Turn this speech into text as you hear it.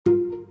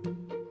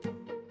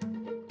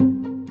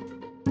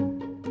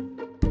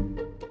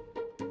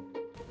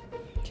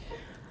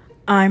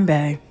I'm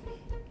Bay,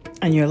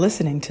 and you're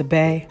listening to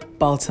Bay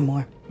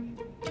Baltimore,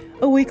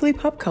 a weekly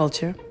pop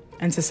culture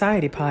and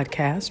society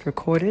podcast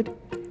recorded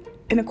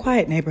in a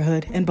quiet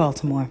neighborhood in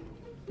Baltimore.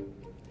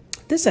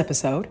 This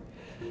episode,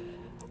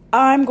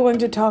 I'm going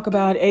to talk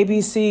about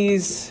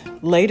ABC's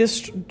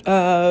latest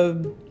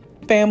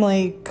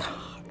family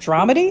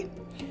dramedy.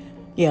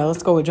 Yeah,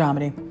 let's go with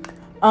dramedy.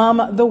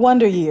 The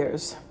Wonder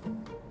Years,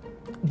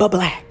 But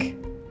Black.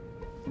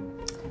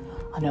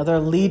 Another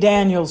Lee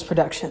Daniels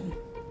production.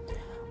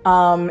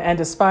 And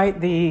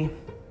despite the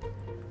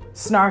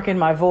snark in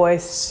my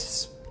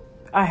voice,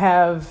 I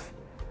have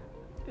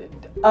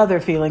other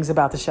feelings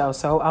about the show,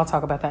 so I'll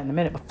talk about that in a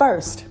minute. But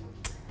first,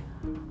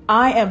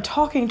 I am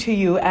talking to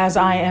you as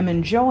I am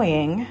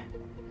enjoying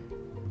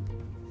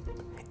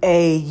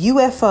a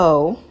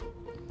UFO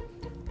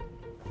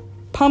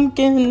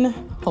pumpkin,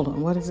 hold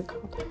on, what is it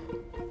called?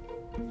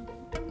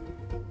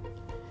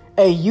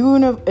 A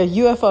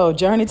UFO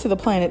Journey to the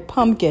Planet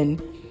pumpkin,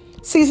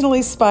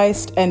 seasonally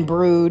spiced and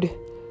brewed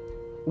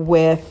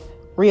with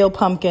real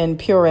pumpkin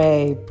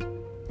puree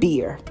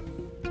beer.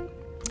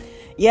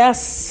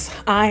 Yes,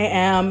 I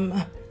am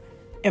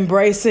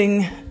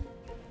embracing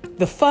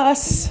the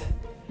fuss.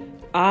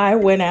 I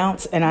went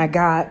out and I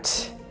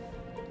got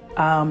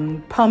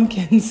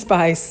pumpkin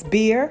spice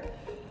beer.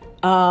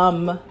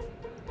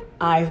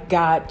 I've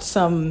got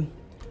some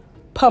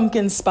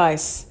pumpkin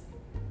spice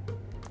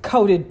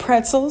coated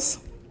pretzels.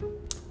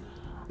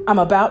 I'm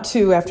about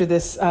to, after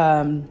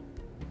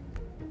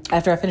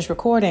I finish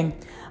recording,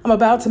 I'm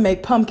about to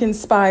make pumpkin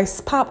spice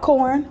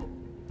popcorn.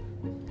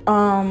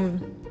 I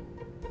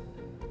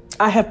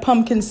have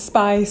pumpkin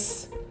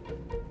spice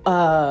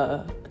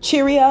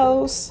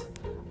Cheerios.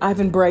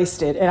 I've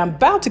embraced it. And I'm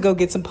about to go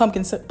get some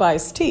pumpkin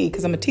spice tea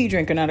because I'm a tea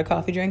drinker, not a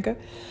coffee drinker.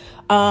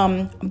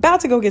 I'm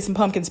about to go get some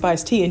pumpkin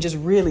spice tea and just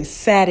really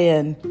sat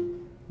in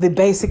the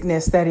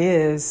basicness that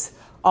is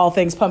all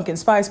things pumpkin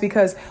spice,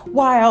 because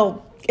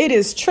while it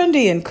is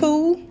trendy and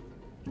cool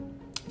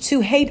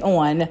to hate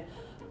on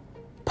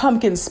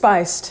pumpkin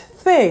spiced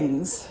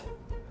things,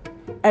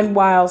 and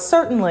while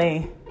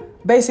certainly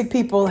basic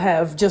people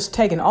have just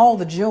taken all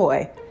the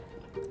joy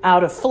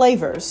out of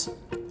flavors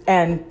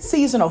and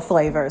seasonal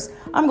flavors,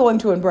 I'm going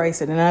to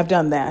embrace it, and I've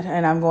done that,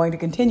 and I'm going to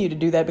continue to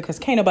do that because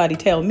can't nobody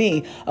tell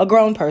me, a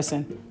grown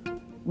person,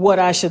 what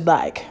I should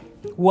like,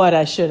 what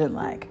I shouldn't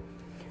like,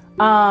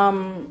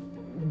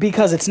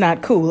 because it's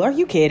not cool. Are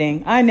you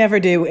kidding? I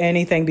never do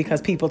anything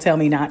because people tell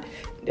me not.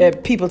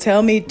 People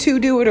tell me to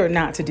do it or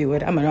not to do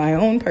it. I'm my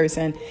own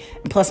person,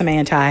 and plus I'm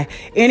anti.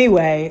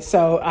 Anyway,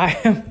 so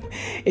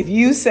if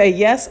you say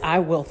yes, I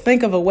will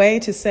think of a way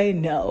to say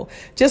no,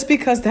 just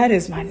because that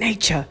is my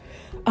nature.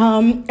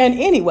 And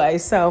anyway,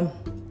 so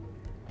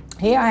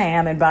here I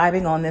am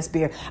imbibing on this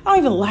beer. I don't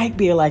even like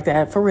beer like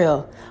that, for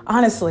real.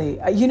 Honestly,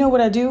 you know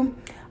what I do?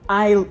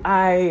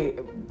 I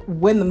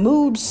when the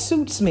mood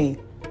suits me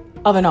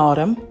of an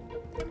autumn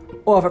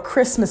or of a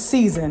Christmas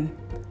season,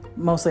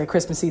 mostly a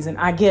Christmas season,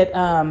 I get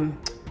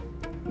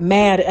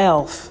Mad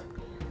Elf.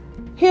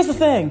 Here's the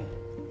thing.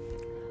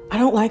 I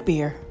don't like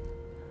beer.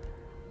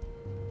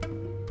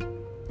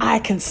 I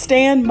can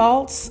stand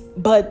malts,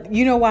 but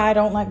you know why I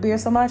don't like beer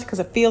so much? Because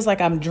it feels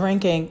like I'm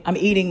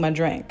eating my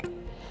drink.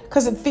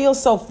 Because it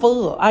feels so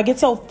full. I get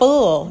so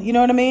full, you know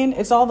what I mean?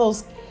 It's all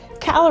those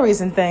calories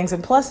and things.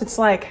 And plus it's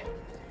like,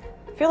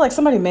 I feel like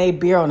somebody made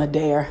beer on a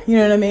dare. You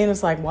know what I mean?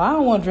 It's like, well, I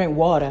don't want to drink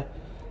water,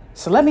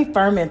 so let me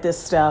ferment this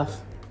stuff.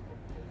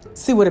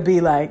 See what it be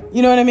like.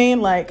 You know what I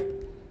mean? Like,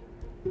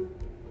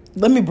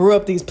 let me brew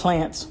up these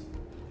plants,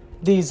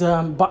 this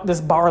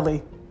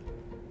barley.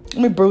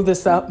 Let me brew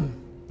this up,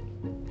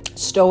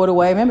 stow it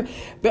away. Remember,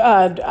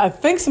 I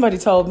think somebody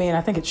told me, and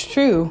I think it's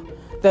true,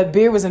 that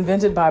beer was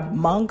invented by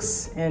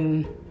monks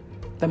in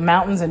the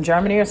mountains in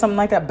Germany or something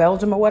like that,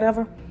 Belgium or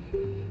whatever.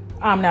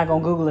 I'm not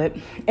gonna Google it.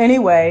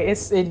 Anyway,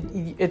 it's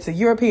a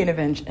European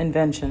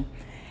invention,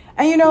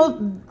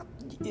 and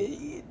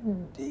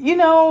you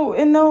know,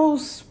 in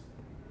those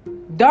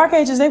dark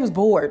ages, they was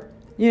bored.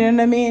 You know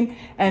what I mean?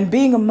 And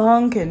being a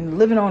monk and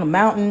living on a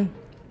mountain,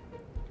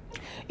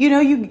 you know,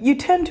 you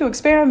tend to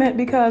experiment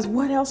because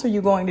what else are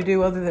you going to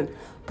do other than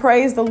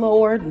praise the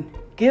Lord and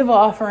give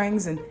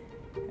offerings? And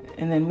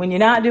then when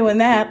you're not doing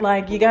that,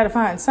 like, you got to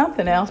find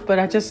something else. But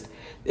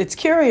it's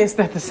curious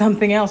that the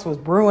something else was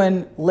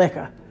brewing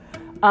liquor.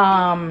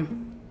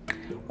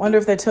 Wonder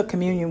if they took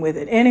communion with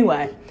it.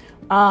 Anyway,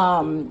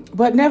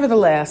 but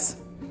nevertheless,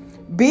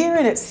 beer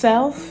in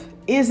itself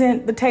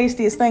isn't the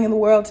tastiest thing in the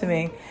world to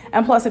me.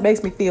 And plus it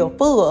makes me feel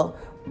full.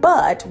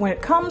 But when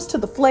it comes to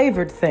the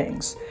flavored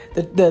things,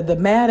 the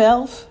Mad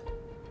Elf,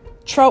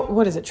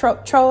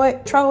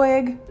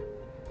 Troeg?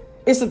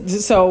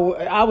 So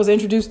I was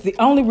introduced, the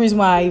only reason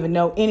why I even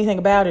know anything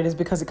about it is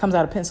because it comes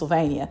out of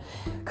Pennsylvania.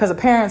 Because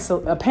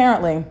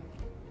apparently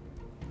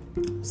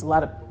there's a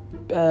lot of,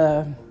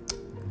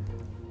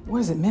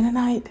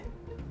 Mennonite?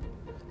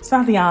 It's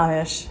not the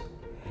Amish.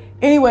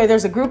 Anyway,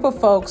 there's a group of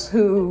folks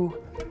who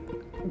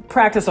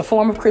practice a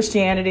form of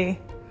Christianity,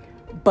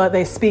 but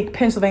they speak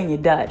Pennsylvania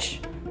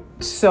Dutch.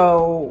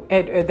 So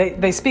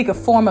they speak a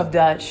form of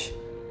Dutch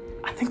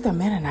I think they're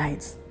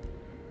Mennonites.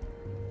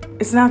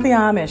 It's not the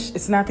Amish.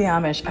 It's not the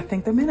Amish. I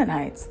think they're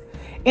Mennonites.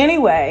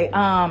 Anyway, they're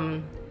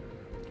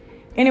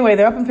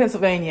up in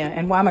Pennsylvania.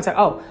 And why am I talking?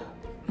 Oh,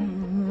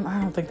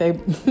 I don't think they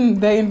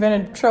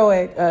invented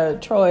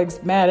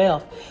Troeg's Mad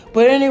Elf.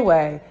 But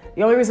anyway,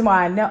 the only reason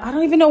why I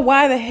don't even know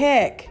why in the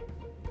heck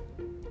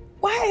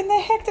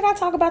did I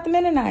talk about the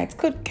Mennonites?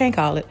 Can't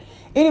call it.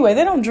 Anyway,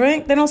 they don't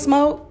drink, they don't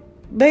smoke.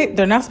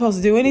 They're not supposed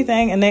to do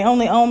anything, and they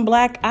only own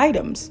black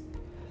items,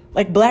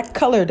 like black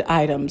colored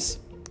items.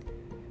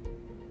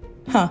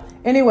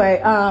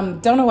 Anyway,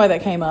 don't know why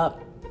that came up.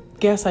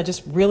 Guess I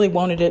just really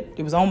wanted it.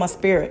 It was on my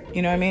spirit.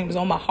 You know what I mean? It was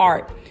on my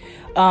heart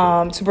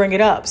to bring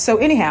it up. So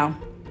anyhow,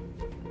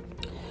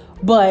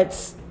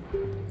 but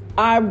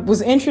I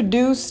was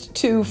introduced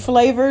to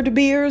flavored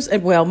beers,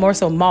 and well, more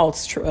so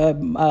malts.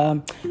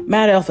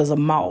 Mad Elf is a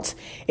malt.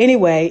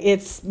 Anyway,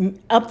 it's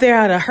up there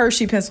out of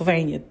Hershey,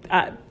 Pennsylvania.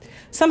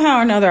 Somehow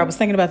or another, I was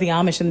thinking about the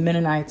Amish and the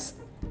Mennonites.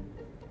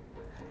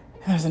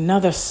 And there's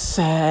another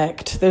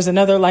sect. There's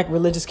another like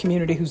religious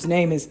community whose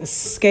name has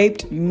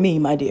escaped me,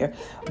 my dear.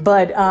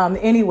 But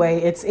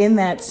anyway, it's in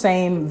that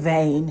same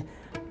vein.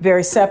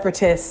 Very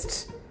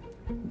separatist,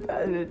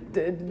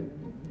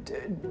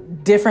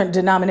 different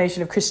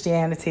denomination of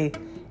Christianity.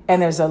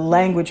 And there's a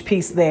language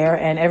piece there.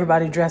 And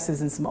everybody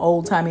dresses in some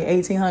old-timey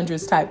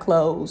 1800s type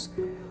clothes.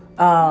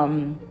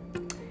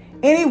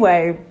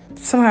 Anyway,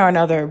 somehow or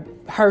another,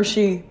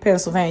 Hershey,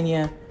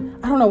 Pennsylvania.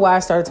 I don't know why I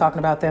started talking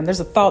about them. There's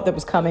a thought that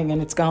was coming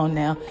and it's gone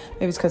now.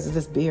 Maybe it's because of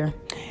this beer.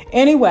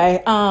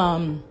 Anyway,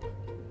 but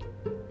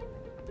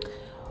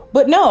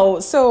no,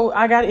 so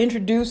I got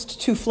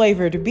introduced to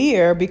flavored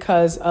beer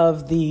because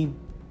of the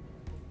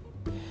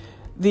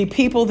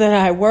people that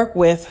I work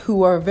with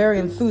who are very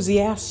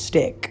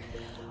enthusiastic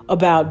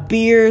about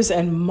beers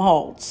and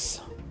malts,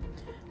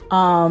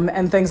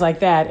 and things like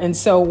that. And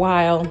so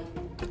while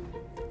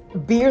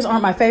beers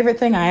aren't my favorite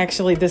thing, I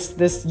actually, this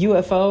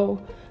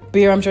UFO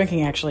beer I'm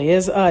drinking actually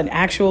is an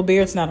actual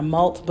beer. It's not a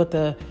malt, but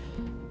the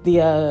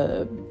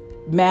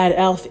Mad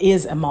Elf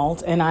is a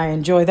malt, and I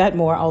enjoy that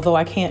more, although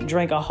I can't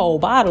drink a whole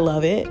bottle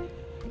of it.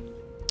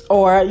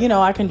 Or,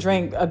 I can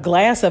drink a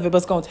glass of it, but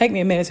it's going to take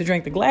me a minute to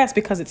drink the glass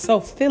because it's so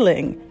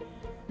filling.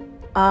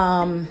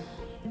 I'm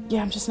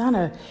just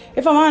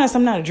if I'm honest,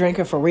 I'm not a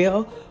drinker for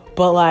real.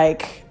 But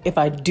like, if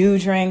I do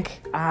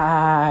drink,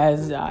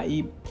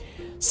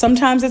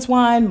 sometimes it's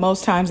wine,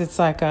 most times it's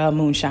like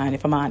moonshine,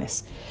 if I'm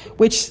honest,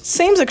 which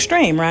seems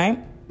extreme, right?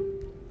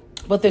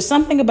 But there's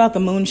something about the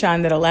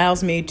moonshine that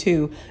allows me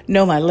to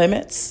know my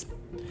limits.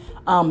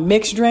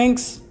 Mixed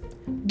drinks,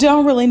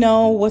 don't really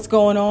know what's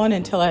going on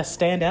until I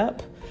stand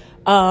up.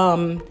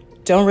 Don't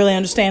really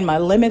understand my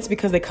limits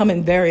because they come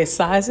in various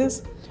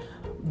sizes.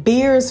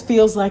 Beers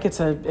feels like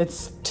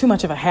it's too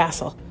much of a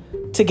hassle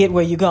to get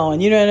where you're going.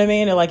 You know what I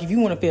mean? Or like if you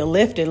want to feel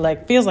lifted,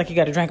 like feels like you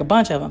got to drink a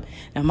bunch of them.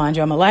 Now, mind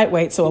you, I'm a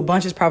lightweight, so a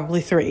bunch is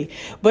probably 3.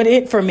 But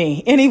it for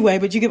me anyway.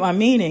 But you get my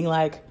meaning.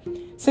 Like,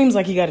 seems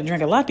like you got to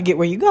drink a lot to get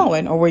where you're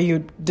going or where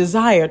you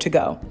desire to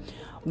go.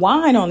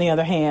 Wine, on the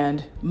other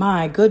hand,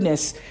 my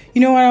goodness,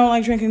 you know why I don't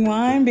like drinking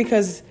wine?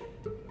 Because,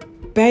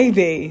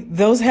 baby,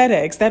 those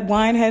headaches, that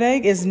wine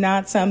headache is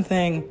not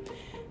something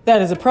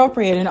that is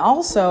appropriate. And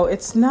also,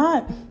 it's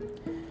not.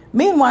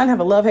 Me and wine have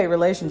a love-hate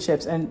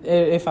relationships, and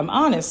if I'm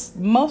honest,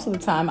 most of the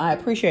time I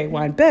appreciate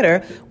wine better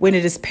when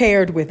it is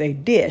paired with a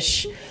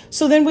dish.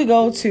 So then we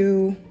go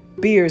to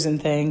beers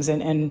and things,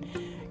 and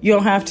you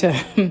don't have to,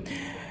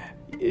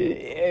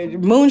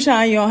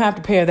 moonshine, you don't have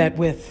to pair that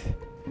with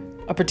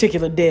a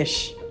particular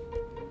dish.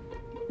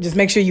 Just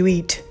make sure you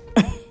eat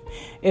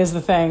is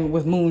the thing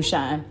with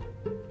moonshine.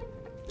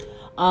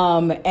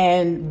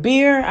 And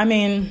beer, I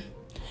mean,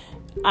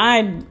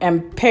 I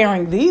am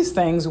pairing these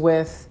things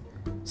with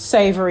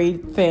savory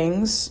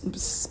things,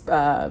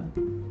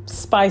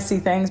 spicy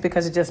things,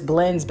 because it just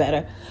blends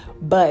better.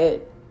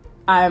 But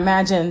I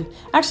imagine,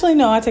 actually,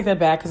 no, I take that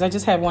back because I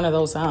just had one of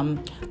those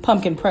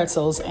pumpkin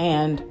pretzels,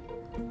 and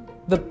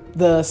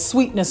the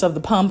sweetness of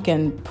the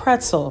pumpkin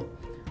pretzel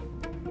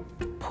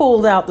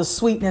pulled out the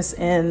sweetness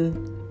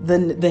in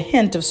the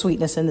hint of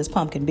sweetness in this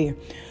pumpkin beer.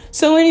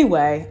 So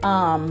anyway,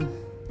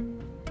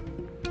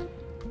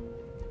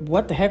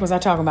 what the heck was I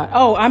talking about?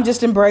 Oh, I'm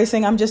just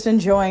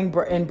enjoying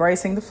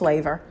embracing the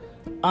flavor,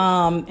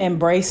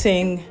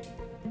 embracing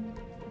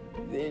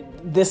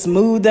this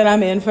mood that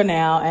I'm in for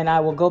now. And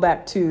I will go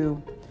back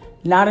to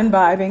not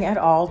imbibing at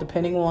all,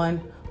 depending on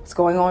what's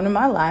going on in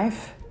my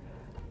life.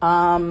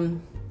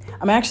 I'm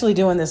actually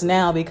doing this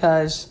now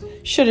because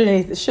should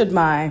anything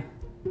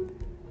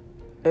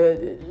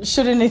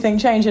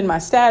change in my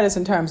status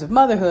in terms of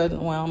motherhood,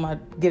 well, I'm going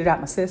to get it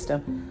out my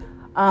system.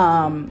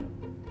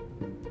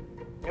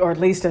 Or at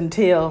least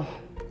until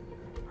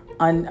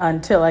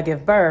I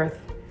give birth,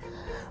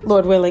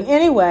 Lord willing.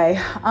 Anyway,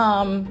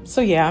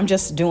 so yeah, I'm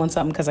just doing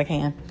something because I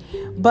can.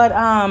 But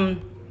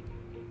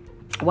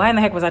why in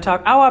the heck was I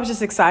talking? Oh, I was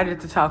just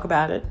excited to talk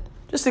about it.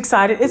 Just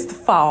excited. It's the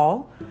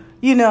fall,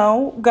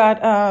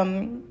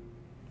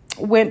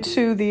 went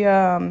to the,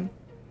 I was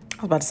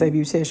about to say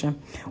beautician,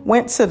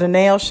 went to the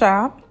nail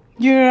shop,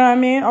 you know what I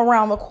mean,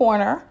 around the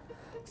corner.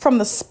 from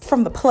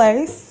the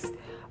place,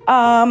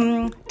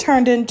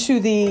 turned into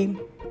the,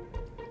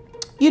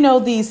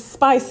 these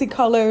spicy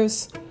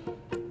colors,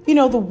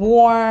 the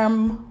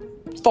warm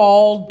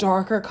fall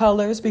darker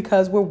colors,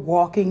 because we're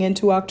walking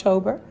into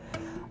October.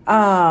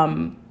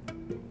 And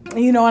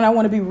I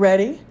want to be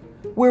ready.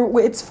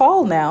 It's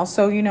fall now,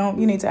 so you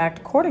need to act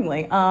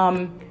accordingly.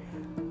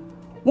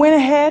 Went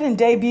ahead and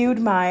debuted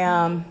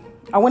my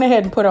I went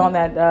ahead and put on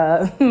that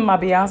my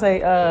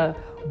Beyonce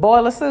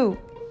boiler suit.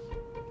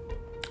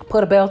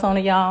 Put a belt on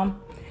it, y'all.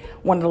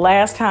 One of the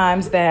last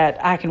times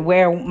that I can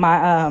wear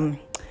my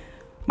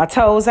my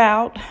toes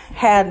out.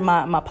 Had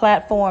my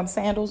platform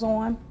sandals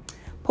on.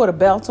 Put a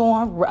belt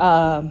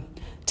on.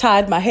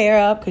 Tied my hair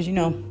up because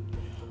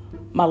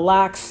my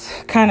locks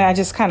I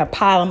just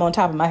pile them on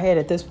top of my head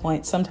at this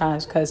point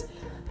sometimes because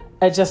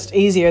it's just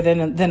easier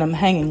than them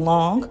hanging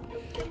long.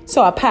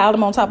 So I piled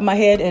them on top of my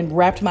head and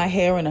wrapped my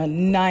hair in a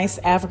nice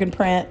African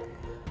print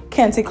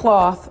kente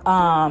cloth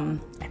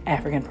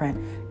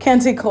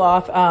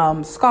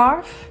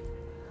scarf.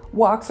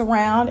 Walks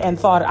around and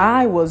thought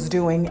I was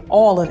doing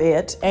all of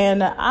it,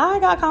 and I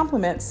got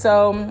compliments,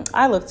 so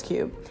I looked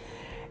cute.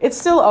 It's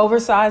still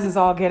oversized as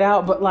all get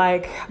out, but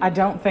I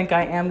don't think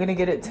I am gonna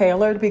get it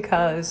tailored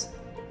because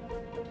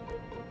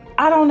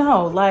I don't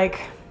know,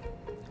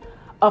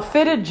 a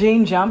fitted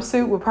jean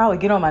jumpsuit would probably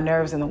get on my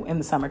nerves in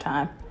the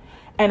summertime.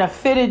 And a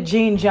fitted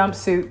jean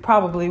jumpsuit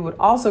probably would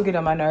also get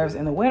on my nerves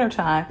in the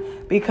wintertime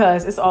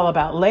because it's all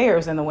about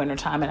layers in the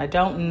wintertime. And I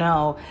don't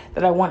know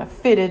that I want a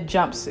fitted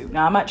jumpsuit.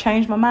 Now, I might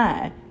change my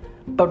mind.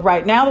 But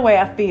right now, the way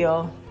I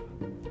feel,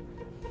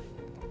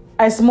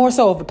 it's more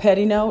so of a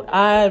petty note.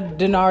 I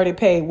didn't already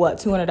pay,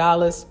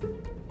 $200?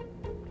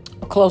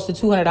 Close to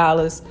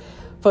 $200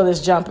 for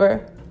this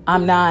jumper.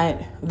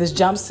 This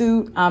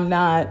jumpsuit, I'm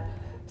not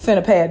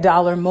finna pay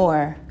 $1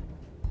 more.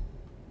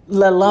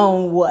 Let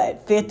alone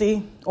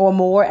 50 or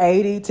more,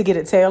 80 to get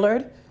it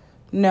tailored.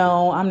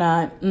 No, I'm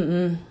not.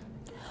 I'm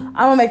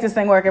gonna make this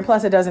thing work. And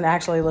plus it doesn't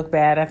actually look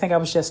bad. I think I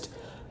was just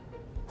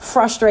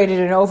frustrated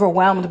and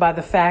overwhelmed by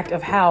the fact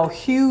of how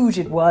huge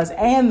it was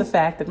and the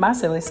fact that my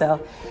silly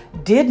self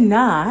did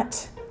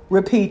not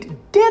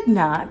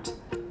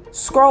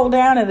scroll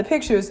down in the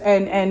pictures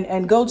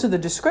and go to the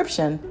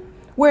description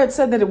where it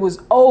said that it was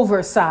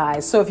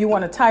oversized. So if you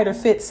want a tighter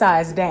fit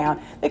size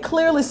down, they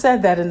clearly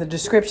said that in the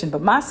description,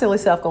 but my silly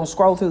self gonna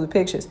scroll through the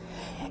pictures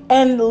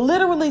and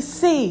literally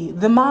see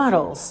the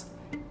models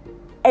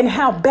and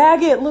how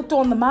baggy it looked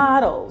on the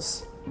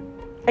models,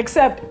 but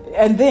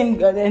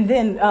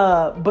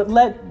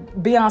let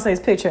Beyonce's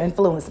picture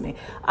influence me.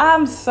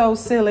 I'm so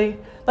silly.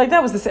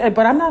 That was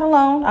but I'm not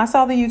alone. I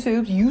saw the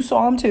YouTubes. You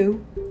saw them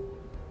too,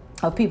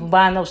 of people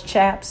buying those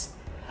chaps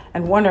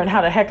and wondering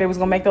how the heck they was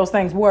gonna make those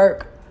things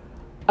work.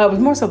 It was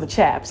more so the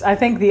chaps. I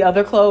think the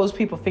other clothes,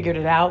 people figured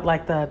it out,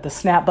 like the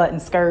snap button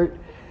skirt.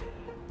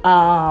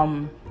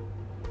 I'm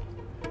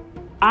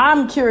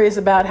curious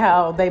about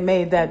how they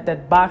made that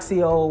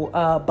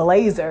boxio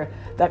blazer,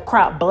 that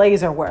crop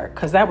blazer work,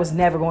 because that was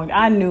never going.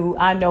 I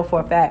know for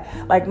a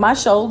fact, my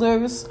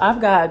shoulders, I've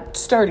got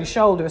sturdy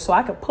shoulders, so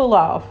I could pull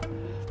off,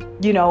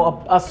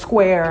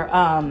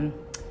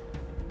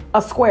 a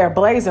square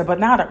blazer, but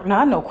not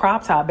no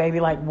crop top, baby.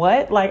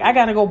 What? I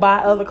gotta go buy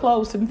other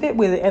clothes to fit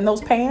with it. And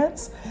those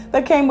pants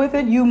that came with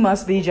it, you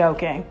must be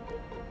joking.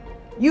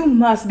 You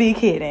must be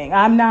kidding.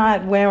 I'm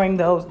not wearing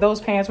those. Those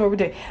pants were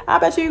ridiculous. I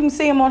bet you can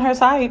see them on her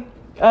site,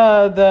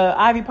 the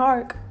Ivy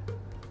Park.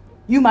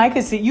 You might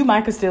could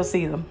still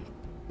see them.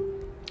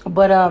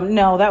 But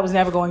no, that was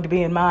never going to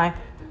be in my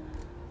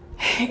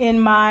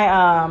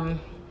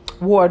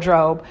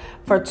wardrobe.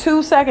 For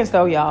 2 seconds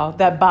though, y'all,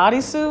 that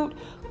bodysuit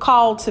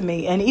called to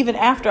me, and even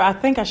after, I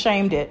think I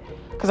shamed it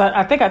because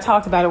I think I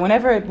talked about it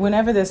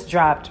whenever this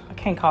dropped. I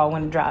can't call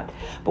when it dropped,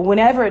 but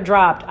whenever it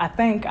dropped, I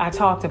think I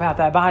talked about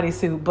that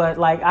bodysuit. But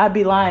I'd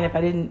be lying if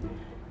I didn't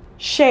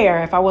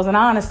share, if I wasn't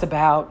honest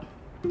about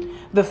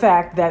the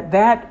fact that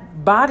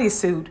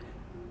bodysuit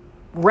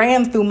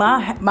ran through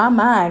my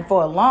mind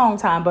for a long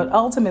time. But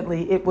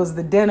ultimately, it was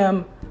the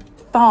denim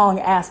thong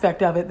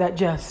aspect of it that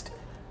just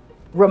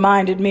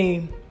reminded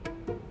me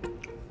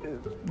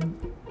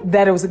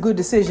that it was a good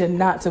decision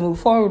not to move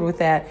forward with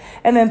that.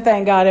 And then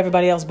thank God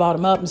everybody else bought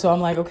them up. And so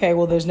I'm like, okay,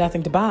 well, there's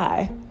nothing to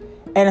buy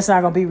and it's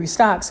not going to be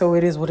restocked. So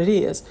it is what it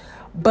is.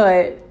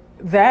 But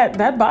that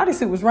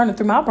bodysuit was running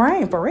through my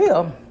brain for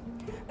real,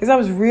 because I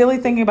was really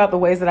thinking about the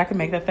ways that I could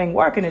make that thing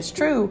work. And it's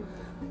true.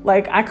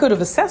 I could have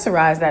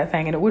accessorized that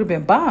thing and it would have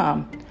been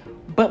bomb,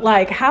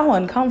 but how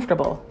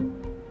uncomfortable,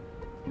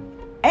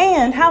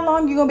 and how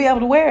long you going to be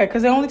able to wear it?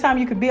 Because the only time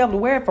you could be able to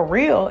wear it for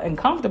real and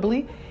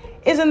comfortably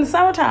is in the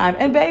summertime.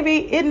 And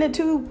baby, isn't it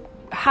too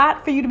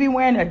hot for you to be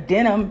wearing a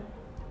denim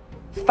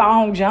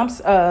thong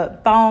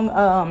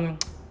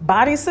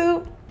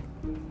bodysuit?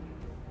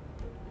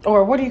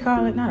 Or what do you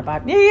call it? Not a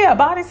body. Yeah, a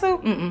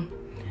bodysuit.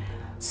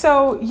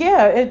 So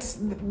yeah,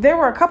 there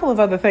were a couple of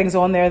other things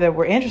on there that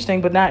were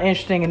interesting, but not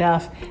interesting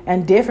enough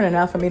and different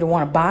enough for me to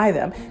want to buy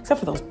them. Except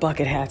for those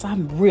bucket hats.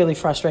 I'm really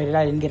frustrated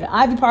I didn't get an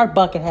Ivy Park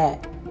bucket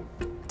hat.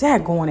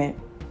 Daggone it.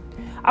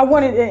 I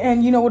wanted,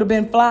 and would have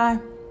been fly.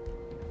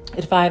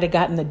 if I had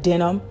gotten the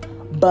denim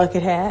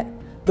bucket hat,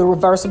 the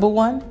reversible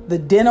one, the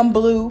denim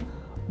blue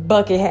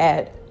bucket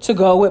hat to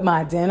go with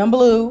my denim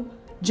blue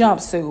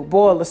jumpsuit,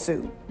 boiler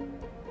suit.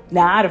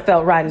 Now, I'd have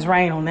felt right as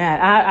rain on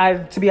that. I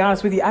to be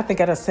honest with you, I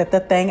think I'd have set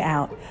that thing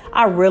out.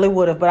 I really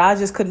would have, but I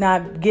just could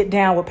not get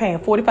down with paying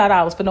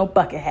 $45 for no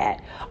bucket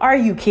hat. Are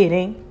you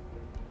kidding?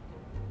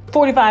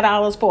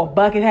 $45 for a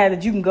bucket hat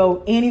that you can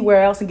go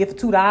anywhere else and get for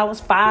 $2,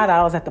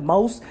 $5 at the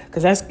most,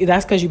 because that's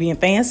because you're being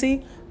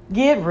fancy.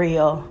 Get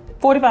real.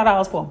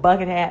 $45 for a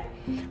bucket hat.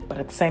 But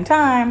at the same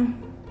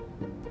time,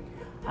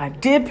 I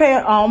did pay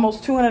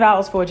almost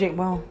 $200 for a jean.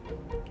 Well,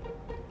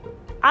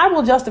 I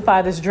will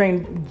justify this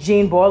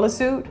jean boiler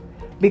suit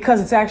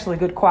because it's actually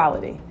good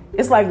quality.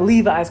 It's like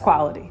Levi's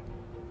quality.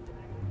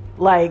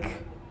 Like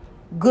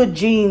good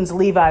jeans,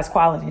 Levi's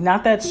quality.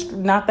 Not that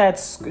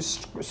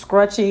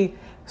stretchy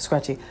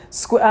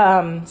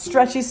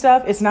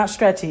stuff. It's not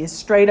stretchy. It's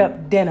straight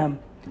up denim.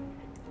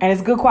 And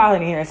it's good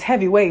quality and it's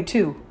heavyweight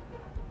too.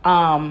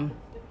 It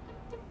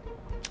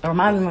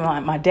reminds me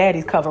of my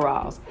daddy's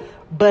coveralls.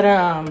 But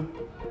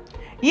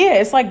yeah,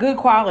 it's like good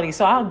quality.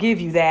 So I'll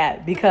give you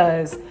that,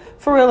 because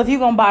for real, if you're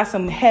going to buy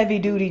some heavy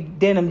duty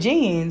denim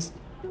jeans,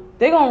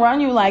 they're going to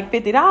run you like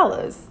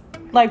 $50.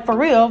 Like for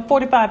real,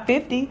 $45,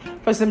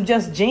 $50 for some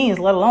just jeans,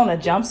 let alone a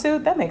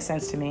jumpsuit. That makes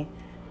sense to me.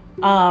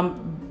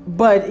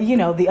 But you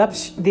know, the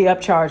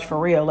upcharge for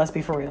real, let's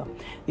be for real.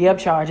 The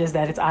upcharge is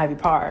that it's Ivy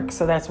Park.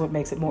 So that's what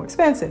makes it more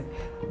expensive.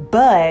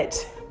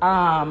 But,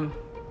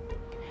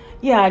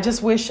 yeah, I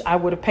just wish I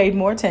would have paid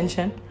more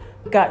attention,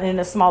 gotten in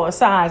a smaller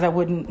size. I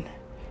wouldn't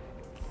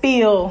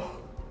feel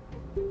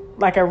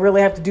like I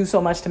really have to do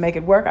so much to make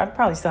it work. I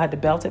probably still had to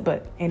belt it,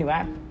 but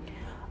anyway.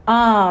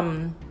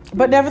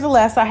 But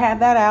nevertheless, I had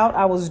that out.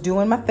 I was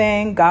doing my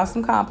thing, got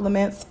some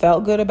compliments,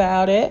 felt good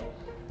about it,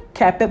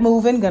 kept it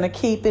moving, gonna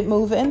keep it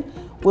moving.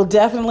 We'll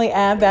definitely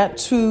add that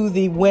to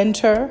the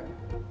winter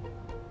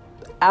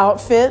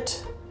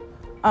outfit,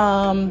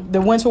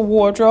 the winter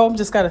wardrobe.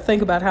 Just got to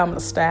think about how I'm gonna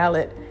style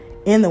it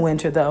in the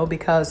winter though,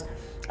 because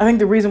I think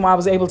the reason why I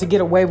was able to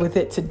get away with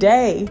it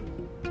today,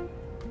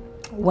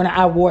 when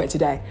I wore it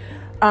today,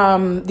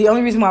 the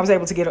only reason why I was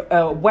able to get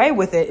away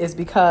with it is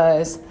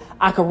because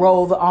I could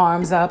roll the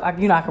arms up. I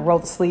could roll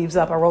the sleeves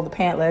up. I rolled the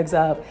pant legs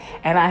up,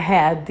 and I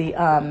had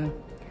the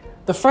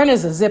front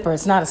is a zipper.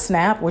 It's not a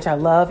snap, which I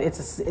love.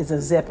 It's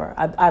a zipper.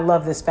 I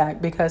love this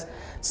fact because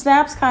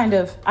snaps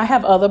I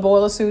have other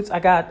boiler suits. I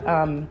got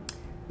some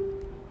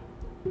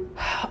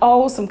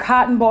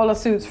cotton boiler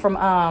suits from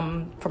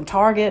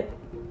Target.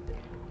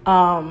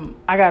 I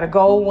got a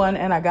gold one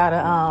and I got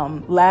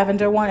a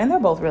lavender one, and they're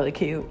both really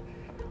cute.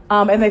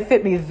 And they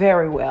fit me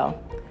very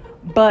well.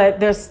 But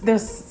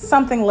there's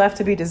something left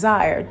to be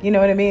desired. You know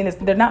what I mean?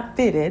 They're not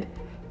fitted.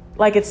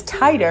 Like, it's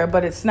tighter,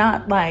 but it's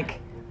not like,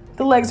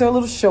 the legs are a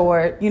little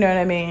short. You know what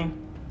I mean?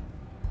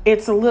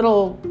 It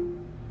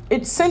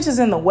cinches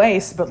in the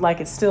waist, but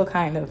like it's still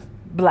kind of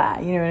blah.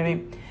 You know what I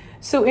mean?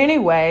 So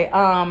anyway,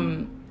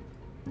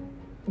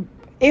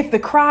 if the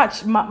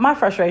crotch, my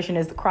frustration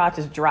is the crotch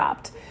is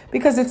dropped,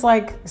 because it's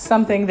like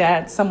something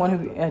that someone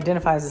who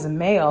identifies as a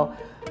male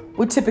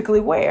would typically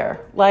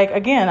wear. Like,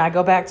 again, I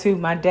go back to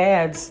my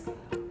dad's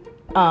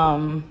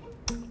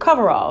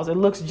coveralls. It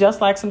looks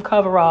just like some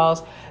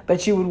coveralls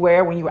that you would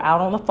wear when you were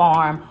out on the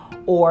farm,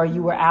 or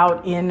you were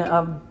out in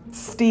a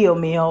steel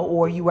mill,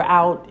 or you were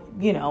out,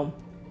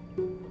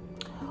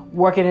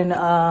 working in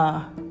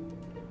the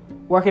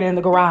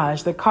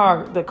garage, the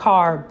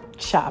car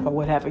shop or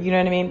whatever. You know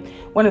what I mean?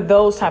 One of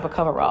those type of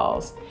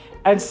coveralls.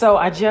 And so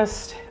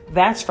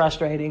that's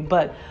frustrating.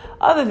 But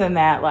other than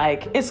that,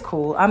 like, it's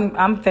cool.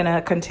 I'm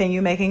finna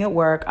continue making it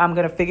work. I'm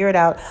gonna figure it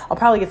out. I'll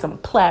probably get some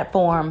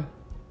platform.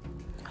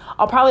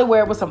 I'll probably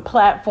wear it with some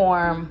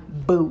platform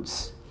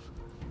boots.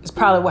 It's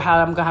probably how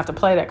I'm gonna have to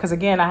play that. Because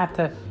again,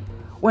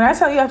 when I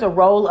tell you I have to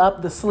roll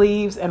up the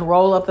sleeves and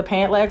roll up the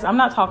pant legs, I'm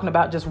not talking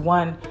about just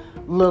one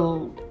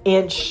little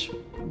inch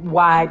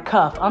wide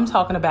cuff. I'm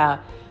talking about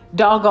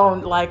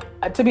doggone, like,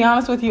 to be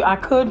honest with you, I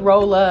could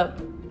roll up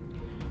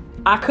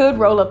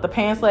the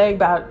pants leg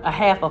about a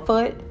half a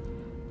foot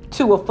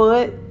to a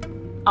foot.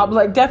 I'm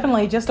like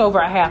definitely just over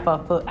a half a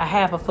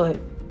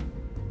foot,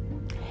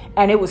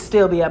 and it would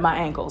still be at my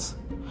ankles.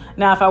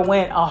 Now, if I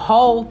went a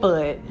whole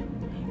foot,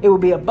 it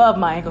would be above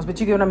my ankles, but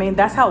you get what I mean?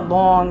 That's how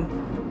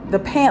long the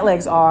pant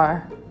legs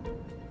are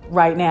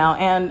right now.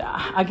 And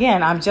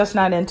again, I'm just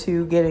not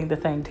into getting the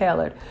thing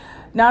tailored.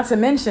 Not to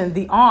mention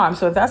the arms.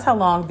 So if that's how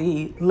long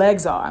the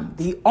legs are,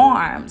 the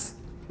arms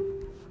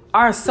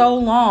are so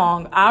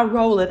long, I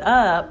roll it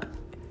up,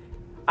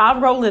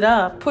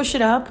 push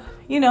it up,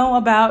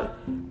 about,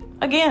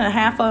 again,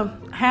 about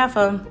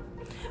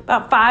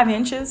 5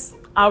 inches.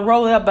 I'll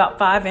roll it up about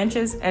 5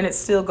 inches, and it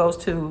still goes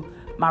to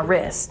my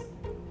wrist.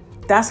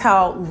 That's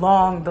how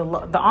long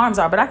the arms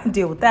are. But I can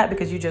deal with that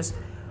because you just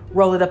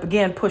roll it up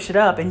again, push it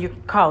up, and you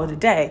call it a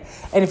day.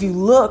 And if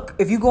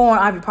you go on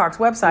Ivy Park's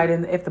website,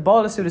 and if the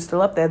boiler suit is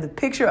still up there, the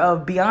picture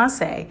of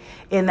Beyonce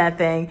in that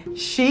thing,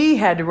 she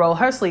had to roll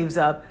her sleeves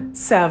up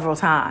several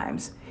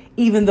times,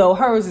 even though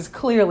hers is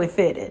clearly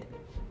fitted.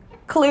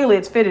 Clearly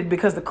it's fitted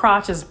because the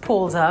crotch is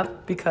pulled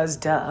up, because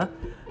duh.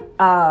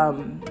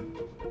 But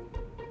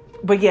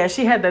yeah,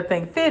 she had that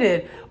thing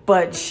fitted,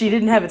 but she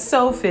didn't have it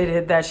so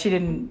fitted that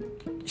she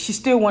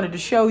still wanted to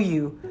show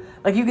you.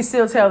 Like, you could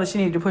still tell that she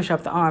needed to push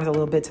up the arms a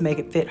little bit to make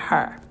it fit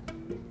her.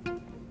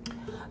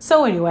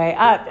 So anyway,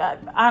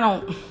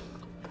 I'm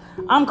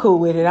cool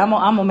with it. I'm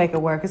gonna make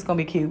it work. It's gonna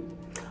be cute.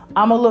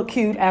 I'm gonna look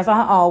cute as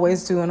I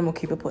always do, and I'm gonna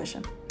keep it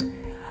pushing.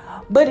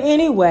 But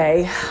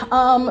anyway,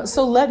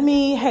 so let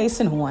me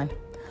hasten on.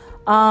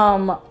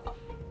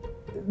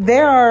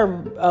 There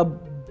are a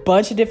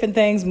bunch of different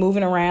things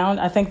moving around.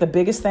 I think the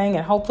biggest thing,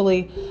 and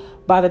hopefully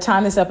by the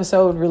time this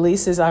episode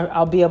releases,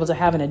 I'll be able to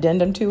have an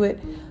addendum to it,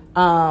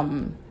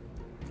 and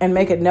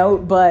make a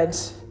note.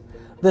 But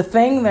the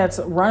thing that's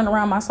running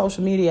around my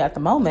social media at the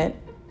moment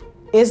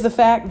is the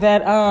fact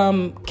that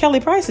Kelly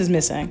Price is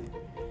missing.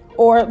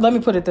 Or let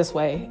me put it this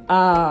way.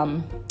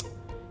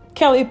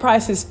 Kelly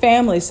Price's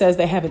family says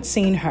they haven't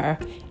seen her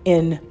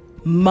in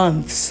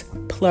months,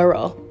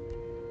 plural.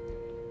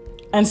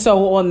 And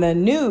so on the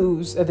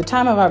news, at the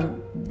time of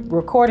I'm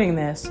recording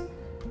this,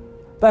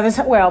 by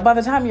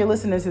the time you're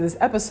listening to this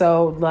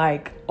episode,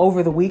 like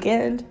over the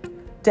weekend,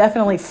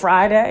 definitely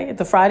Friday,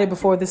 the Friday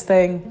before this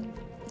thing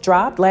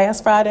dropped,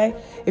 last Friday,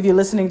 if you're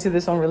listening to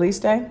this on release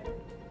day,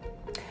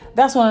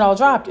 that's when it all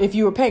dropped. If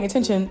you were paying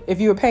attention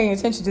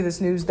to this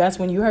news, that's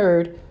when you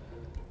heard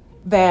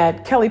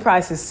that Kelly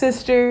Price's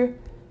sister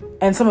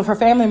and some of her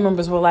family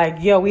members were like,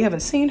 yo, we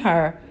haven't seen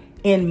her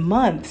in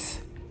months.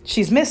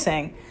 She's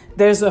missing.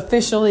 There's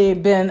officially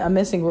been a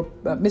missing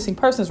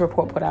persons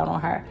report put out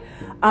on her.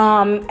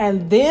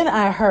 And then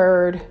I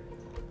heard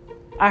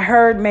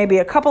maybe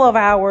a couple of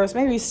hours,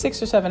 maybe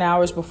 6 or 7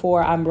 hours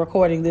before I'm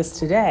recording this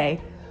today,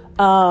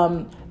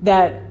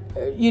 that,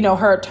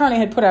 her attorney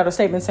had put out a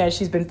statement saying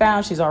she's been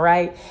found, she's all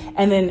right.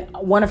 And then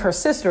one of her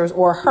sisters,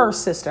 or her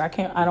sister, I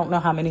don't know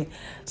how many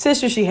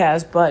sisters she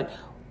has, but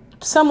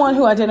someone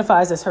who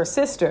identifies as her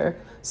sister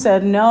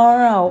said,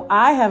 no,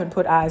 I haven't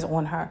put eyes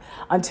on her.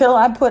 Until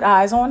I put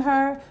eyes on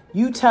her,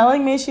 you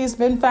telling me she's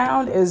been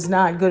found is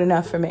not good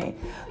enough for me.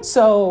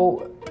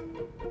 So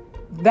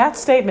that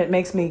statement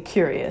makes me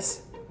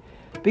curious,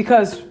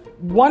 because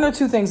one or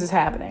two things is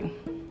happening.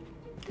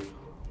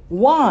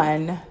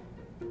 One,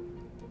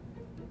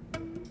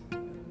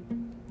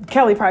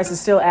 Kelly Price is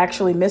still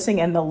actually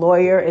missing, and the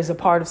lawyer is a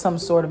part of some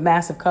sort of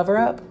massive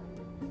cover-up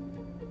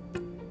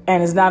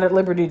and is not at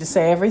liberty to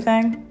say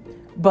everything,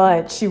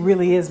 but she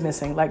really is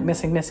missing, like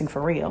missing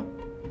for real.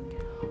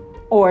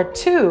 Or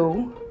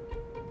two,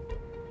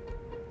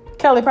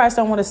 Kelly Price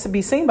don't want to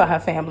be seen by her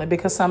family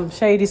because some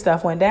shady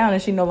stuff went down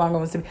and she no longer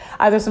wants to be.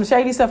 Either some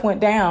shady stuff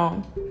went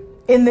down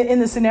in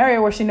the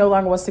scenario where she no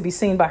longer wants to be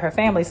seen by her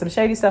family, some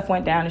shady stuff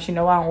went down and she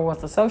no longer wants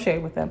to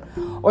associate with them,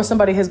 or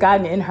somebody has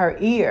gotten in her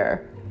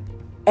ear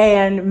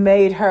and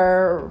made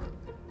her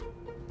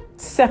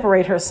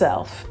separate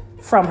herself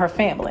from her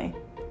family.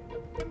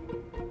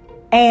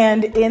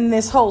 And in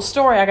this whole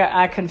story,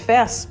 I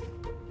confess,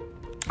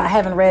 I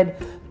haven't read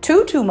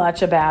too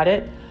much about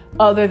it,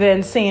 other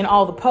than seeing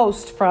all the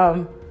posts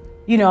from,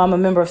 I'm a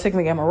member of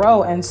Sigma Gamma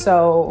Rho, and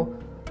so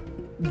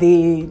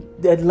the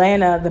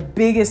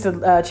biggest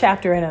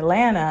chapter in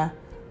Atlanta,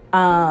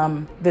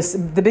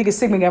 the biggest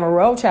Sigma Gamma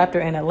Rho chapter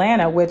in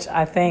Atlanta, which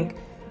I think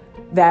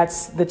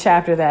that's the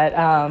chapter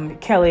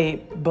that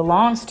Kelly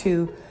belongs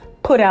to,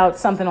 put out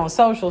something on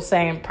social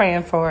saying,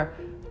 praying for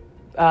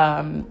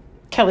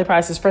Kelly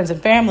Price's friends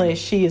and family.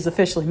 She is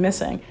officially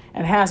missing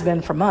and has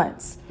been for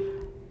months.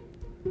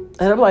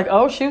 And I'm like,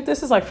 oh shoot,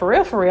 this is like for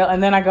real.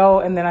 And then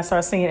I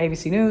start seeing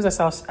ABC News.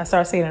 I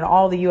start seeing in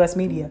all the U.S.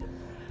 media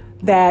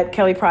that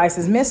Kelly Price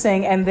is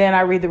missing. And then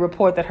I read the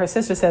report that her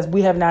sister says,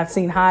 we have not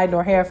seen hide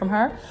nor hair from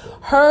her,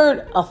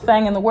 heard a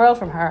thing in the world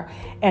from her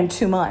in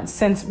 2 months,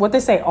 since what they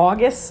say,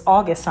 August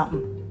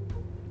something.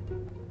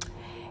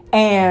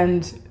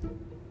 And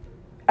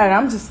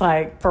I'm just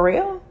like, for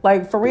real?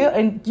 Like, for real?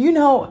 And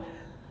if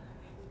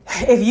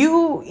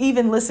you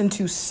even listen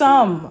to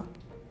some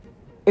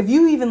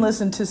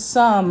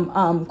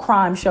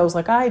crime shows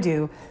like I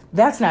do,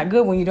 that's not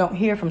good when you don't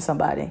hear from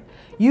somebody.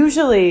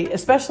 Usually,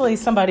 especially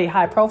somebody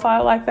high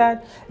profile like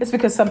that, it's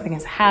because something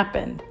has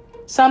happened.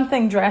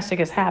 Something drastic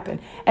has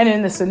happened. And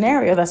in the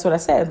scenario, that's what I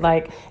said.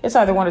 Like, it's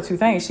either one or two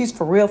things. She's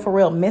for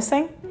real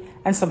missing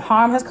and some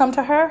harm has come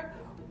to her,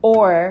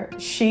 or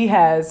she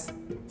has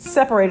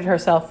separated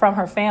herself from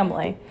her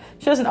family.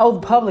 She doesn't owe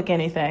the public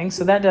anything,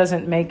 so that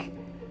doesn't make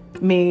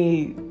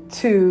me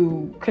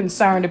too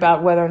concerned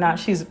about whether or not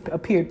she's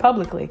appeared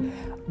publicly,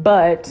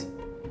 but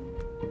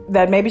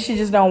that maybe she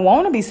just don't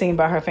want to be seen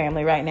by her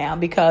family right now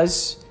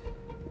because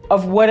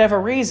of whatever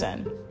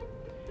reason.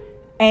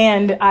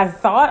 And I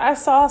thought I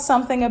saw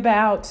something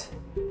about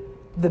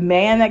the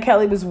man that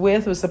Kelly was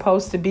with was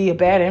supposed to be a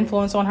bad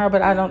influence on her, but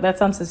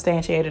that's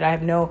unsubstantiated. I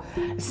have how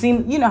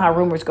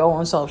rumors go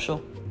on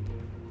social.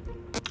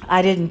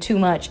 I didn't too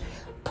much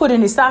put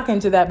any stock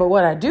into that, but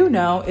what I do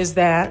know is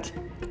that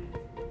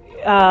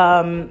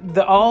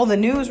all the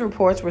news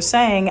reports were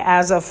saying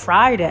as of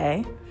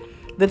Friday,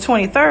 the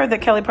 23rd,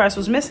 that Kelly Price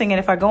was missing. And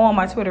if I go on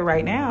my Twitter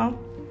right now,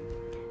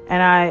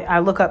 and I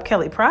look up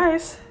Kelly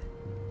Price,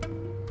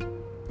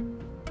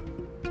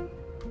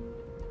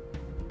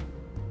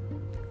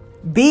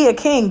 Be a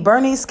King,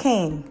 Bernice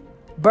King,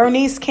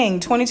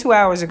 22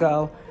 hours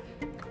ago,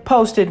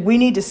 posted, "We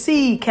need to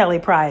see Kelly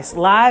Price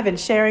live and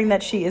sharing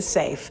that she is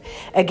safe."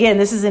 Again,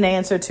 this is an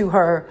answer to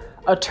her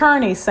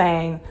attorney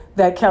saying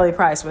that Kelly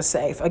Price was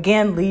safe.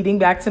 Again, leading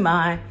back to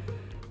my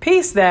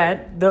piece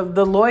that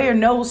the lawyer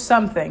knows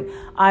something,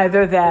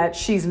 either that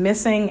she's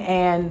missing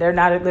and they're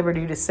not at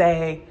liberty to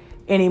say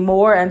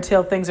anymore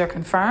until things are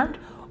confirmed,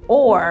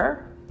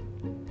 or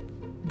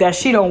that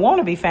she don't want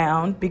to be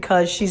found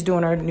because she's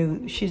doing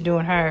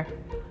her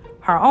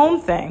own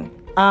thing.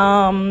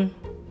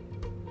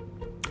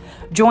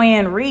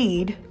 Joanne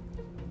Reed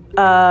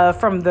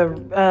from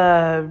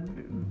the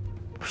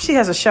she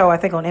has a show, I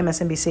think, on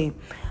MSNBC.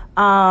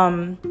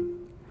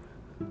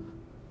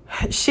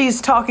 She's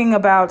talking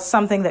about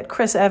something that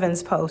Chris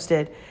Evans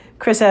posted.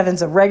 Chris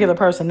Evans, a regular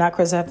person, not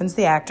Chris Evans,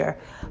 the actor,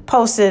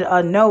 posted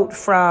a note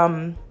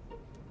from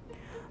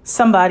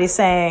somebody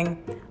saying,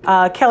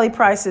 Kelly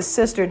Price's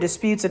sister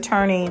disputes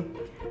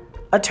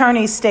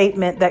attorney's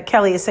statement that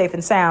Kelly is safe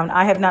and sound.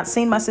 I have not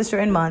seen my sister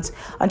in months.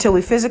 Until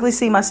we physically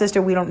see my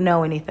sister, we don't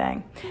know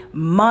anything.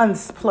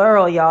 Months,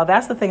 plural, y'all.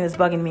 That's the thing that's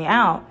bugging me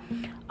out.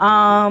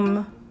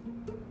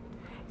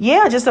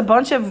 Yeah, just a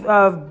bunch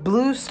of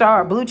blue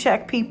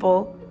check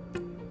people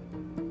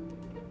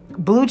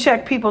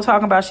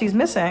talking about she's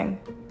missing.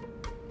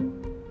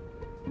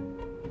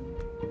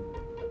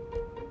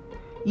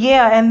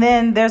 Yeah, and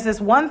then there's this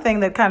one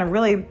thing that kind of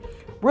really,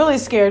 really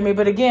scared me.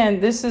 But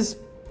again, let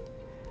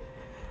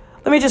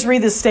me just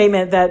read this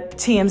statement that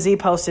TMZ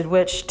posted,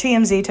 which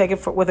TMZ, take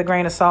it with a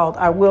grain of salt.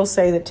 I will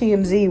say that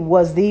TMZ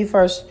was the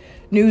first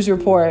news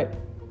report.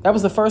 That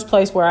was the first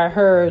place where I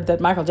heard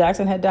that Michael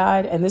Jackson had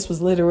died. And this was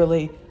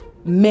literally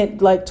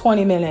like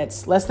 20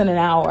 minutes, less than an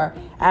hour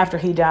after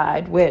he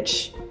died,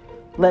 which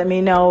let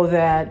me know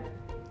that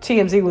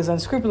TMZ was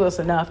unscrupulous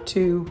enough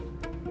to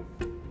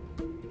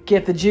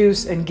get the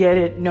juice and get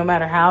it, no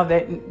matter how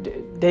they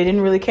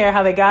didn't really care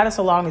how they got it,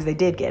 so long as they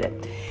did get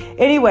it.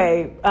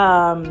 Anyway,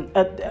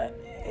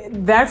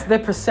 that's the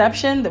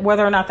perception.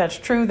 Whether or not that's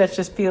true, that's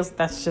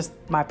just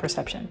my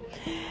perception.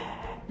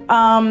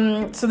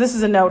 So this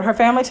is a note. Her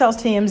family tells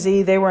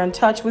TMZ they were in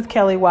touch with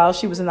Kelly while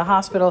she was in the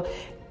hospital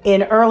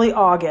in early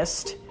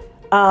August,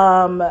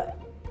 and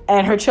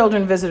her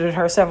children visited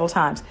her several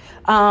times.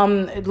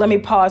 Let me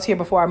pause here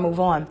before I move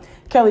on.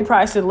 Kelly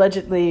Price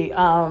allegedly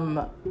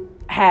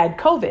had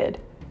COVID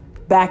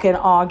back in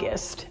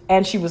August,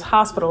 and she was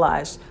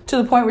hospitalized to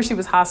the point where she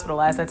was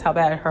hospitalized. That's how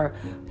bad her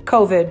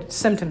COVID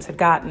symptoms had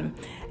gotten.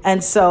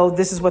 And so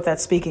this is what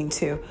that's speaking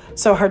to.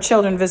 So her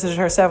children visited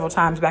her several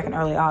times back in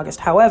early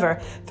August.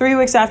 However, 3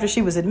 weeks after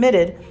she was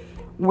admitted,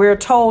 we're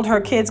told her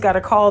kids got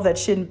a call that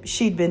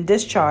she'd been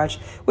discharged,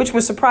 which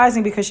was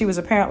surprising because she was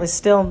apparently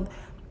still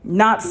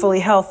not fully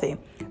healthy.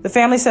 The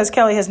family says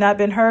Kelly has not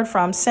been heard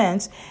from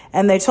since,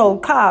 and they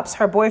told cops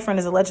her boyfriend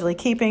is allegedly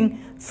keeping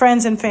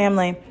friends and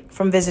family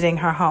from visiting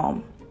her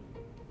home,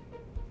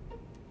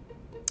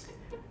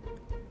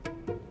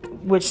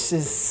 which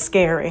is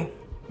scary.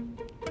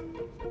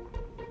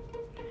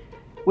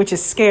 Which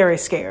is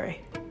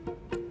scary.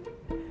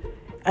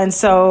 And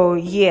so,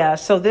 yeah,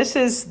 so this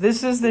is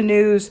the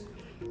news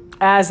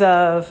as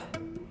of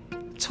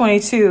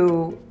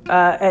 22.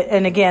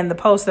 And again, the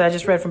post that I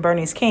just read from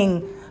Bernice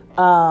King,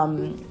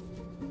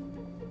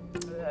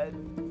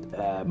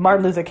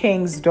 Martin Luther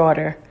King's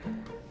daughter.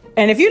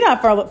 And if you're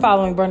not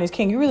following Bernice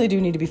King, you really do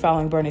need to be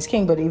following Bernice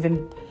King. But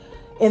even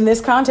in this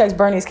context,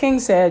 Bernice King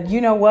said, you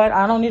know what?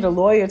 I don't need a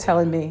lawyer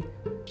telling me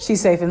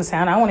she's safe and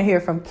sound. I want to hear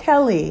from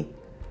Kelly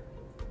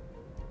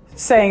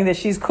saying that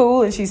she's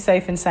cool and she's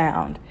safe and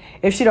sound.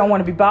 If she don't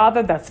want to be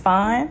bothered, that's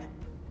fine.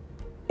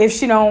 If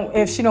she don't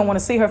want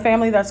to see her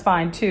family, that's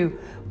fine too.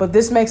 But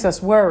this makes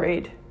us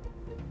worried.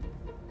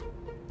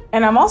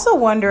 And I'm also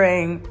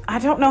wondering, I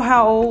don't know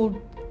how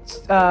old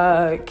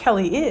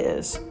Kelly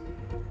is.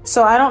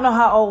 So I don't know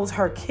how old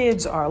her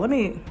kids are.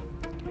 I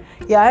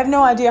have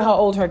no idea how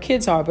old her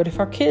kids are, but if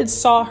her kids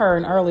saw her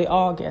in early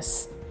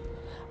August,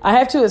 I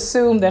have to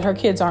assume that her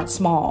kids aren't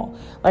small.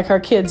 Like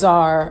her kids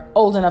are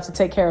old enough to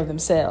take care of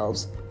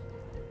themselves.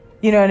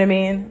 You know what I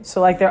mean?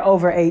 So like they're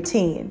over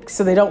 18,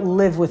 so they don't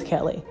live with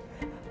Kelly.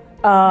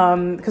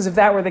 Because if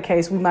that were the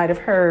case, we might have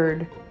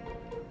heard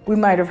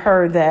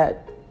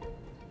that,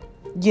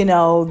 you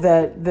know,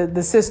 that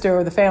the sister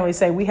or the family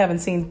say, we haven't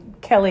seen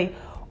Kelly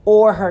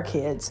or her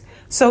kids.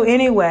 So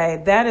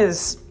anyway, that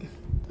is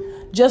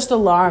just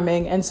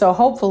alarming. And so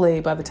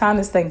hopefully by the time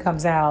this thing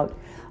comes out,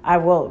 I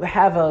will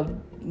have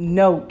an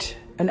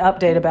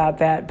update about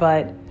that.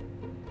 But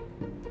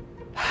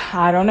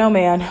I don't know,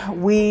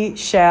 man. We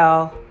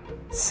shall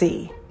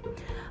see.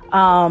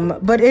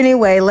 But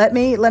anyway, let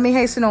me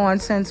hasten on,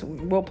 since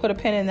we'll put a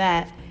pin in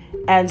that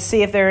and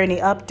see if there are any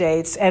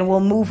updates, and we'll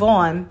move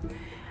on.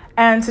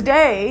 And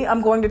today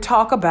I'm going to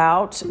talk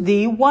about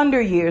the Wonder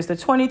Years, the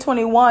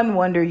 2021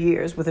 Wonder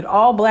Years, with an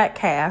all-black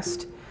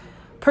cast,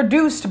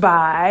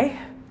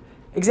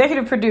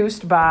 executive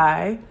produced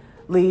by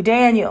Lee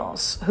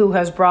Daniels, who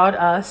has brought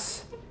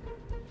us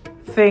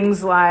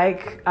things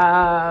like,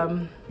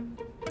 what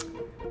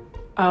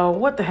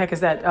the heck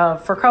is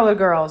that? For Colored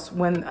Girls,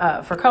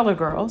 For Colored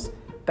Girls,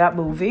 that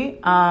movie,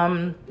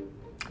 The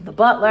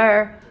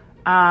Butler,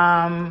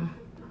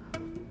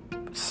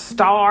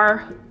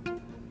 Star,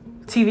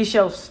 TV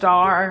show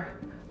Star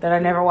that I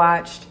never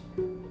watched,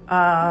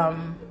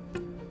 and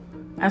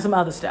some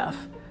other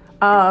stuff.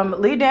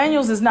 Lee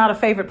Daniels is not a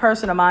favorite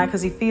person of mine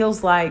because he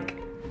feels I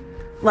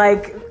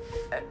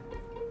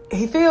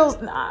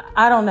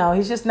don't know,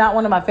 he's just not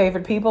one of my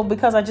favorite people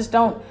because I just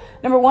don't,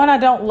 number one, I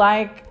don't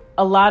like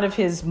a lot of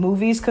his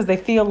movies because they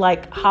feel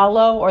like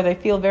hollow or they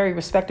feel very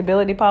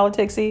respectability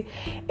politicsy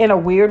in a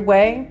weird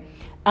way.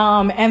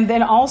 And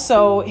then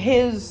also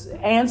his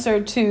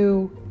answer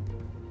to,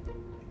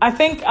 I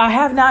think I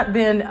have not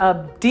been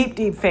a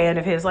deep fan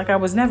of his. Like I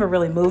was never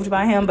really moved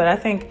by him, but I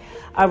think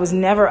I was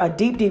never a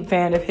deep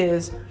fan of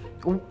his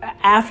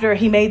after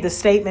he made the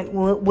statement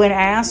when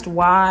asked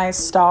why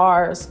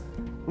Star's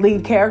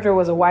lead character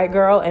was a white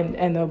girl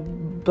and the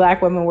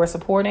black women were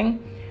supporting.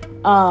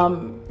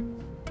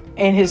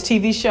 In his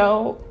TV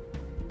show,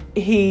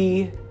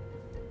 he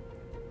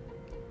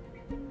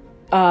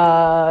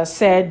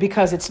said,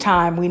 because it's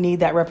time, we need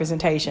that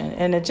representation.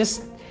 And it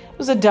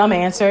was a dumb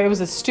answer. It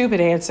was a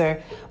stupid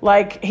answer.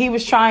 Like he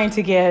was trying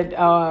to get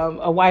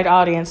a white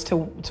audience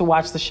to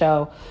watch the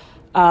show.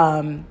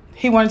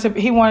 He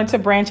wanted to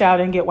branch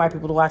out and get white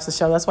people to watch the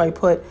show. That's why he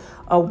put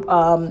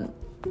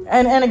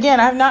and again,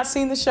 I've not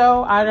seen the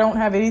show. I don't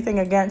have anything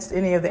against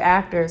any of the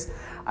actors.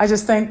 I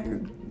just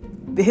think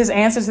his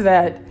answer to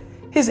that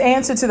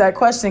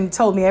question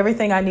told me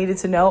everything I needed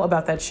to know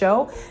about that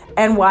show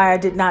and why I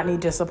did not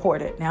need to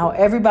support it. Now,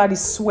 everybody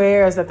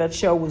swears that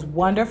show was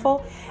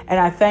wonderful, and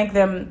I thank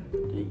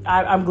them.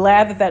 I'm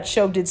glad that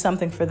show did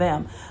something for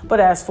them.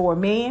 But as for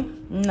me,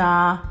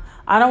 nah,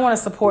 I don't want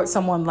to support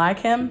someone like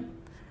him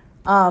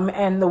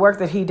and the work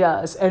that he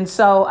does. And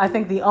so I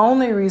think the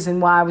only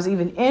reason why I was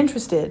even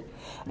interested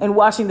in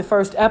watching the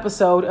first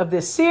episode of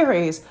this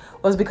series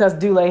was because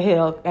Dule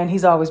Hill, and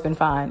he's always been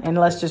fine. And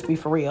let's just be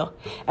for real.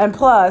 And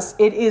plus,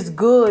 it is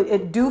good.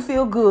 It do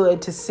feel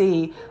good to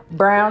see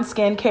brown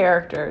skinned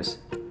characters,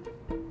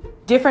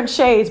 different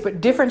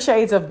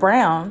shades of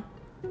brown,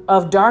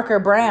 of darker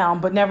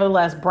brown, but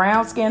nevertheless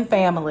brown skinned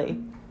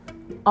family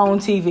on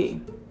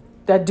TV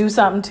that do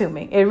something to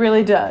me. It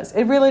really does.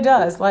 It really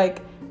does.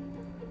 Like,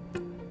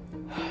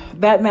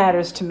 that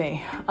matters to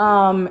me.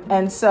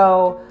 And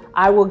so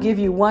I will give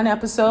you one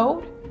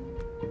episode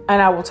and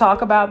I will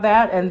talk about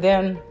that. And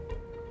then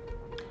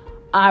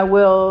I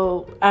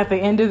will, at the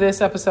end of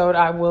this episode,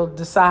 I will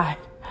decide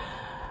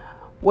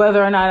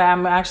whether or not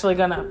I'm actually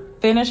going to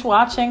finish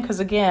watching.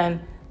 Because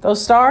again,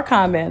 those Star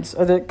comments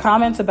or the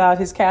comments about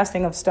his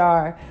casting of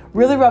Star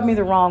really rubbed me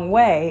the wrong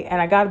way.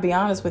 And I got to be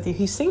honest with you,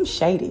 he seems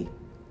shady.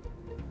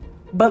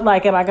 But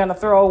like, am I going to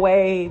throw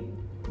away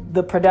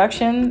the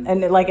production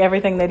and like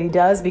everything that he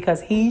does because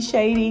he's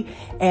shady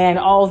and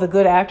all the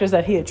good actors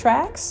that he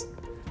attracts?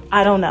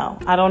 I don't know.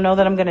 I don't know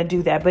that I'm going to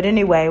do that. But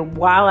anyway,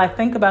 while I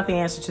think about the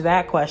answer to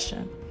that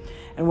question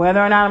and whether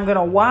or not I'm going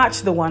to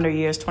watch the Wonder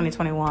Years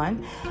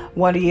 2021,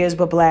 Wonder Years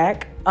But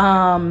Black,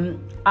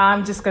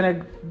 I'm just going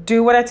to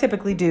do what I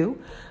typically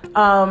do,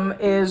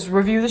 is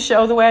review the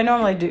show the way I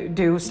normally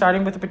do,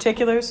 starting with the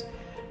particulars,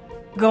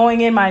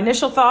 going in my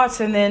initial thoughts,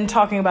 and then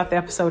talking about the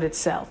episode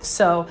itself.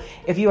 So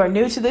if you are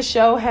new to this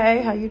show,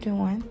 hey, how you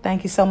doing?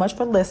 Thank you so much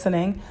for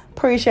listening.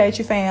 Appreciate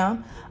you,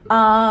 fam.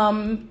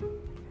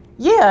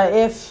 Yeah,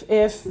 if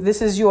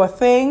this is your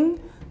thing,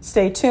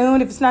 stay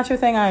tuned. If it's not your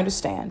thing, I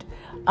understand.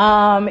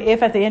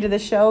 If at the end of the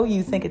show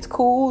you think it's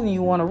cool and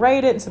you want to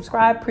rate it and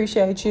subscribe,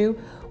 appreciate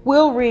you.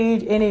 We'll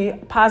read any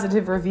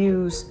positive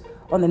reviews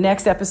on the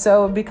next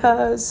episode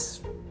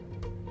because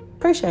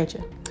appreciate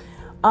you.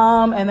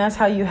 And that's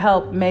how you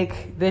help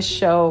make this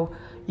show,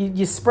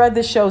 you spread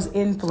this show's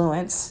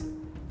influence.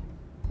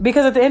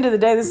 Because at the end of the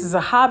day, this is a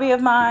hobby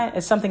of mine.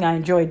 It's something I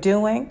enjoy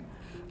doing.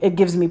 It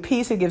gives me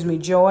peace. It gives me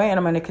joy. And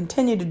I'm going to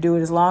continue to do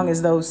it as long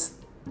as those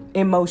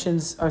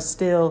emotions are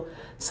still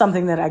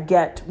something that I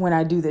get when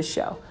I do this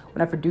show,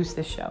 when I produce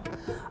this show.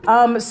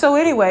 So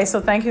anyway,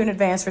 so thank you in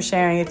advance for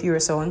sharing if you are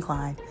so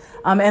inclined.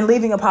 And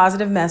leaving a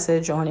positive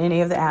message on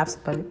any of the apps,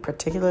 but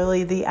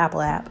particularly the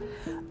Apple app,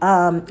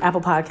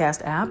 Apple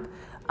Podcast app.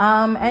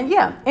 And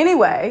yeah,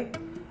 anyway,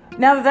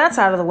 now that that's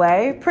out of the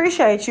way,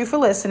 appreciate you for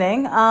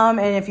listening. And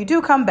if you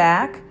do come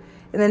back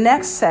in the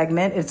next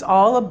segment, it's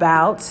all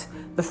about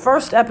the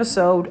first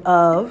episode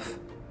of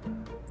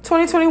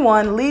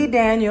 2021, Lee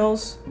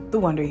Daniels, The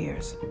Wonder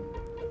Years.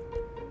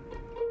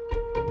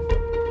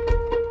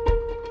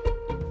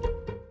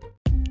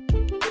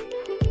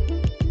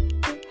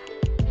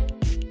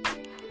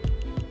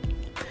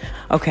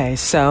 Okay,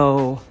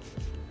 so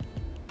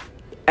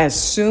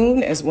as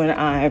soon as when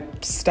I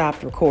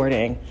stopped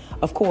recording,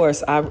 of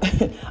course, I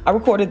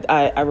recorded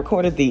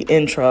the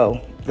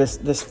intro,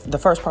 the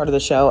first part of the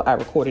show. I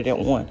recorded it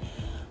on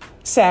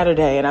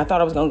Saturday, and I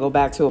thought I was gonna go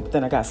back to it, but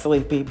then I got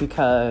sleepy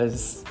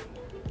because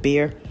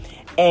beer,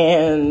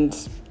 and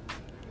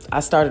I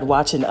started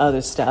watching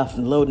other stuff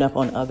and loading up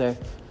on other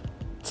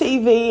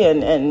TV,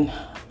 and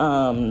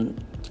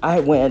I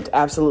went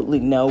absolutely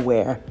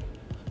nowhere.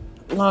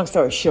 Long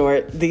story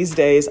short, these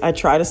days I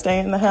try to stay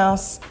in the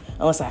house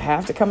unless I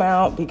have to come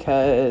out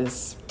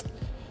because,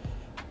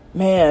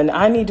 man,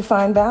 I need to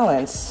find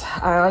balance.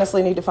 I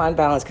honestly need to find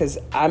balance because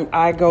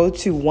I go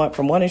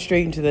from one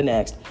extreme to the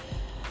next.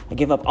 I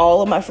give up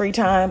all of my free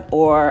time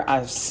or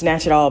I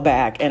snatch it all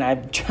back, and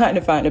I'm trying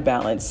to find a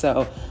balance.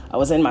 So I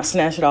was in my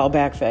snatch it all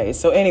back phase.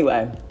 So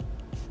anyway,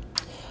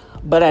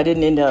 but I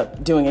didn't end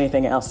up doing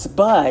anything else.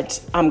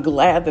 But I'm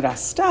glad that I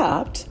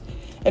stopped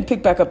and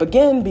picked back up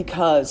again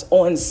because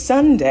on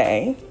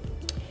Sunday,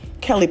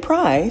 Kelly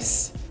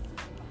Price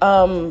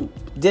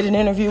did an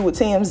interview with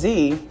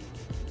TMZ,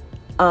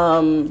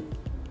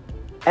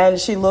 and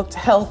she looked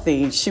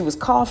healthy. She was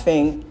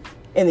coughing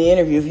in the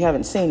interview. If you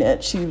haven't seen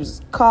it, she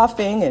was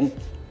coughing and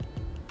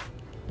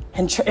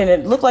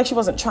it looked like she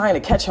wasn't trying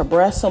to catch her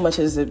breath so much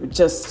as it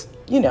just,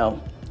 you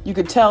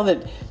could tell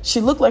that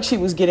she looked like she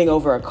was getting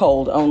over a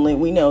cold, only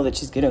we know that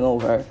she's getting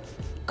over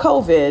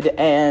COVID,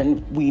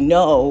 and we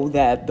know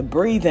that the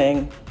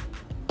breathing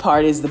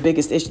part is the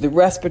biggest issue. The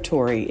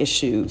respiratory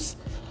issues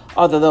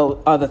are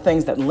the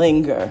things that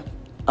linger,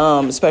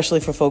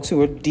 especially for folks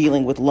who are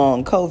dealing with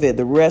long COVID.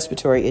 The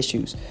respiratory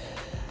issues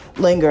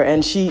linger,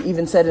 and she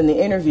even said in the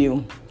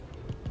interview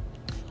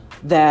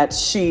that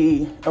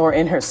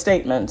in her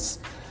statements,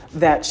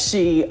 that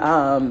she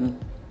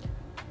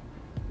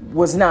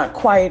was not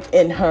quite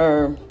in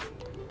her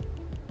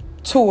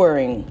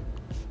touring.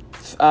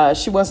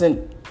 She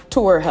wasn't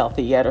tour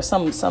healthy yet, or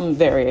some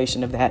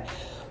variation of that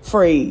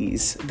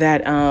phrase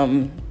that,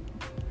 and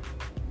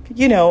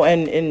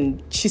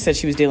she said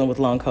she was dealing with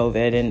long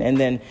COVID. And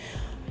then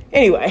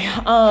anyway,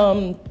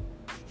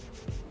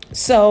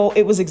 so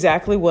it was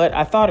exactly what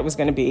I thought it was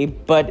going to be,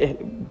 but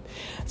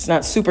it's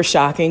not super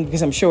shocking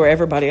because I'm sure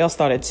everybody else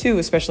thought it too,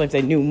 especially if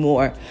they knew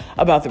more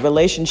about the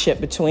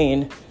relationship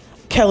between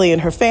Kelly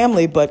and her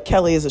family. But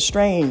Kelly is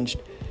estranged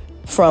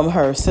from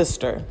her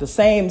sister, the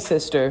same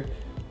sister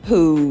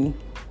who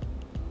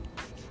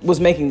was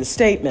making the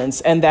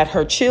statements, and that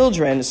her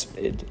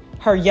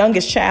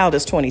youngest child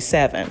is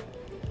 27.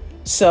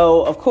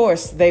 So of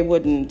course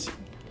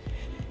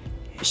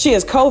she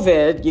has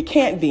COVID, you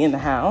can't be in the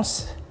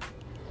house.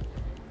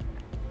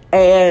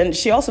 And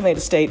she also made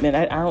a statement.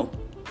 I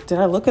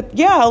looked at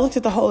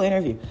the whole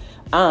interview.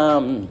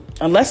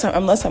 Unless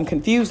I'm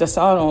confused, I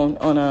saw it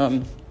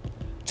on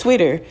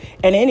Twitter.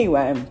 And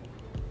anyway,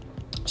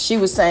 she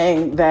was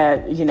saying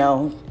that,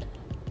 the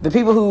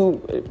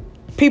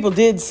people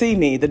did see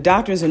me. The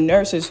doctors and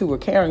nurses who were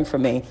caring for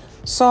me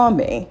saw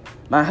me.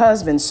 My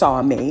husband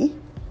saw me.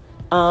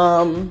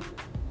 And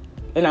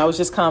I was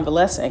just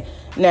convalescing.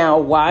 Now,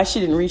 why she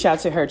didn't reach out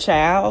to her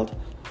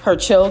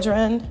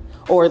children,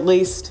 or at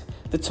least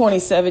the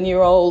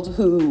 27-year-old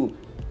who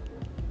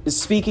is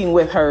speaking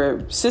with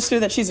her sister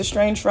that she's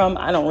estranged from,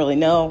 I don't really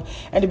know.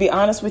 And to be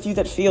honest with you,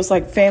 that feels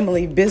like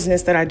family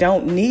business that I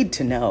don't need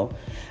to know.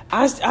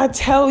 I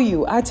tell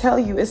you,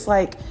 it's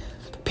like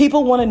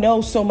people want to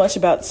know so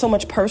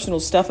much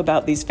personal stuff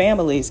about these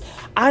families.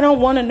 I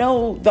don't want to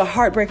know the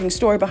heartbreaking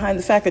story behind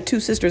the fact that two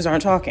sisters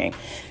aren't talking.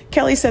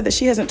 Kelly said that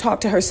she hasn't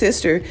talked to her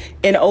sister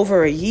in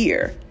over a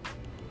year.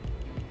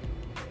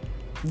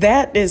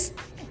 That is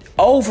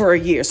over a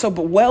year. So,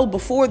 but well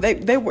before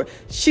they were,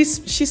 she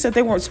said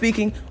they weren't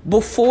speaking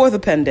before the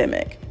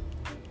pandemic.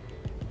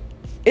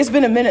 It's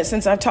been a minute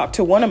since I've talked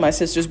to one of my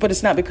sisters, but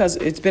it's not because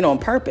it's been on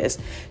purpose.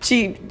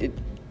 We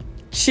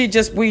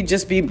just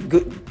be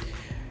good.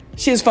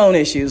 She has phone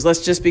issues.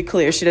 Let's just be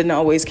clear. She doesn't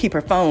always keep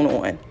her phone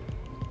on.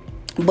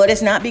 But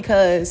it's not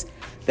because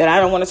that I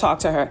don't want to talk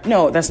to her.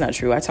 No, that's not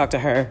true. I talked to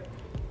her.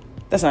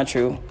 That's not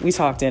true. We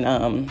talked in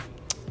August.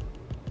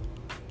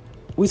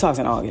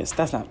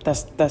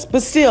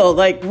 But still,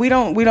 like, we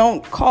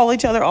don't call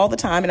each other all the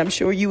time. And I'm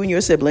sure you and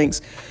your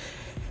siblings,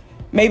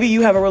 maybe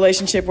you have a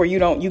relationship where you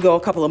go a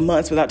couple of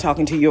months without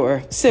talking to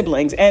your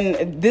siblings.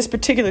 And this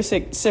particular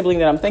sibling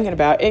that I'm thinking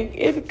about,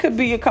 it could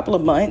be a couple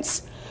of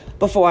months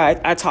before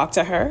I talk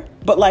to her.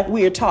 But like,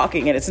 we are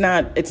talking, and it's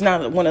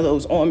not one of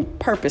those on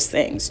purpose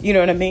things. You know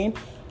what I mean?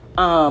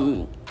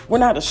 We're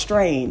not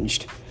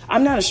estranged.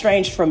 I'm not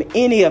estranged from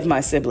any of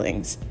my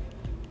siblings.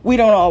 We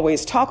don't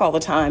always talk all the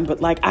time,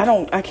 but like,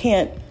 I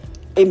can't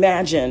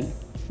imagine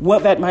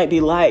what that might be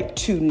like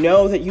to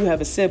know that you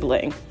have a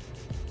sibling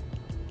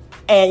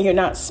and you're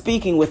not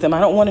speaking with them. I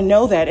don't want to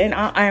know that. And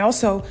I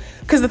also,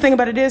 because the thing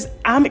about it is,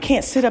 I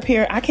can't sit up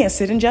here. I can't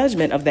sit in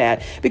judgment of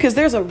that, because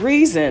there's a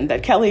reason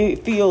that Kelly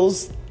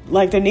feels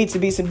like there needs to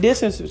be some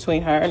distance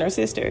between her and her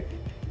sister.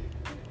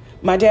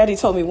 My daddy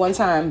told me one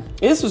time,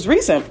 this was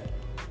recent,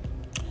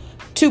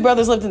 two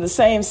brothers lived in the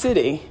same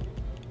city,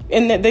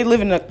 and they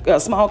live in a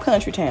small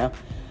country town.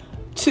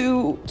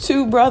 Two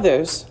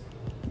brothers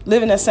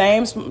live in the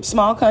same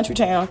small country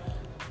town,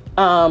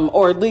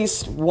 or at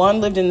least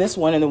one lived in this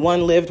one, and the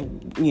one lived,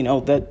 the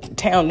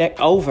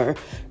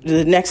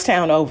next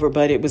town over,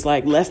 but it was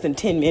like less than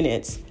 10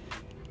 minutes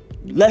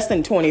less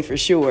than 20 for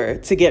sure,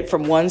 to get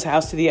from one's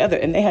house to the other.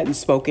 And they hadn't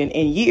spoken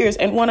in years.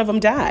 And one of them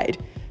died.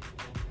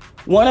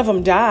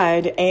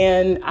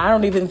 And I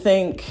don't even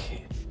think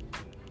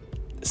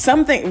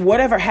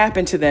whatever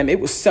happened to them, it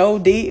was so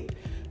deep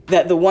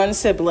that the one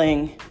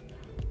sibling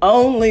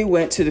only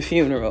went to the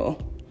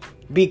funeral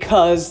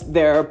because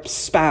their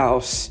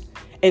spouse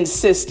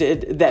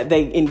insisted that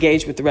they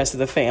engage with the rest of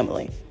the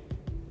family.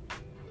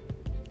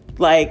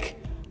 Like,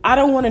 I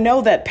don't want to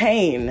know that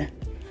pain.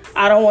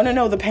 I don't want to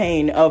know the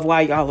pain of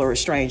why y'all are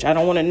estranged. I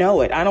don't want to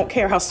know it. I don't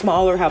care how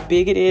small or how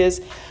big it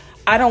is.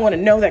 I don't want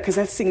to know that, because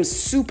that seems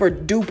super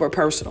duper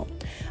personal.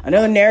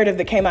 Another narrative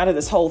that came out of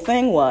this whole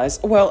thing was,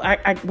 well,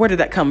 where did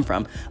that come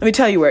from? Let me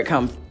tell you where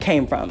it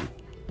came from.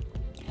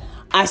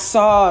 I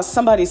saw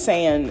somebody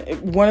saying,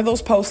 one of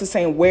those posts is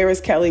saying, where is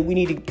Kelly? We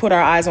need to put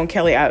our eyes on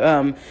Kelly.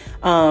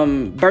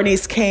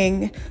 Bernice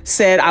King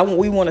said,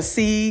 we want to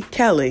see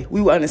Kelly.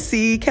 We want to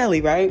see Kelly,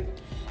 right?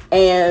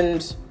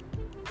 And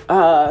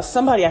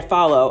somebody I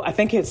follow, I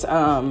think it's, who's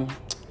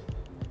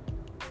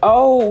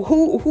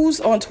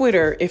on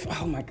Twitter?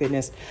 Oh my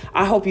goodness.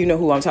 I hope you know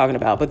who I'm talking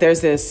about. But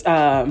there's this,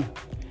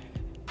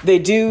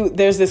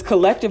 there's this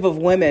collective of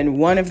women.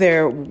 One of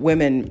the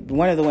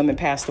women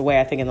passed away,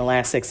 I think, in the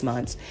last 6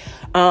 months.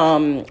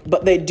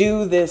 But they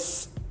do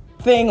this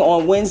thing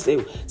on Wednesday.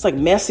 It's like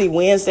Messy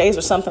Wednesdays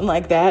or something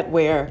like that,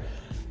 where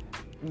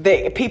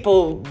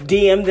people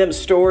DM them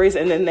stories,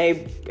 and then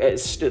they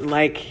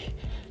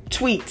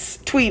tweet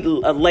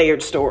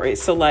layered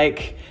stories. So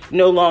like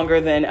no longer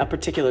than a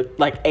particular,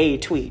 like a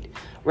tweet,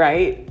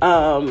 right?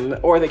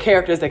 Or the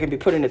characters that can be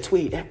put in a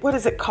tweet. What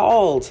is it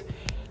called?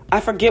 I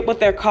forget what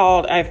they're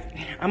called. I'm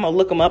going to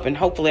look them up and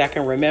hopefully I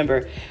can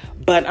remember.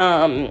 But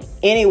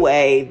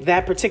anyway,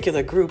 that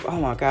particular group, oh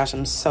my gosh,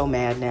 I'm so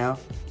mad now.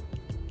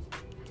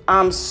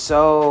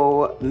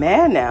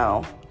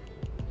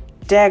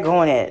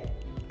 Daggone it.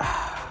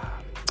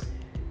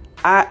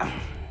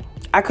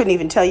 I couldn't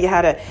even tell you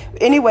how to.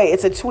 Anyway,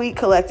 it's a tweet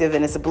collective,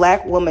 and it's a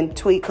Black woman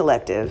tweet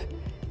collective.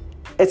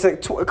 It's a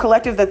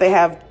collective that they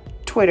have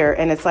Twitter,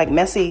 and it's like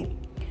Messy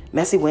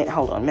Wednesday.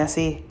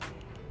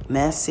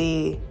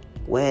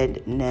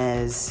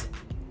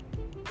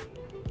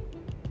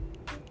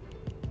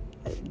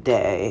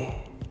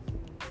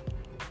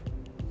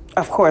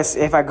 Of course,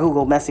 if I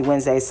Google Messy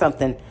Wednesday,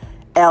 something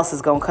else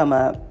is going to come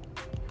up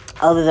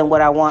other than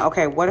what I want.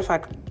 Okay, what if I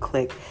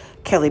click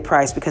Kelly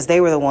Price, because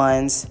they were the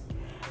ones,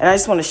 and I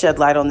just want to shed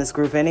light on this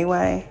group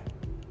anyway.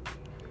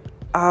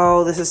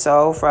 Oh, this is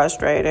so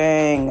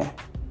frustrating,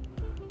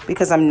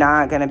 because I'm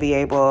not going to be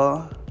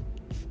able.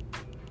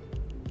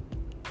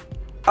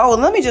 Oh,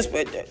 let me just,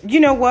 you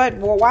know what?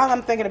 Well, while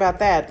I'm thinking about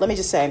that, let me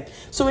just say.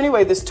 So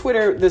anyway, this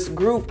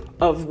group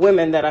of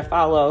women that I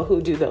follow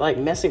who do the like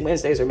Messy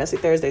Wednesdays or Messy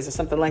Thursdays or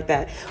something like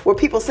that, where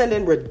people send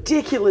in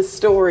ridiculous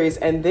stories,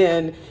 and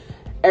then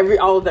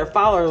all of their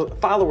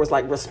followers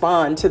like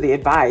respond to the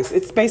advice.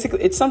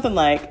 It's something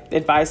like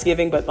advice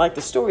giving, but like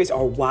the stories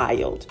are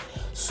wild,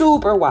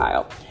 super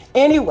wild.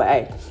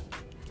 Anyway,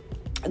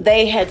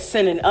 they had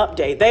sent an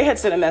update. They had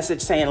sent a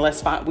message saying,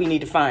 we need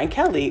to find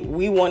Kelly.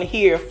 We want to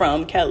hear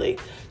from Kelly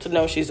to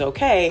know she's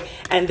okay.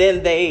 And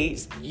then I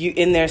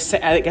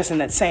guess in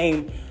that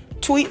same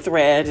tweet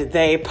thread,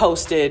 they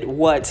posted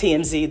what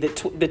TMZ,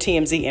 the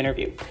TMZ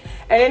interview.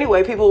 And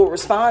anyway, people were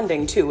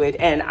responding to it.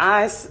 And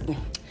I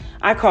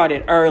caught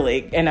it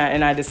early, and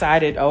I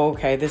decided,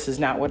 okay, this is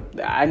not what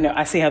I know.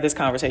 I see how this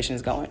conversation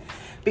is going.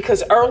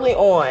 Because early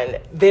on,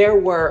 there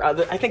were,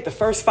 I think, the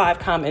first 5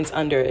 comments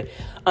under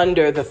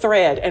the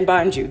thread. And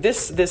mind you,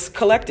 this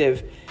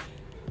collective,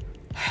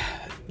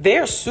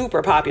 they're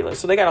super popular.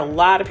 So they got a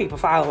lot of people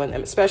following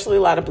them, especially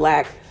a lot of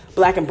black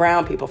and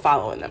brown people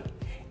following them.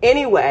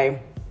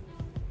 Anyway,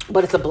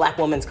 but it's a Black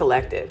woman's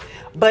collective.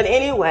 But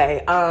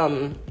anyway,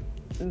 I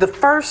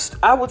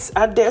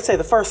dare say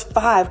the first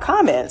 5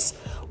 comments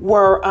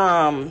were,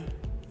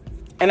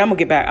 and I'm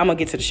gonna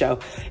get to the show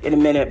in a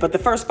minute, but the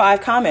first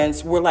 5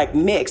 comments were like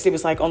mixed. It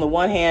was like, on the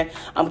one hand,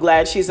 I'm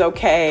glad she's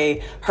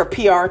okay. Her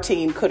PR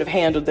team could have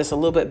handled this a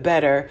little bit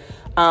better.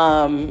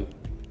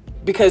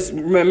 Because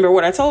remember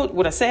what I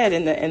said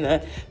in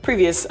the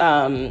previous,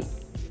 in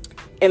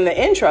the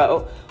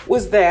intro,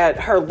 was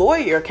that her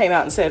lawyer came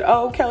out and said,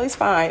 oh, Kelly's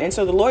fine. And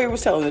so the lawyer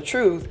was telling the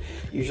truth.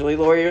 Usually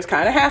lawyers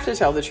kind of have to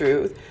tell the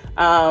truth.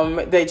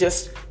 They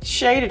just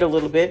shaded a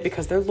little bit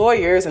because they're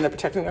lawyers and they're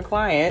protecting their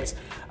clients.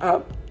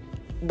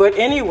 But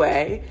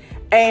anyway,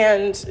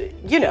 and,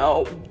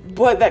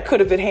 but that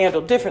could have been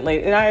handled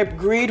differently. And I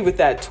agreed with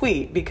that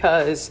tweet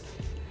because,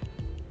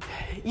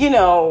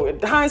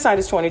 hindsight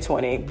is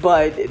 20/20,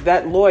 but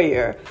that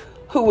lawyer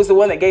who was the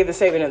one that gave the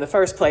statement in the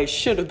first place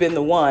should have been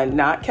the one,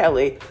 not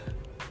Kelly,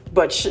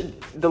 but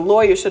the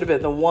lawyer should have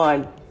been the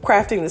one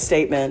crafting the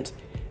statement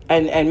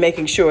and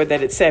making sure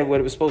that it said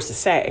what it was supposed to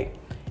say.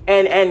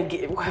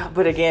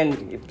 But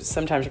again,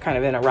 sometimes you're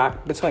kind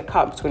of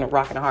caught between a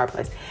rock and a hard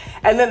place.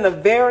 And then the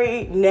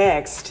very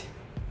next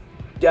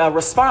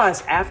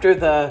response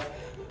after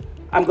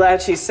I'm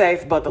glad she's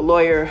safe, but the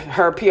lawyer,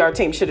 her PR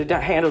team should have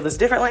handled this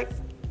differently,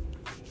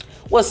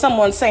 was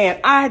someone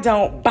saying, I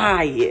don't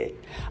buy it.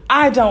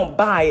 I don't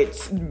buy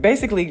it.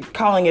 Basically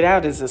calling it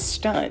out as a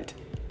stunt.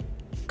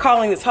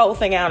 Calling this whole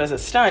thing out as a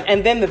stunt.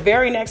 And then the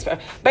very next,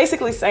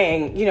 basically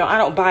saying, I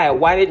don't buy it.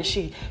 Why didn't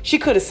she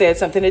could have said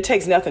something. It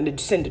takes nothing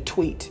to send a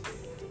tweet.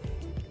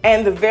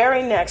 And the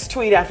very next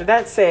tweet after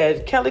that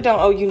said, Kelly don't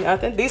owe you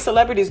nothing. These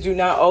celebrities do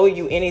not owe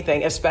you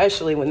anything,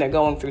 especially when they're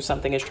going through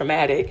something as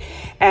traumatic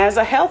as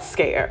a health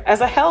scare,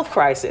 as a health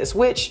crisis,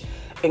 which,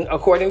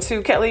 according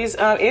to Kelly's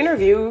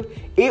interview,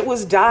 it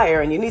was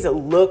dire. And you need to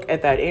look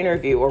at that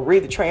interview or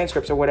read the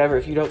transcripts or whatever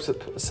if you don't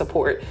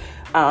support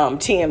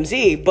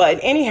TMZ. But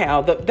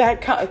anyhow,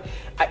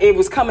 it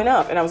was coming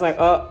up and I was like,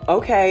 oh,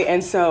 okay.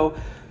 And so,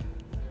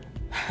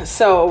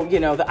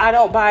 the I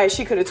don't buy it,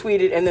 she could have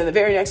tweeted. And then the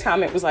very next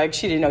comment was like,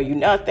 she didn't owe you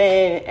nothing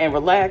and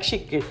relax. She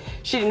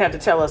didn't have to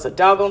tell us a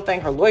doggone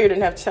thing. Her lawyer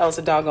didn't have to tell us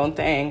a doggone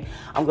thing.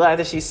 I'm glad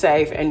that she's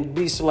safe and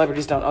these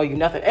celebrities don't owe you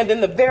nothing. And then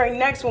the very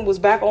next one was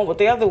back on what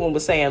the other one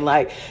was saying,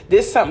 like,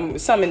 this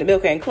something in the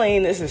milk ain't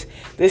clean. This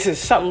is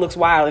something looks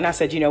wild. And I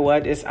said, you know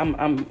what?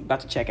 I'm about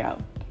to check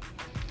out.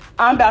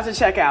 I'm about to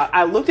check out.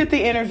 I looked at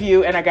the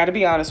interview and I got to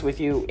be honest with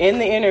you. In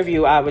the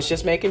interview, I was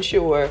just making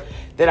sure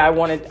that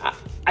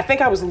I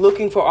think I was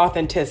looking for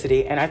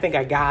authenticity and I think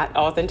I got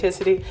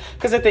authenticity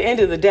because at the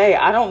end of the day,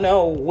 I don't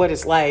know what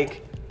it's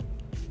like.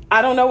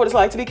 I don't know what it's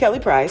like to be Kelly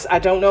Price. I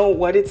don't know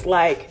what it's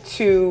like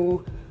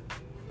to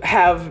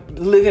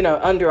live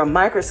under a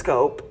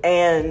microscope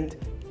and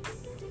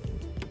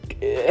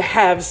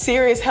have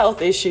serious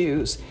health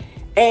issues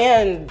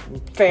and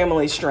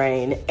family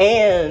strain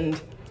and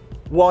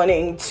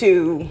wanting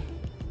to,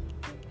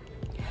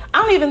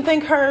 I don't even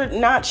think her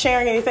not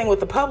sharing anything with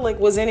the public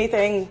was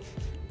anything,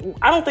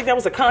 I don't think that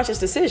was a conscious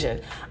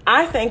decision.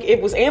 I think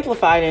it was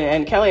amplified,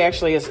 and Kelly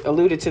actually has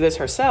alluded to this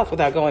herself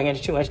without going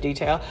into too much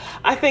detail.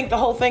 I think the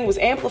whole thing was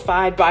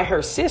amplified by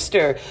her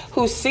sister,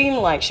 who seemed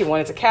like she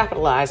wanted to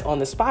capitalize on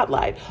the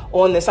spotlight,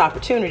 on this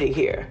opportunity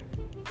here.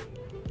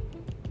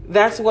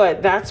 That's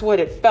what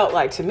it felt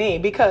like to me,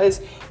 because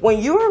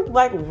when you're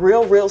like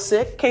real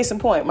sick, case in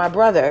point, my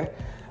brother,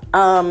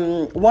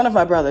 one of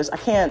my brothers, I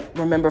can't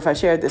remember if I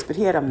shared this, but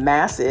he had a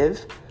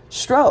massive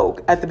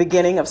stroke at the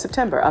beginning of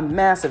September, a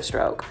massive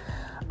stroke.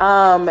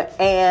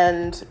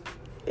 And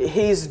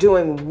he's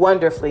doing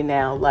wonderfully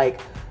now. Like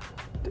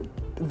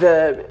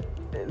the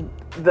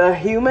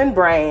human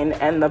brain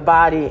and the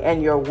body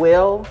and your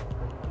will,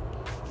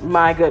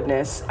 my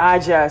goodness,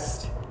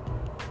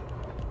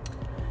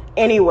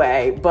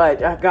 anyway,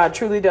 but God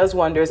truly does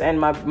wonders. And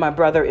my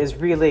brother is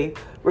really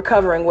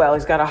recovering well.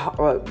 He's got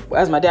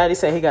as my daddy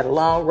said, he got a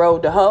long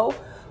road to hoe,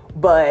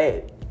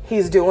 but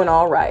he's doing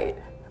all right.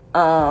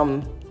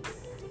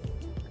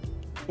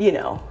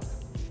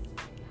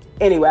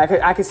 Anyway,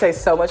 I could say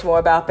so much more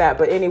about that,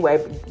 but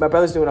anyway, my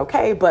brother's doing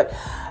okay. But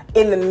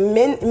in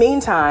the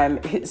meantime,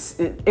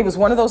 it was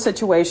one of those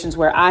situations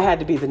where I had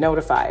to be the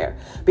notifier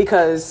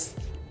because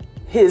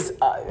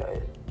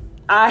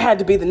I had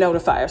to be the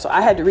notifier. So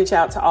I had to reach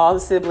out to all the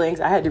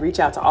siblings. I had to reach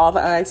out to all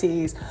the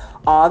aunties,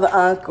 all the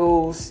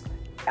uncles,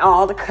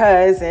 all the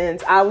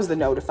cousins. I was the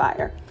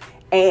notifier.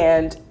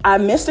 And I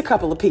missed a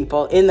couple of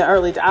people in the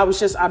early, I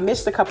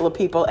missed a couple of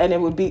people, and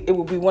it would be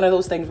one of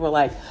those things where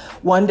like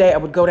one day I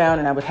would go down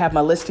and I would have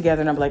my list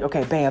together and I'm like,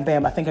 okay,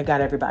 bam, I think I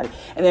got everybody.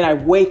 And then I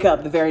wake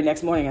up the very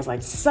next morning, I was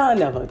like,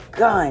 son of a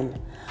gun,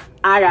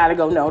 I gotta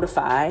go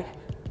notify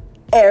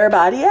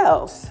everybody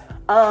else.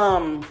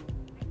 Boom,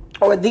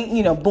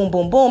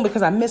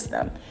 because I missed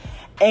them.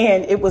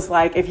 And it was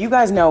like, if you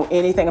guys know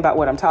anything about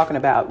what I'm talking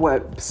about,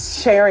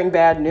 sharing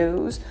bad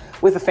news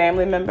with a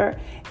family member,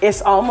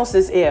 it's almost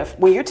as if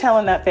when you're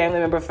telling that family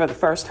member for the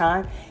first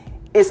time,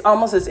 it's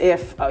almost as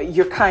if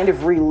you're kind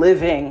of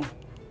reliving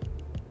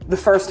the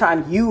first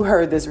time you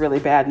heard this really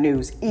bad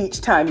news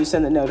each time you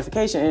send the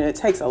notification, and it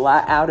takes a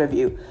lot out of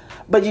you,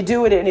 but you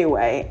do it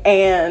anyway.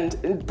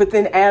 But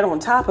then add on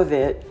top of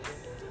it,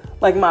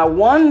 like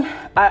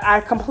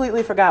I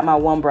completely forgot my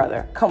one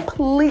brother,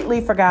 completely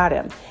forgot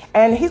him.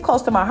 And he's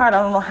close to my heart.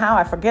 I don't know how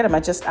I forget him.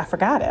 I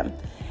forgot him.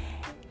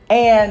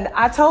 And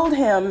I told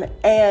him,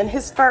 and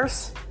his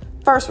first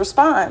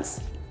response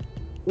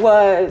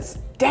was,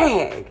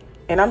 "Dang."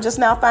 And I'm just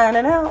now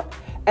finding out.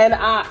 And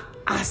I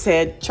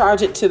said,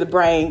 charge it to the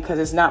brain, because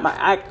it's not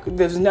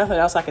there's nothing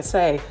else I could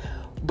say,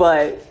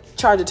 but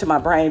charge it to my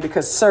brain,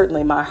 because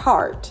certainly my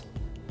heart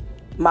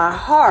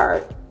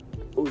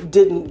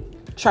didn't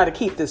try to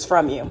keep this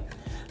from you.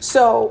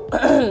 So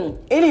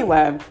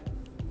anyway,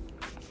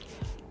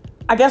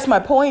 I guess my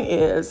point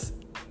is,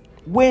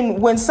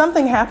 when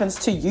something happens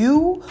to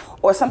you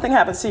or something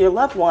happens to your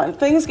loved one,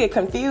 things get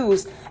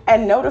confused,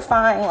 and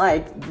notifying,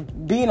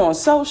 like being on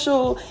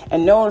social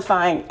and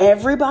notifying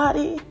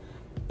everybody,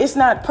 it's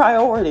not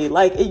priority.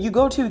 Like you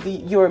go to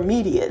your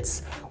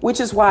immediates, which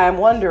is why I'm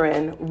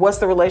wondering, what's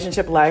the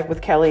relationship like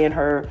with Kelly and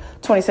her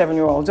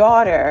 27-year-old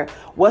daughter?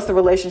 What's the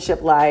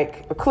relationship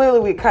like?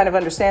 Clearly, we kind of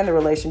understand the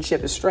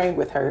relationship is strained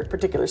with her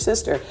particular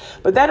sister,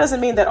 but that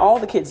doesn't mean that all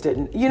the kids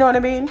didn't. You know what I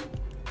mean?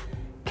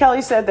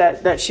 Kelly said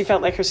that she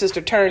felt like her sister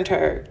turned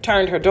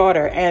her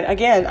daughter. And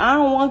again, I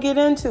don't want to get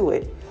into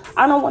it.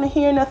 I don't want to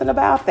hear nothing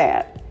about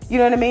that. You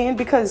know what I mean?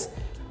 Because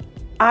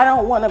I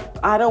don't want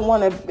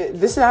to,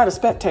 this is not a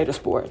spectator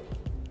sport.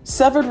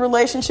 Severed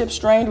relationships,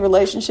 strained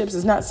relationships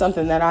is not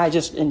something that I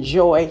just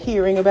enjoy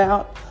hearing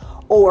about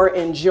or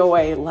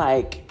enjoy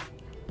like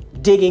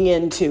digging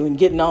into and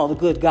getting all the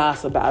good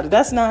gossip about it.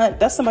 That's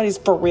somebody's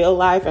for real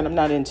life, and I'm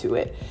not into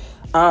it.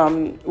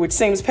 Which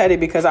seems petty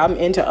because I'm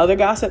into other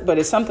gossip, but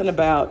it's something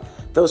about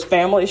those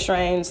family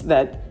strains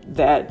that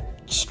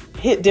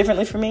hit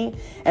differently for me,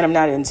 and I'm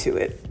not into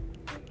it.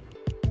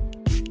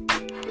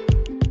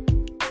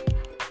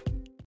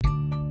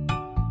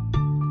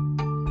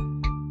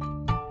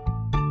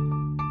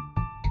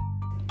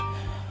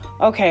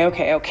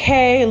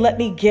 Okay. Let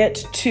me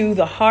get to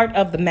the heart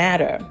of the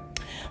matter.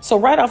 So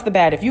right off the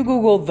bat, if you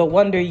Google the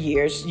Wonder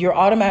Years, you're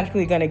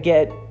automatically going to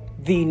get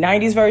the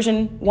 90s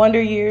version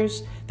Wonder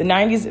Years, the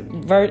 90s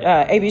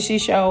ABC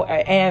show,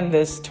 and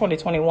this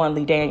 2021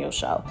 Lee Daniels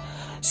show.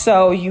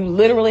 So you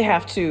literally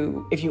have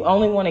to, if you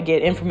only want to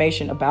get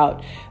information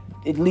about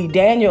Lee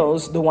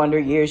Daniels, the Wonder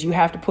Years, you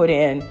have to put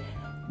in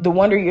the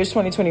Wonder Years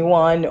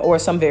 2021 or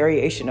some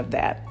variation of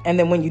that. And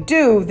then when you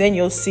do, then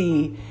you'll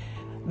see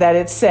that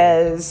it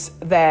says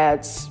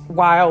that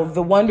while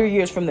the Wonder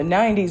Years from the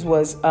 90s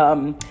was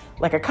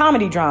like a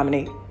comedy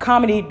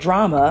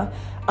drama,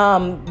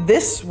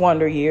 this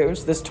Wonder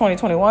Years, this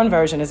 2021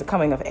 version, is a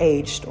coming of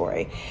age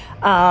story.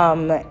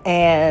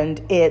 And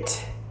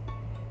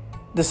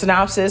the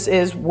synopsis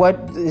is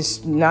what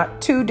is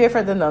not too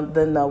different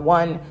than the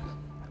one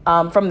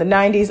from the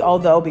 90s,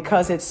 although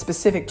because it's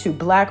specific to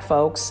Black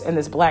folks and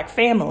this Black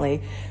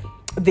family,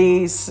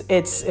 it's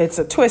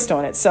a twist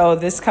on it. So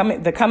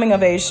the coming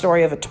of age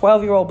story of a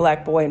 12-year-old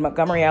Black boy in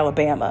Montgomery,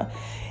 Alabama,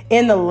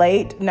 in the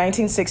late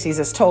 1960s,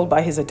 is told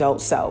by his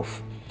adult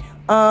self.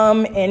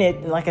 And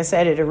it, like I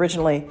said, it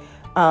originally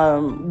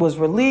was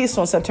released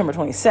on September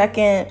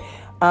 22nd.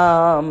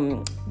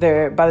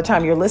 By the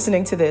time you're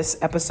listening to this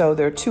episode,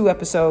 there are 2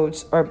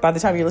 episodes, or by the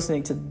time you're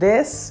listening to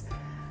this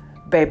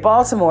Babe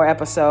Baltimore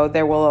episode,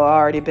 there will have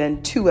already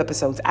been 2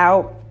 episodes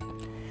out.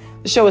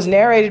 The show is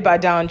narrated by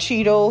Don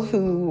Cheadle,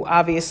 who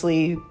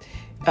obviously,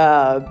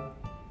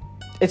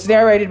 it's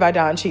narrated by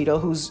Don Cheadle,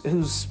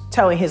 who's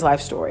telling his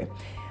life story.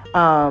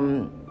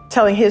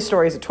 Telling his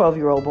story as a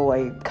 12-year-old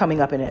boy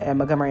coming up in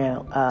Montgomery,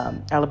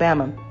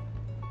 Alabama.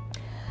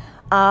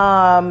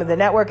 The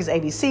network is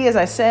ABC, as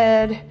I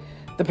said.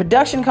 The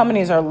production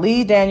companies are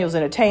Lee Daniels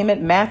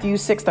Entertainment,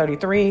 Matthews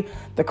 633,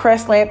 The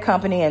Crest Lamp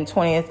Company, and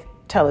 20th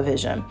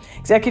Television.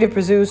 Executive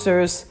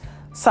producers,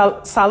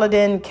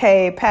 Saladin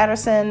K.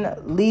 Patterson,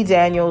 Lee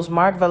Daniels,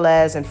 Mark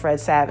Velez, and Fred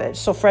Savage.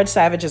 So Fred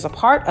Savage is a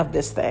part of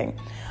this thing,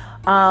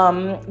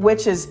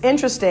 which is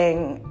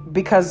interesting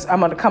because I'm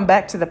going to come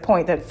back to the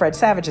point that Fred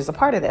Savage is a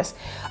part of this.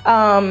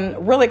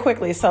 Really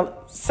quickly, so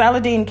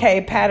Saladin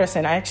K.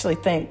 Patterson, I actually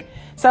think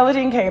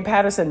Saladin K.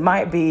 Patterson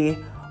might be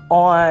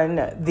on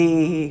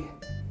the,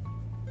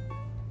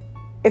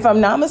 if I'm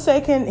not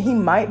mistaken, he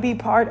might be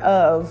part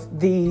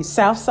of the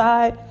South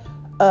Side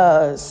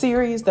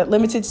series, that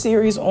limited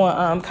series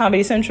on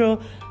Comedy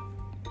Central.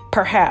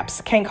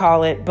 Perhaps, can't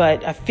call it,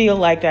 but I feel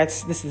like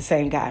this is the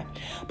same guy.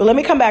 But let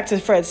me come back to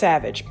Fred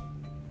Savage.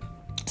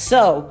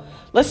 So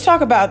let's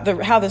talk about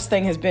how this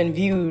thing has been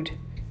viewed,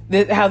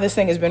 how this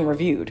thing has been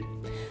reviewed.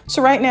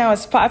 So right now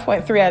it's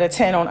 5.3 out of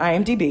 10 on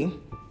IMDb.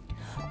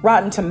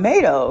 Rotten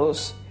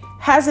Tomatoes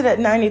has it at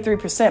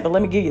 93%, but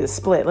let me give you the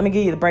split. Let me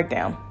give you the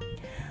breakdown.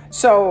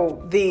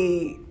 So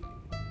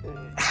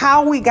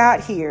how we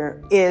got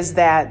here is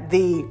that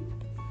the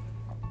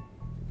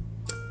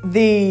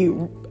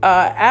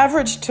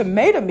average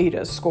tomato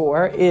meter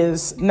score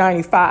is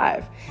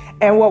 95.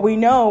 And what we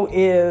know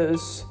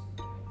is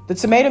the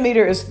tomato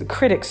meter is the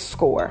critics'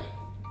 score.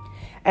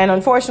 And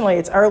unfortunately,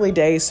 it's early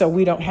days, so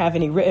we don't have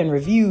any written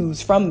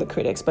reviews from the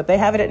critics, but they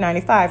have it at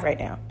 95 right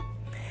now.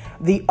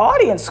 The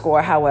audience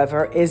score,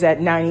 however, is at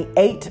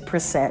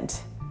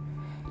 98%.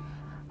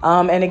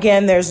 And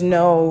again, there's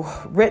no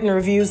written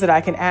reviews that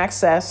I can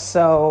access,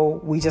 so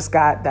we just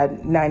got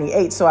that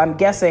 98. So I'm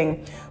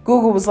guessing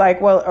Google was like,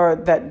 well, or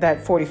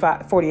that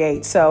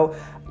 48. So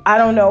I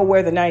don't know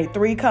where the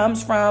 93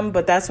 comes from,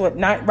 but that's what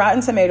Rotten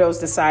Tomatoes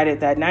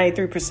decided, that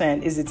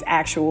 93% is its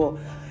actual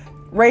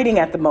rating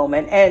at the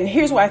moment. And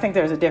here's why I think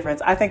there's a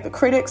difference. I think the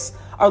critics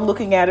are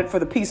looking at it for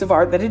the piece of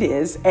art that it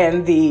is,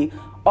 and the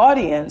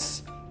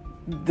audience,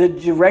 the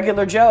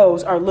regular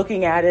Joes, are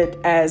looking at it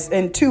as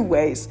in 2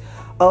 ways.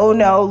 Oh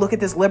no, look at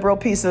this liberal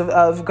piece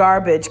of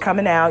garbage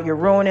coming out. You're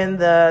ruining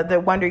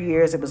the Wonder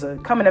Years. It was a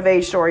coming of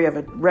age story of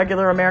a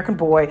regular American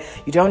boy.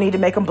 You don't need to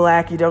make him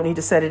Black. You don't need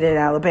to set it in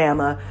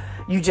Alabama.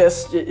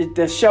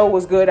 The show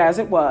was good as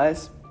it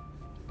was.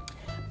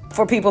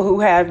 For people who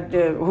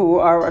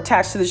are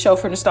attached to the show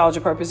for nostalgia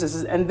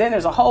purposes. And then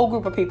there's a whole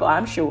group of people,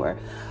 I'm sure,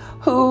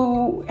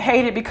 who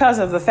hate it because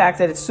of the fact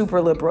that it's super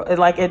liberal.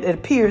 It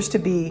appears to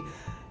be,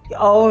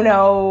 oh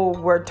no,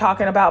 we're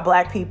talking about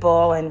Black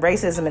people and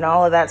racism and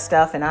all of that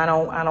stuff, and I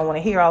don't want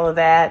to hear all of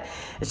that.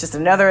 It's just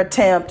another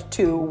attempt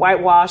to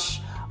whitewash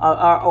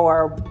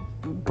or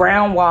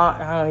brown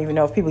wash. I don't even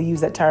know if people use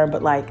that term,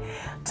 but like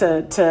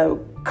to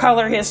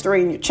color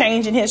history and you're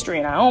changing history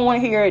and I don't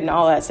want to hear it and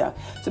all that stuff.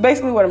 So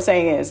basically what I'm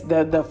saying is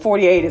the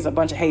 48 is a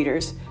bunch of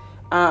haters.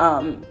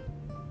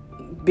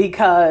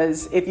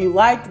 Because if you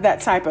like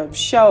that type of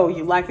show,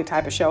 you like the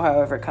type of show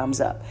however it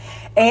comes up.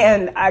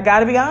 And I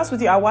got to be honest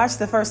with you, I watched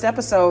the first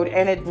episode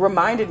and it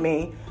reminded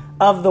me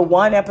of the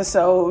one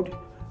episode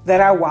that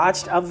I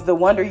watched of The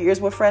Wonder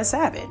Years with Fred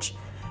Savage.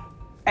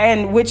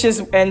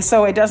 And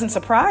so it doesn't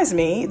surprise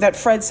me that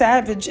Fred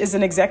Savage is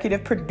an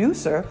executive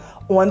producer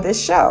on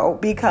this show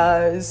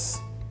because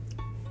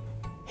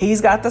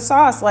he's got the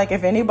sauce. Like,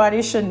 if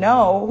anybody should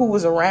know who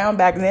was around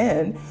back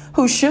then,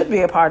 who should be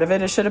a part of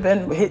it, it should have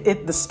been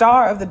the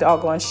star of the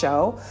doggone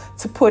show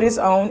to put his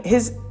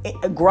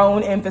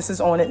grown emphasis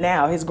on it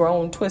now, his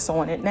grown twist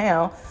on it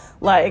now.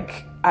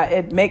 Like,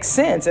 it makes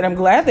sense. And I'm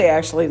glad they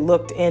actually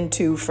looked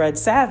into Fred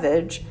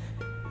Savage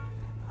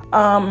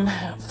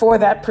for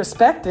that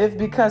perspective,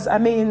 because, I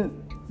mean,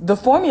 the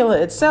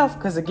formula itself,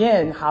 because,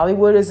 again,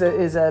 Hollywood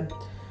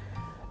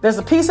there's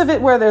a piece of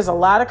it where there's a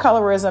lot of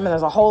colorism and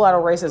there's a whole lot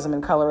of racism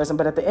in colorism.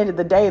 But at the end of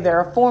the day, there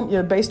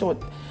are based on,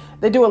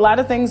 they do a lot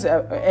of things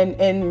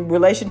in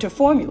relation to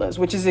formulas,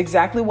 which is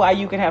exactly why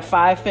you can have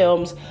 5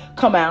 films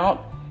come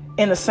out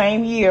in the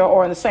same year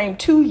or in the same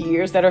 2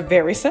 years that are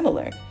very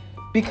similar,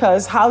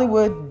 because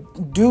Hollywood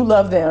do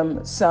love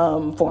them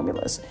some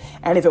formulas.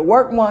 And if it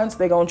worked once,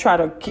 they're going to try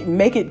to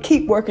make it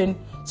keep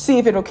working, see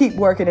if it'll keep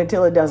working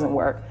until it doesn't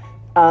work.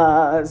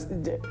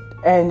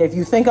 And if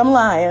you think I'm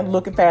lying,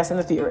 look at Fast and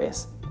the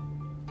Furious.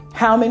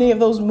 How many of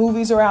those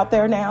movies are out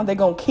there now? They're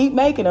going to keep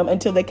making them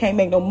until they can't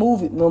make no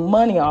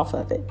money off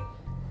of it,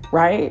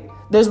 right?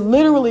 There's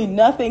literally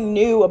nothing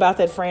new about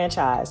that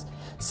franchise.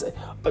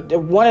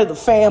 One of the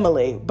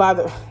family,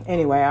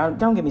 anyway,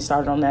 don't get me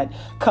started on that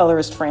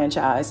colorist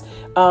franchise.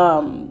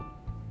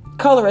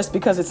 Colorist,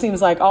 because it seems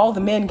like all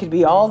the men could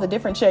be all the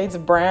different shades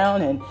of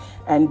brown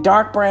and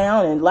dark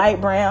brown and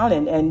light brown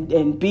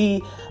and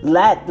be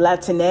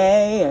Latine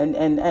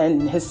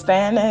and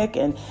Hispanic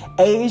and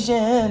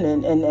Asian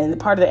and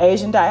part of the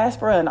Asian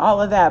diaspora and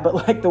all of that. But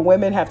like, the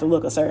women have to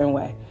look a certain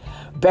way.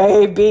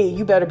 Baby,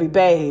 you better be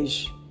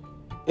beige.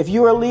 If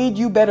you're a lead,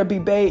 you better be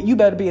beige. You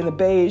better be in the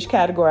beige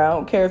category. I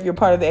don't care if you're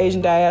part of the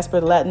Asian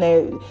diaspora, the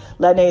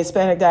Latin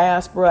Hispanic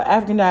diaspora,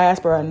 African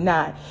diaspora or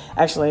not.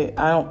 Actually,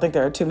 I don't think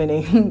there are too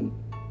many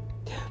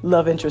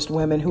love interest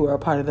women who are a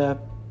part of the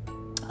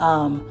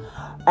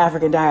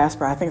African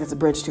diaspora. I think that's a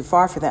bridge too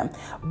far for them.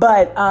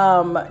 But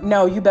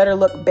no, you better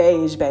look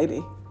beige,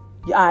 baby.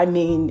 I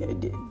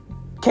mean,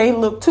 can't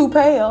look too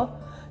pale.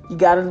 You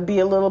got to be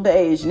a little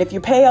beige. And if you're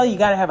pale, you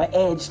got to have an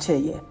edge to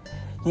you.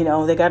 You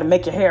know, they got to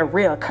make your hair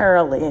real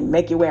curly and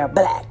make you wear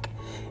black.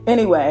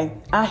 Anyway,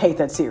 I hate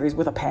that series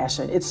with a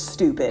passion. It's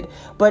stupid.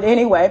 But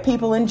anyway,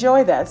 people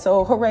enjoy that.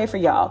 So hooray for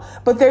y'all.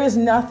 But there is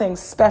nothing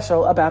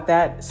special about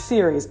that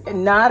series.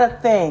 Not a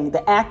thing.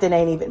 The acting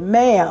ain't even,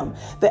 ma'am.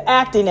 The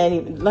acting ain't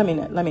even, let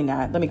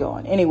me go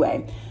on.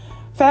 Anyway,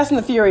 Fast and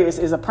the Furious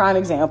is a prime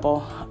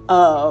example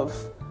of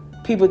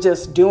people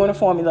just doing a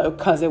formula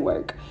because it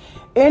worked.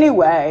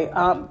 Anyway,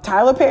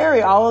 Tyler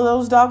Perry, all of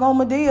those doggone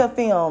Madea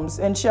films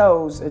and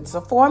shows, it's a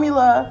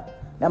formula.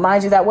 Now,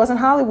 mind you, that wasn't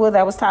Hollywood,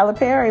 that was Tyler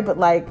Perry, but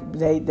like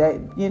they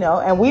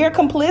and we are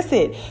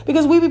complicit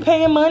because we be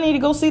paying money to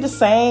go see the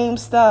same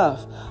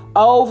stuff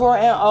over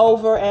and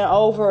over and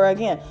over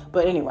again.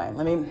 But anyway,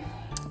 let me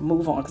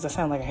move on because I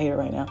sound like a hater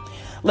right now.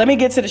 Let me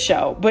get to the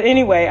show. But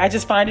anyway, I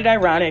just find it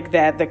ironic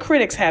that the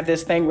critics have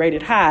this thing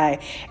rated high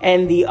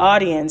and the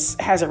audience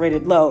has it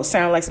rated low.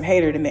 Sound like some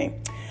hater to me.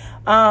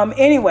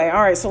 Anyway,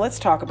 all right, so let's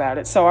talk about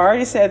it. So I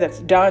already said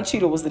that Don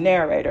Cheadle was the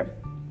narrator.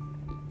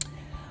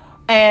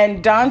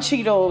 And Don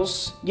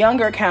Cheadle's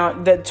younger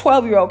the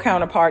 12-year-old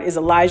counterpart is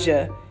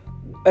Elisha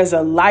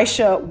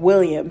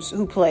Williams,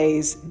 who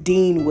plays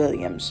Dean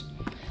Williams.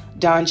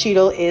 Don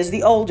Cheadle is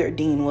the older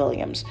Dean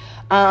Williams.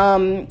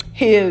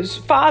 His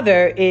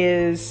father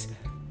is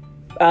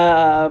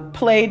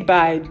played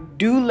by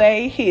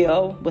Dule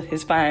Hill with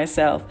his fine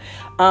self,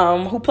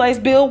 who plays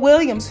Bill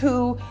Williams,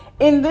 who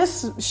in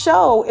this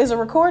show is a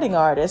recording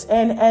artist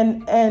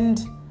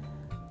and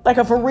like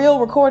a for real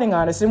recording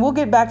artist. And we'll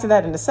get back to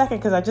that in a second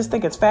because I just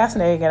think it's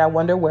fascinating and I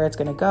wonder where it's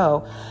going to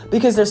go,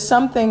 because there's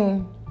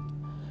something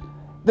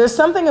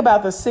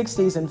about the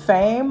 60s and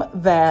fame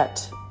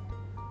that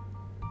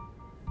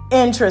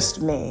interests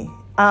me.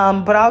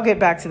 But I'll get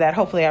back to that.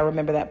 Hopefully I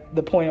remember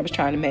the point I was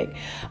trying to make.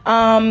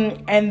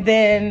 And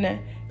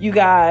then you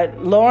got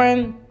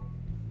Laura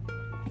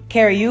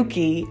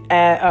Kariuki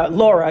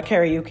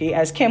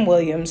as Kim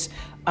Williams,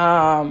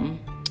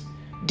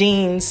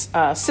 Dean's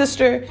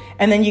sister.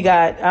 And then you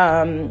got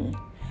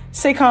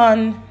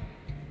Sekon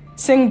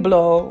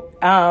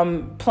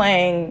Singblo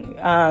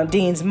playing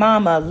Dean's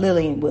mama,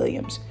 Lillian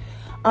Williams.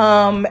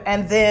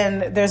 And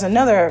then there's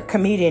another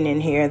comedian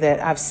in here that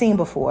I've seen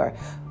before.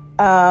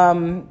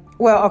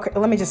 Okay,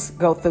 let me just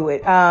go through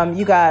it.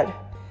 You got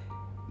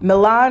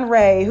Milan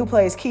Ray, who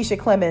plays Keisha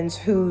Clemens,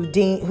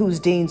 who's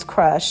Dean's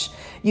crush.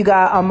 You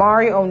got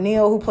Amari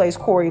O'Neal, who plays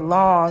Corey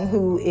Long,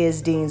 who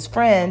is Dean's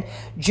friend.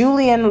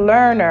 Julian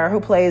Lerner, who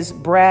plays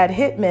Brad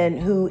Hittman,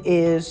 who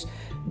is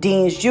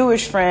Dean's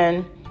Jewish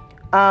friend,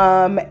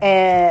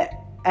 and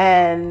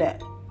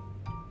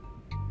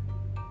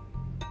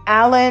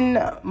Alan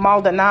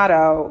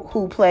Maldonado,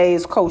 who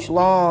plays Coach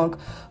Long,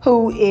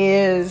 who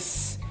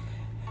is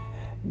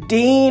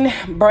Dean,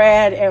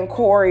 Brad, and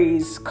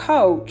Corey's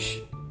coach,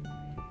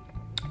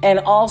 and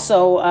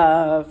also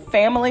a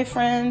family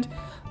friend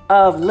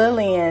of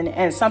Lillian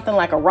and something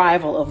like a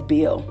rival of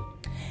Bill.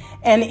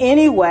 And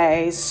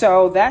anyway,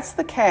 so that's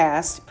the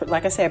cast.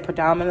 Like I said,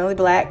 predominantly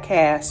black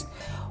cast.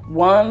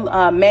 One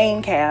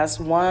main cast,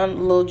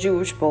 one little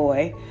Jewish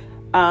boy.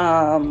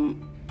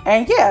 And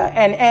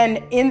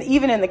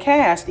even in the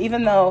cast,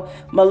 even though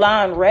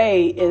Milan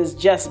Ray is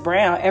just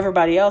brown,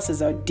 everybody else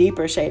is a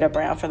deeper shade of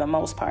brown for the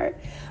most part.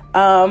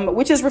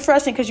 Which is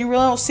refreshing because you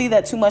really don't see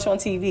that too much on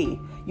TV.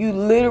 You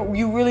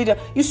really don't.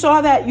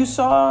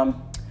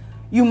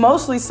 You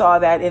mostly saw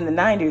that in the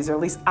 90s, or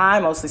at least I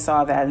mostly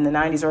saw that in the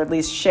 90s, or at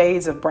least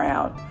shades of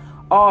brown,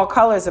 all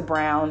colors of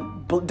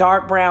brown,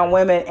 dark brown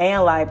women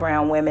and light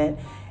brown women,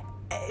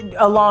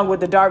 along with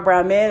the dark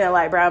brown men and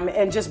light brown men,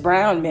 and just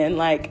brown men.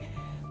 Like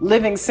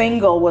Living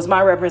Single was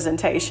my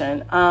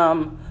representation.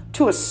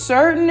 To a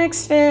certain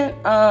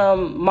extent,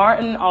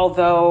 Martin,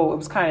 although it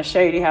was kind of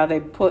shady how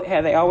they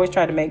always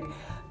tried to make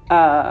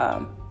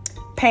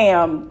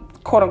Pam,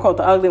 quote unquote,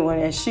 the ugly one,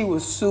 and she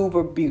was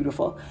super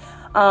beautiful.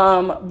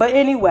 But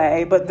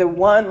the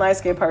one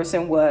light-skinned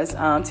person was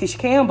Tisha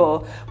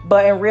Campbell.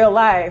 But in real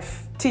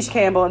life, Tisha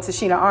Campbell and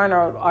Tashina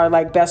Arnold are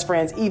like best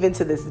friends even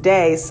to this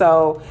day.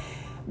 So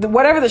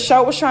whatever the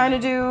show was trying to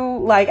do,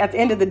 like at the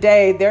end of the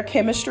day, their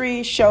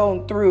chemistry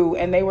shone through,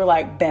 and they were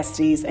like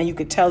besties, and you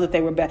could tell that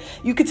they were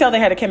you could tell they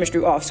had a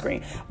chemistry off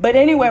screen. But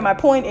anyway, my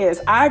point is,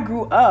 I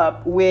grew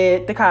up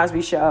with The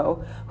Cosby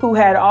Show, who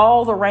had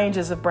all the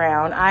ranges of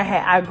brown.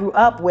 I grew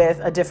up with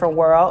A Different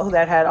World,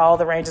 that had all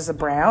the ranges of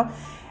brown.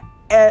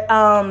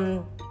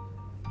 Even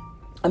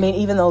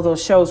though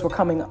those shows were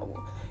coming,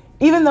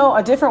 even though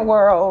A Different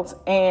World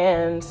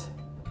and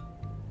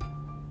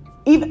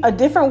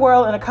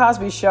A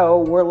Cosby Show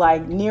were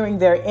like nearing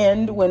their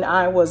end when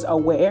I was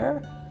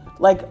aware,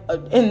 like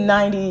in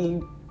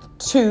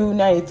 92,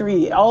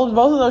 93,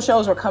 both of those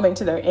shows were coming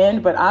to their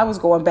end, but I was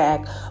going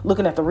back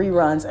looking at the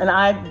reruns and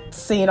I've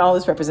seen all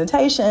this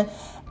representation.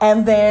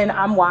 And then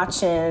I'm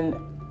watching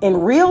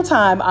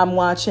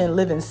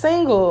Living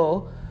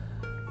Single.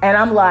 And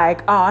I'm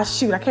like, oh,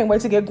 shoot, I can't wait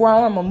to get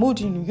grown. I'm going to move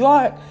to New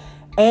York.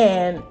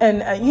 And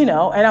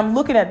I'm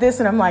looking at this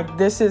and I'm like,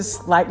 this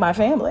is like my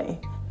family.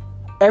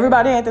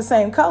 Everybody ain't the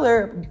same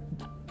color,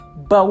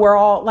 but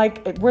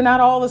we're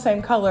not all the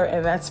same color,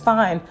 and that's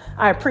fine.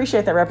 I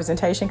appreciate that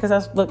representation because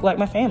I look like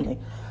my family.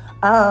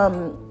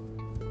 And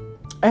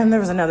there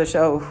was another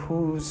show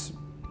whose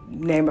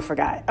name I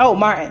forgot. Oh,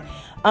 Martin.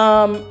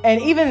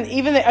 And even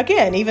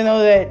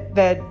though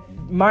that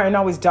Martin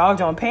always dogged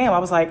on Pam, I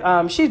was like,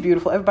 she's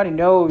beautiful. Everybody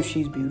knows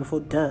she's beautiful,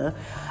 duh.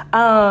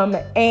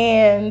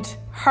 And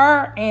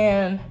her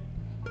and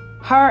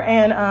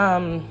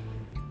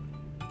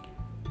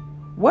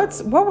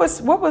what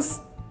was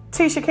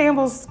Tisha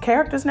Campbell's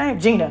character's name?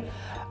 Gina.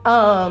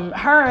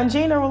 Her and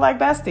Gina were like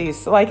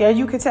besties, like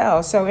you could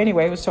tell. So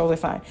anyway, it was totally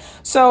fine.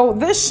 So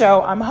this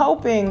show, I'm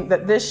hoping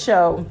that this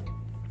show,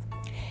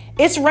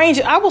 it's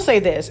ranging. I will say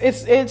this: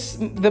 it's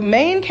the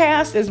main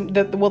cast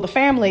the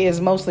family is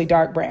mostly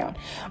dark brown,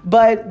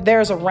 but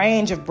there's a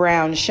range of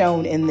brown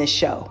shown in this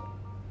show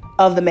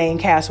of the main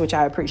cast, which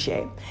I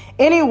appreciate.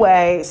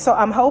 Anyway, so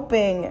I'm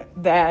hoping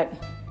that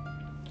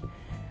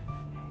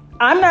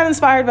I'm not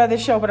inspired by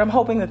this show, but I'm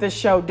hoping that this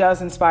show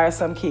does inspire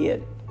some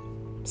kid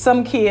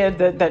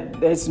that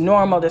it's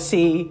normal to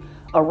see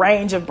a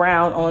range of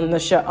brown on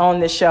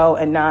this show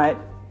and not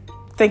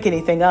think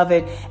anything of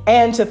it,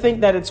 and to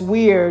think that it's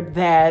weird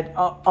that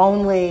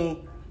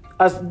only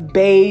a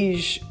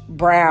beige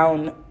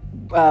brown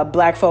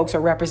black folks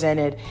are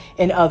represented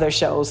in other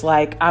shows.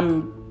 Like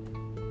I'm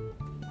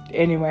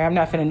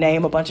not going to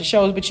name a bunch of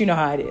shows, but you know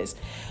how it is.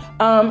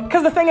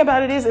 Because the thing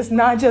about it is, it's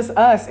not just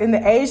us. In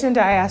the Asian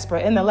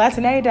diaspora, in the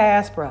Latina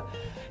diaspora,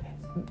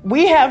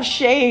 we have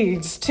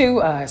shades to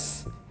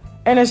us,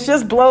 and it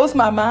just blows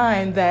my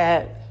mind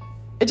that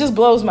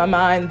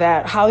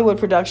Hollywood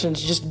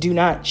productions just do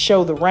not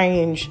show the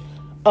range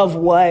of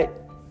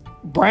what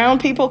brown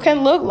people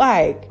can look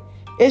like.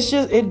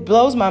 It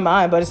blows my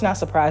mind, but it's not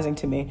surprising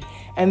to me.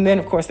 And then,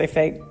 of course, they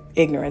fake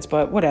ignorance,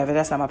 but whatever,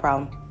 that's not my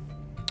problem.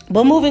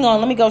 But moving on,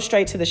 let me go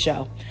straight to the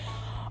show.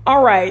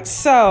 All right,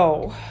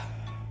 so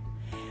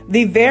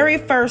the very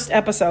first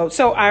episode.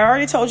 So I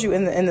already told you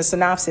in the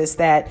synopsis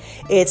that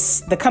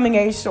it's the coming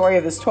age story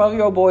of this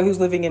 12-year-old boy who's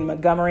living in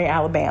Montgomery,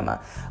 Alabama.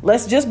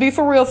 Let's just be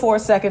for real for a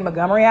second.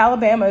 Montgomery,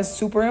 Alabama is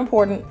super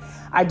important.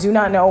 I do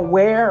not know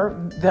where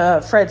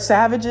the Fred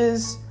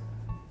Savage's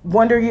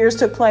Wonder Years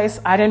took place.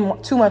 I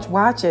didn't too much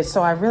watch it,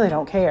 so I really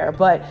don't care.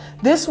 But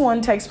this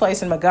one takes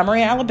place in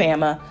Montgomery,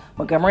 Alabama.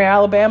 Montgomery,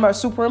 Alabama is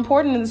super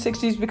important in the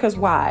 60s because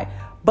why?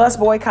 Bus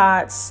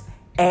boycotts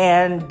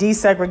and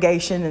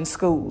desegregation in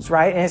schools,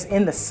 right? And it's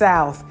in the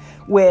South,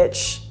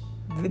 which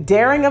the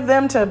daring of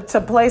them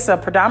to place a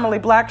predominantly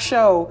black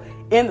show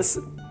in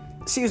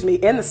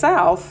in the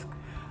South,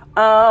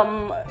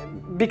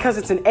 because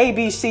it's an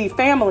ABC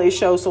family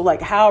show. So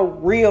like, how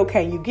real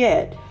can you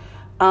get?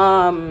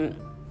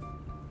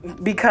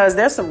 Because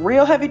there's some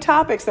real heavy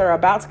topics that are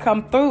about to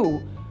come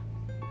through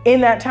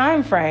in that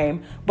time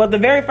frame. But the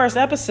very first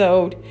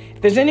episode,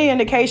 if there's any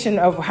indication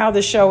of how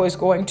the show is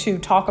going to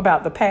talk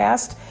about the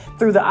past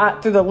through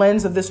the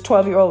lens of this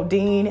 12-year-old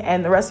Dean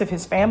and the rest of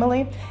his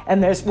family,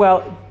 and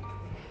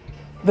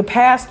the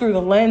past through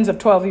the lens of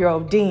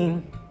 12-year-old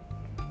Dean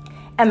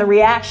and the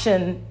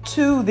reaction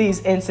to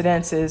these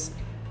incidences,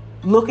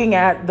 looking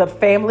at the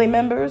family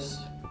members,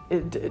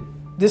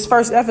 this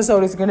first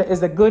episode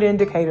is a good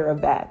indicator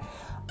of that.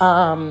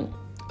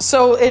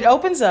 So it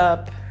opens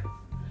up.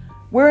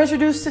 We're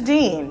introduced to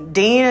Dean.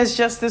 Dean is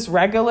just this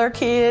regular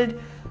kid in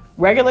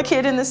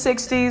the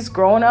 60s,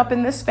 growing up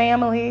in this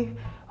family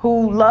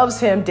who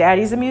loves him.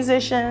 Daddy's a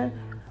musician.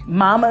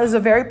 Mama is a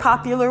very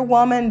popular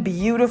woman,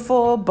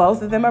 beautiful.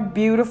 Both of them are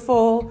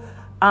beautiful.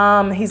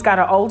 He's got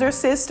an older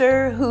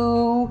sister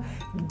who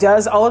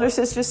does older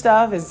sister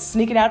stuff, is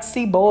sneaking out to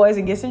see boys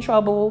and gets in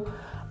trouble.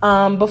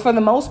 But for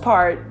the most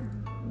part,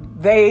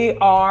 their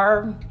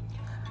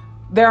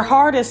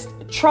hardest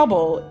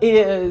trouble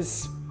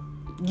is,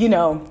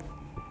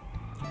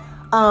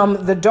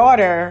 the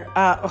daughter,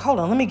 hold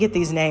on, let me get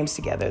these names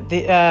together.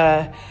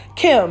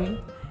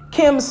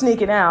 Kim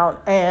sneaking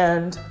out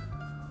and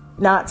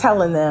not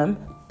telling them,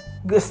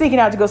 sneaking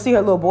out to go see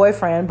her little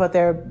boyfriend, but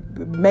they're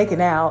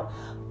making out.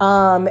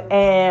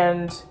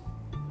 And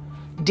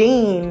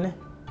Dean,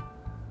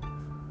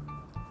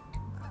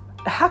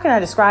 how can I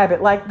describe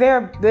it? Like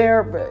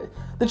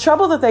the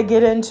trouble that they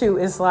get into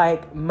is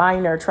like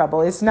minor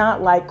trouble. It's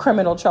not like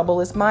criminal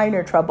trouble. It's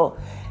minor trouble.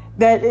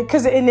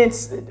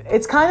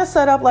 It's kind of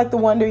set up like the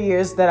Wonder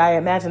Years that I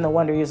imagine the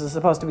Wonder Years is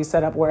supposed to be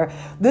set up, where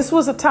this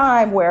was a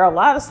time where a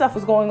lot of stuff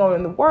was going on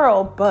in the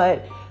world,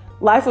 but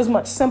life was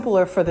much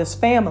simpler for this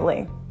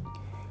family.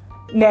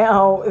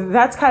 Now,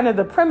 that's kind of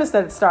the premise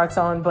that it starts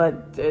on,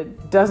 but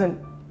it doesn't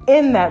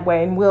end that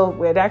way, and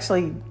it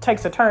actually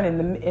takes a turn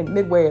in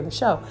midway of the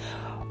show,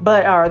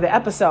 or the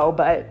episode.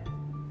 But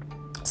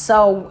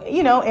so,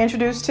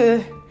 introduced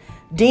to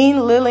Dean,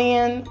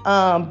 Lillian,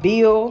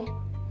 Bill,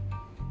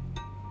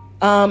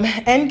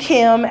 and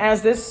Kim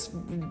as this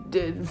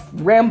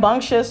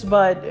rambunctious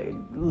but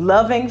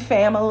loving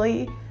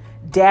family.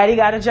 Daddy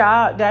got a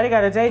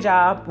day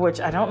job,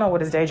 which I don't know what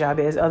his day job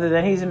is, other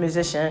than he's a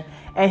musician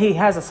and he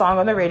has a song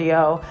on the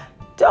radio.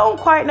 Don't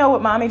quite know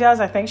what mommy does.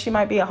 I think she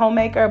might be a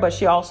homemaker, but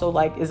she also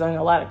is in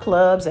a lot of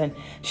clubs, and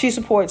she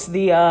supports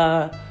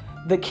the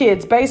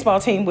kids'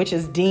 baseball team, which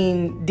is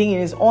Dean. Dean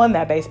is on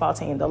that baseball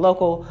team, the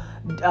local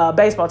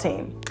baseball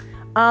team.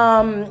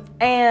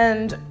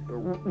 And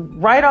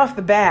right off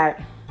the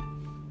bat,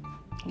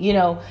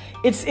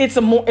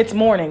 it's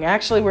morning.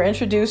 Actually, we're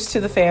introduced to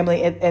the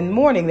family in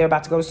morning. They're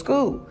about to go to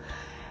school.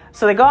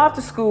 So they go off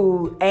to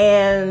school,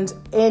 and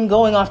in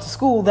going off to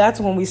school, that's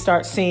when we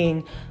start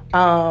seeing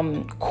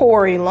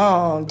Corey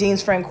Long,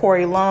 Dean's friend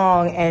Corey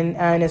Long,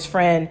 and his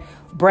friend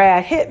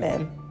Brad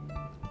Hitman,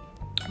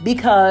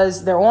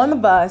 because they're on the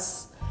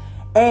bus,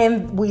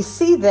 and we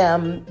see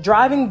them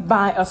driving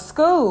by a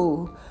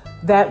school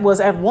that was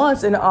at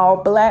once an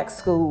all-black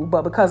school,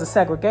 but because of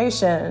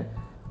segregation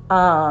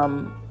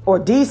or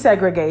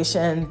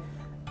desegregation,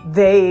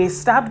 they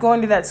stopped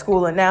going to that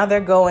school, and now they're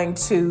going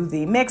to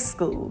the mixed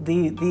school,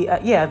 the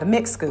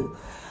mixed school.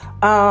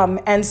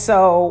 And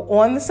so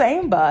on the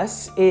same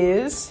bus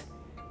is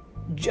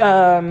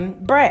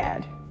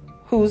Brad,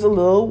 who's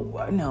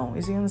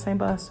is he on the same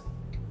bus?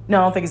 No,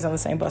 I don't think he's on the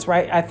same bus,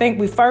 right? I think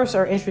we first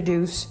are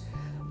introduced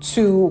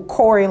to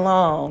Corey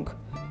Long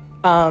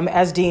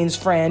as Dean's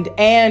friend,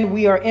 and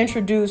we are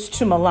introduced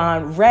to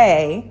Milan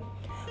Ray,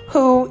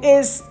 who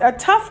is a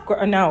tough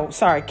girl. No,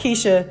 sorry,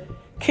 Keisha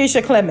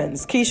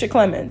Clemens. Keisha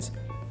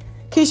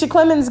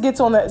Clemens gets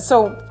on the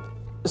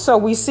so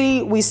we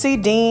see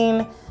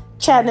Dean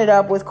chatting it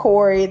up with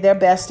Corey. They're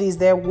besties.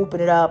 They're whooping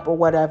it up or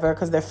whatever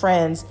because they're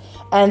friends.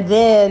 And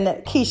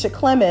then Keisha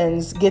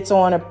Clemens gets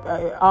on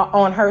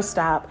her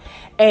stop,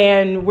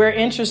 and we're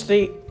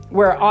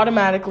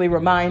automatically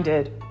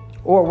reminded,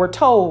 or we're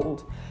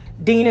told,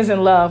 Dean is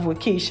in love with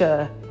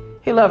Keisha.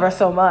 He loves her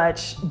so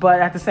much,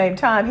 but at the same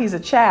time, he's a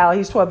child.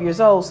 He's 12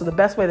 years old. So the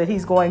best way that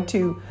he's going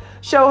to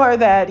show her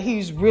that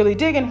he's really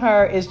digging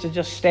her is to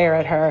just stare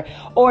at her,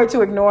 or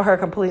to ignore her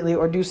completely,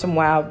 or do some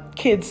wild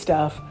kid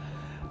stuff.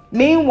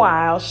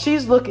 Meanwhile,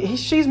 she's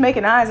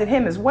making eyes at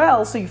him as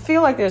well. So you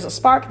feel like there's a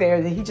spark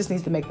there that he just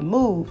needs to make the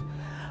move.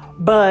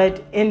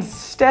 But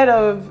instead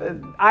of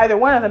either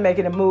one of them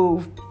making a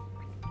move,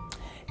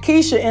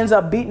 Keisha ends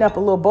up beating up a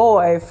little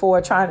boy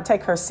for trying to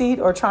take her seat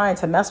or trying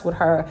to mess with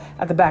her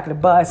at the back of the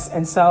bus.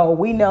 And so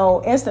we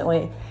know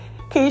instantly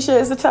Keisha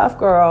is a tough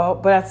girl,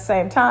 but at the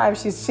same time,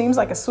 she seems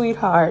like a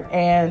sweetheart,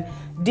 and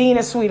Dean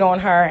is sweet on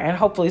her, and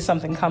hopefully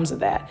something comes of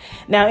that.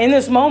 Now, in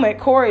this moment,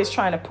 Corey is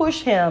trying to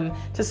push him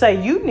to say,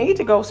 you need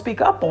to go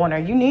speak up on her.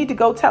 You need to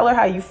go tell her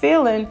how you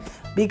feeling,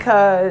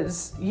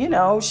 because,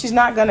 she's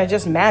not going to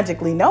just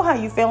magically know how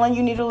you feeling.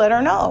 You need to let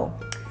her know.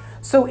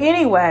 So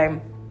anyway,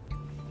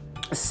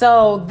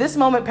 So this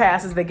moment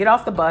passes, they get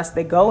off the bus,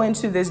 they go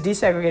into this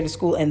desegregated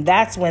school, and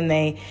that's when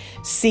they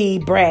see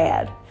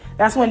Brad.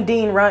 That's when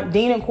Dean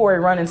and Corey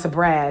run into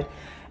Brad.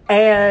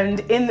 And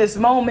in this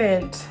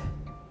moment,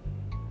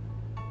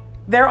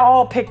 they're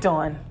all picked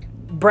on.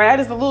 Brad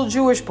is the little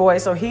Jewish boy,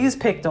 so he's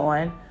picked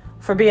on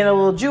for being a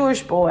little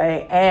Jewish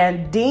boy.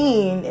 And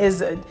Dean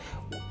is,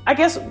 I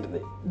guess,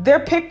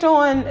 they're picked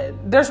on.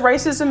 There's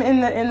racism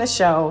in the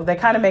show. They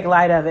kind of make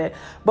light of it.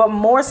 But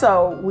more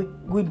so,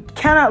 we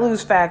cannot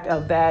lose fact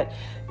of that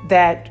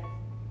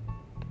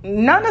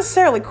not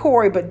necessarily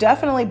Corey, but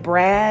definitely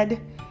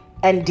Brad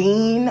and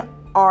Dean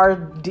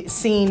are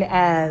seen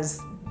as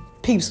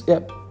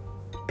pipsqueaks.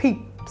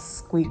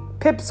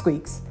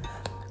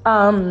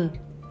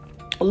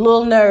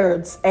 Little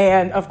nerds.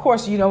 And of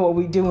course, you know what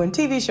we do in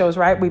TV shows,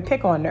 right? We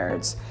pick on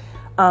nerds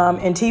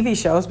in TV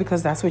shows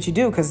because that's what you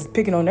do, because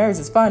picking on nerds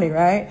is funny,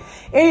 right?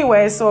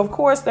 Anyway, so of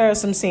course there are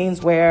some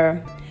scenes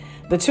where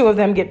the two of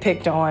them get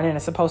picked on and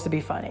it's supposed to be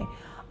funny,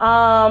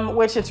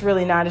 which it's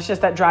really not. It's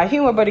just that dry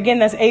humor. But again,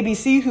 that's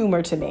ABC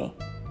humor to me.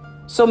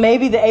 So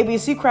maybe the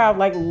ABC crowd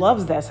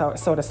loves that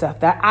sort of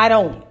stuff. That I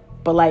don't,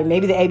 but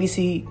maybe the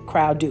ABC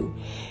crowd do.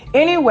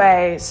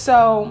 Anyway,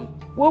 so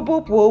whoop,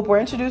 whoop, whoop.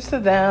 We're introduced to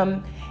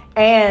them.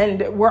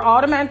 And we're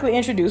automatically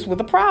introduced with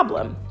a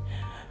problem.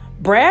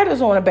 Brad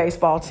is on a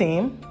baseball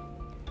team.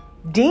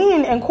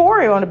 Dean and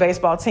Corey are on a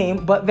baseball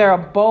team, but they're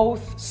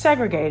both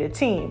segregated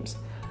teams.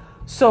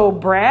 So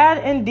Brad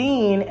and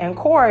Dean and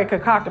Corey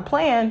concoct a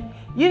plan.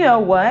 You know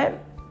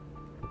what?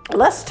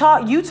 Let's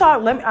talk. You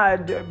talk.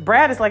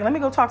 Brad is like, let me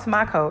go talk to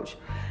my coach.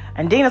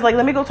 And Dean is like,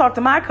 let me go talk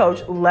to my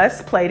coach.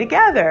 Let's play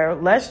together.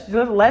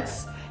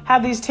 Let's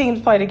have these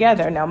teams play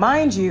together. Now,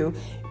 mind you,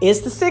 it's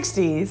the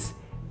 60s.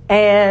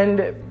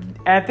 And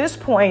at this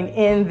point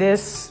in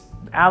this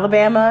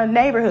Alabama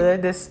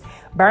neighborhood, this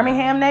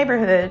Birmingham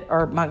neighborhood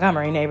or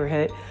Montgomery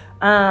neighborhood,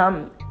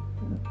 a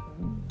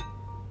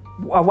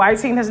white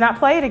team has not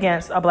played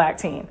against a black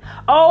team.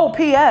 Oh,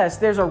 P.S.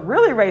 There's a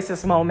really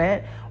racist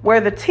moment where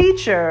the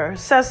teacher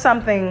says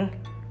something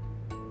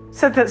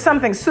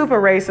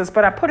super racist,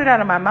 but I put it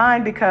out of my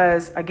mind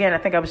because, again, I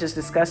think I was just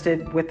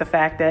disgusted with the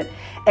fact that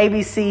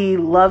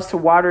ABC loves to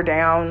water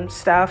down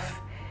stuff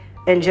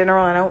in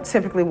general. I don't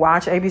typically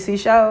watch ABC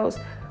shows,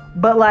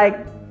 but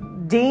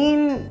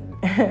Dean,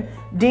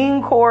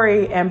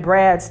 Corey, and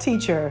Brad's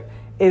teacher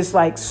is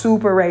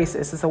super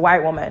racist. It's a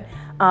white woman.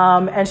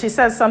 And she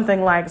says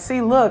something like,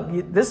 see, look,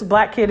 this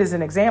black kid is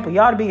an example. You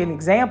ought to be an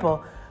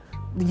example.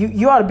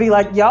 You ought to be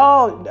like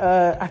y'all.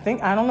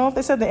 I don't know if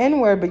they said the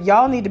N-word, but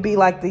y'all need to be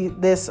like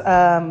this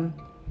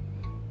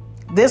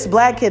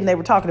black kid. And they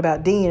were talking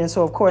about Dean. And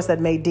so, of course, that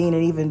made Dean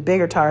an even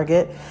bigger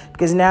target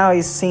because now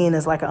he's seen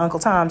as like an Uncle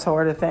Tom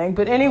sort of thing.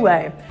 But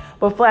anyway,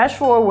 flash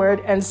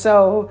forward. And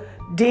so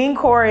Dean,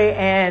 Corey,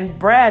 and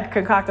Brad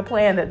concoct a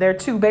plan that their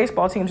two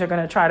baseball teams are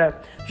going to try to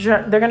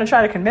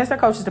convince their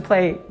coaches to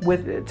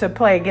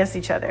play against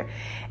each other.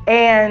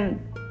 And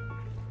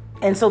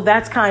so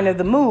that's kind of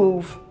the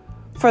move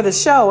for the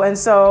show. And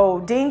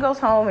so Dean goes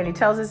home and he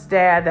tells his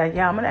dad that,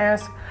 I'm going to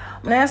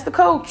ask the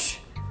coach.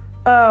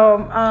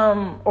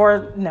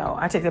 Or no,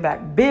 I take that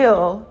back.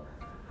 Bill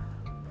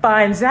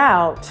finds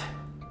out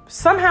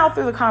somehow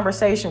through the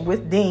conversation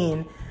with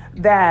Dean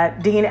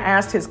that Dean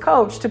asked his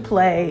coach to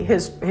play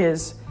his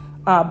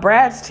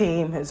Brad's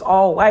team, Brad's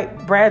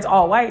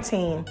all white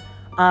team,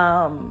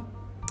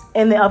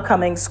 in the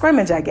upcoming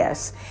scrimmage, I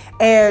guess.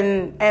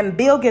 And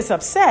Bill gets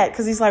upset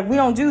because he's like, we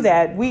don't do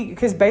that.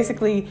 Because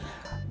basically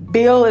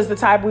Bill is the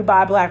type, we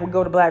buy black, we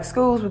go to black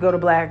schools, we go to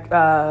black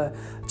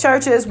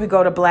churches, we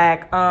go to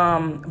black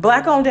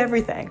owned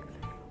everything,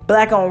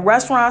 black owned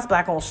restaurants,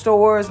 black owned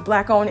stores,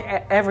 black owned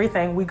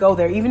everything. We go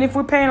there, even if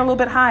we're paying a little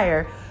bit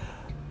higher,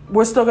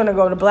 we're still going to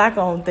go to black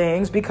owned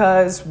things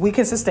because we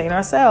can sustain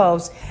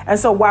ourselves. And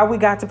so why we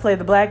got to play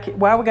the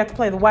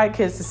white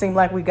kids to seem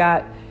like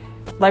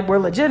we're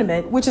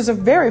legitimate, which is a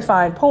very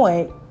fine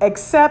point,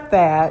 except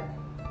that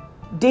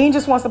Dean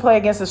just wants to play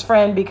against his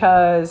friend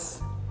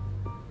because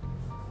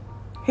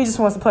he just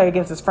wants to play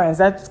against his friends.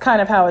 That's kind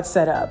of how it's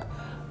set up.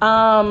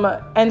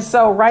 And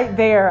so right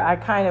there, I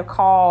kind of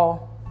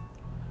call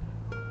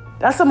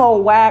that's some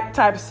old whack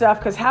type stuff,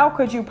 because how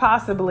could you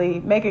possibly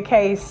make a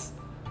case?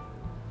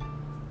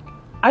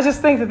 I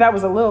just think that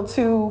was a little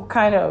too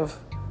kind of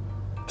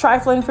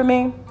trifling for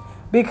me,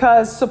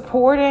 because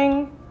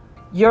supporting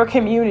your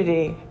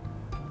community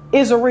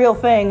is a real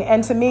thing.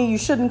 And to me, you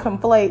shouldn't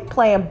conflate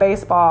playing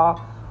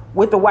baseball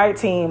with the white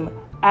team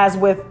as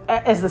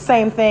the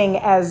same thing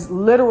as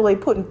literally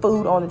putting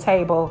food on the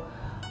table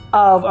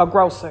of a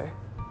grocer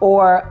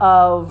or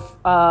of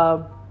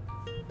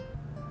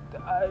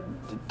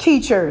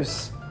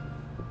teachers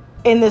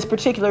in this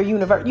particular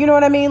universe. You know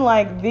what I mean?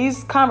 Like,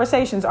 these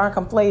conversations aren't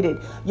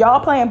conflated. Y'all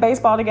playing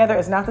baseball together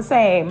is not the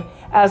same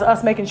as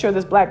us making sure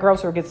this black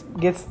grocer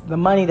gets the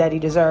money that he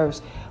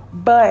deserves.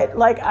 But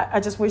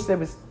I just wish that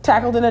was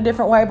tackled in a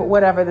different way, but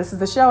whatever. This is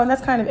the show, and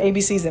that's kind of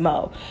ABC's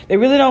MO. They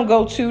really don't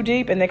go too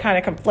deep, and they kind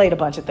of conflate a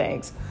bunch of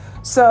things.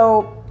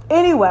 So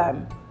anyway,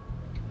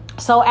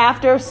 so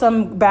after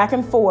some back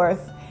and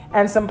forth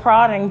and some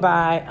prodding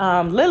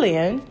by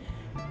Lillian,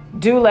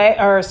 Bill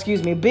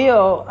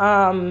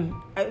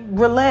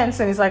relents,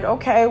 and he's like,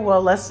 okay,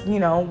 well, let's,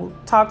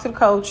 talk to the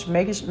coach,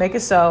 make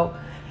it so.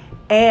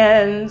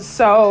 And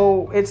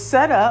so it's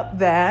set up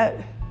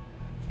that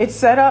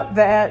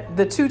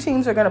the two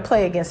teams are going to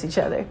play against each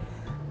other.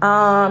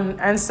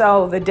 And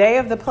so the day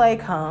of the play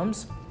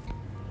comes,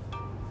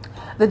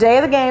 the day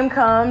of the game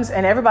comes,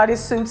 and everybody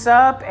suits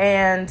up,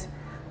 and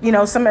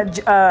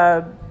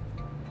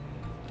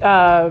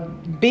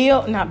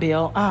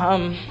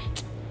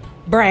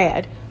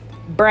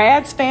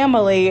Brad's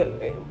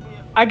family,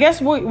 I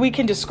guess we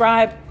can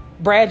describe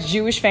Brad's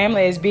Jewish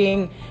family as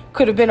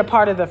could have been a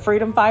part of the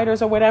freedom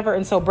fighters or whatever.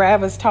 And so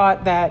Brad was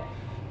taught that,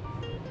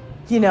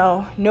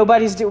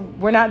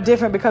 we're not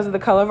different because of the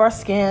color of our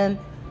skin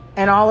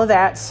and all of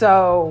that.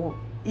 So,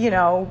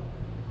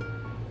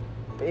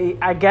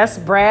 I guess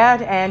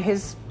Brad and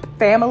his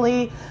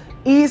family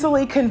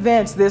easily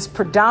convinced this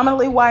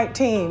predominantly white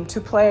team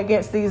to play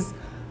against this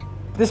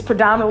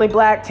predominantly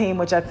black team,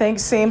 which I think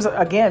seems,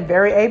 again,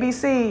 very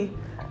ABC,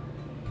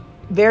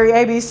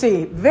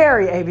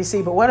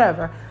 but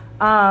whatever.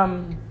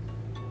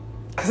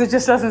 Because it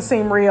just doesn't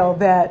seem real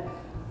that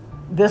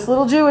this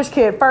little Jewish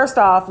kid, first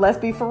off, let's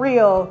be for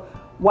real,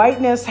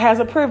 whiteness has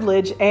a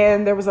privilege,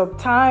 and there was a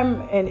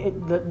time,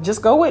 and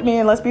just go with me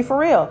and let's be for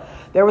real.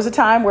 There was a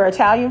time where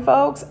Italian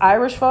folks,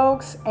 Irish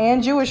folks,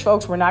 and Jewish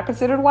folks were not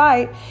considered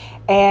white,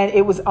 and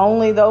it was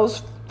only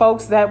those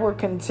folks that were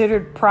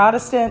considered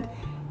Protestants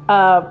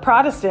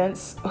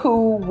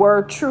who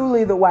were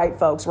truly the white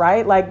folks,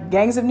 right? Like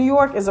Gangs of New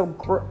York is a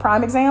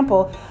prime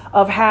example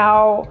of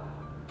how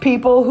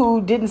people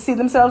who didn't see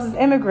themselves as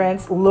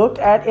immigrants looked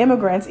at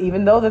immigrants,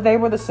 even though that they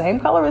were the same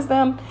color as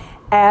them,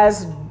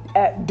 as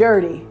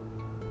dirty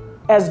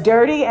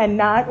and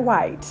not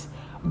white.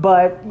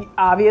 But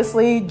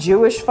obviously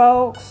Jewish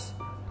folks,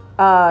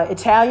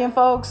 Italian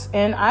folks,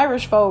 and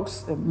Irish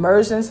folks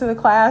merged into the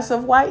class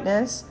of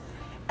whiteness.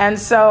 And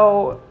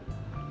so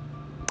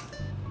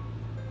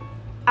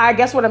I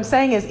guess what I'm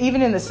saying is,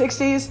 even in the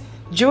 60s,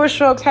 Jewish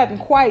folks hadn't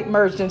quite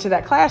merged into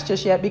that class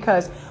just yet,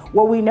 because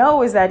what we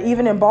know is that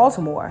even in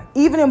Baltimore,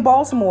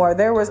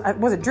 there was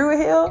it Druid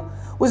Hill?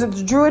 Was it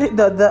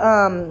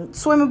the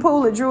swimming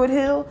pool at Druid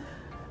Hill?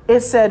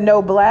 It said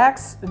no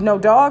blacks, no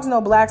dogs, no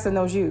blacks, and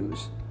no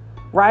Jews,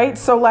 right?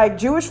 So like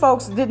Jewish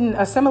folks didn't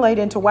assimilate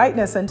into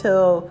whiteness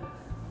until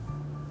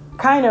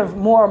kind of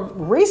more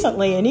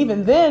recently. And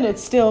even then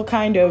it's still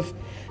kind of,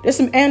 there's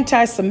some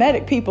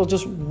anti-Semitic people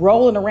just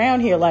rolling around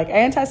here. Like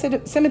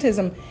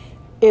anti-Semitism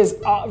is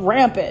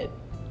rampant,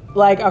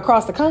 like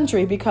across the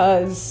country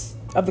because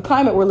of the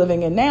climate we're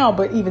living in now.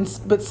 But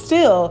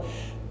still,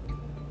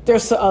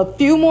 there's a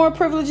few more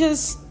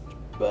privileges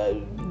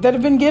that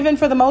have been given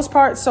for the most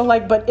part. So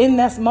but in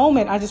this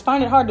moment, I just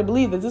find it hard to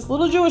believe that this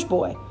little Jewish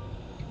boy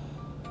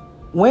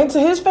went to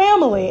his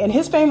family, and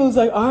his family was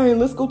like, all right,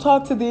 let's go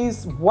talk to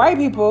these white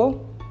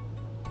people,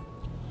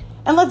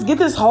 and let's get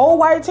this whole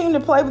white team to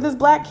play with this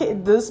black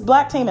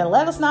team, and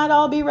let us not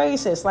all be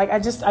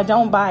racist. I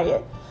don't buy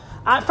it.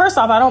 First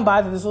off, I don't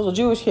buy that this little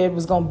Jewish kid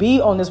was going to be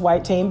on this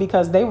white team,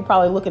 because they were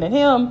probably looking at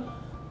him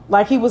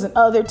like he was an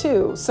other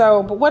too.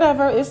 So, but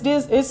whatever, it's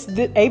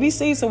the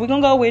ABC, so we're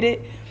going to go with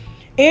it.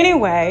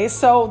 Anyway,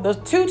 so the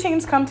two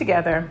teams come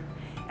together,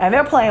 and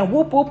they're playing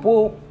whoop, whoop,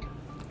 whoop.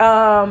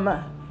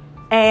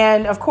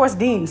 And of course,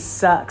 Dean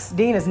sucks.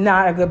 Dean is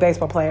not a good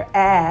baseball player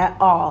at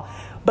all.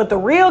 But the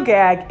real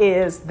gag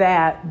is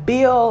that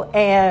Bill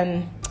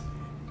and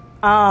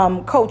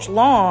Coach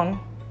Long,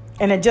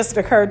 and it just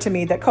occurred to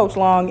me that Coach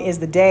Long is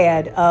the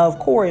dad of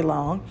Corey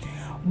Long.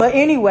 But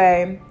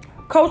anyway,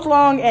 Coach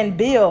Long and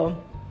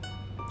Bill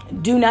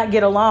do not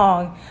get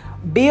along.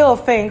 Bill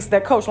thinks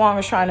that Coach Long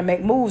is trying to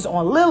make moves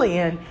on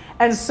Lillian.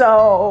 And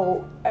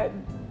so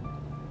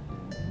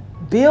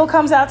Bill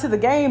comes out to the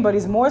game, but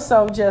he's more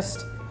so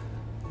just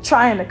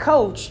trying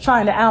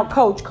to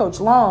out-coach Coach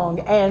Long.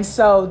 And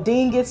so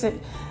Dean gets it.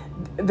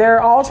 They're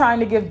both trying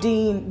to give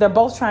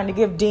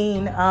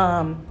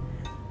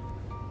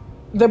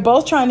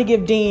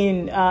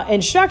Dean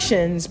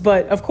instructions,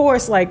 but of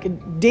course,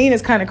 Dean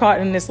is kind of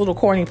caught in this little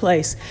corny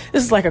place.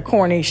 This is like a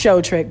corny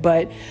show trick,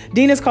 but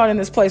Dean is caught in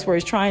this place where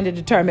he's trying to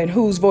determine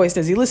whose voice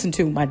does he listen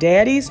to, my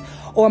daddy's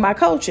or my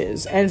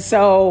coach's. And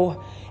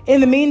so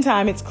in the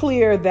meantime, it's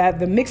clear that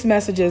the mixed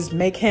messages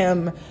make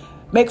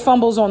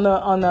fumbles on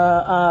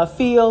the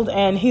field,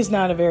 and he's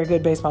not a very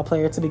good baseball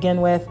player to begin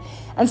with.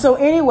 And so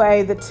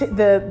anyway, the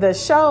TV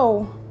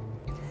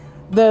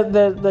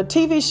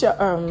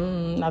show,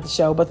 not the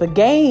show, but the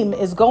game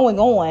is going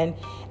on.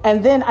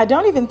 And then I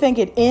don't even think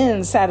it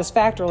ends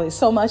satisfactorily,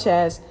 so much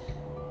as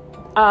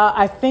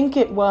I think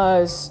it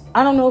was,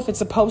 I don't know if it's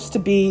supposed to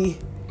be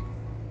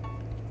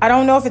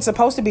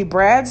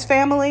Brad's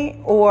family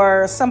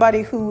or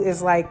somebody who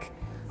is like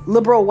a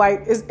liberal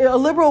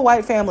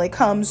white family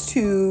comes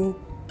to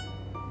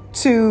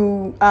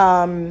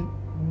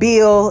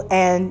Bill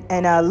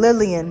and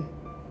Lillian.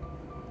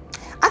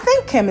 I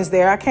think Kim is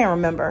there. I can't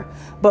remember.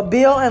 But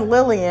Bill and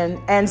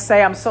Lillian, and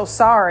say, I'm so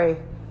sorry.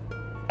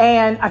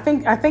 And I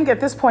think at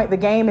this point the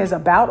game is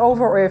about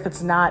over, or if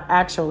it's not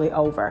actually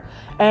over.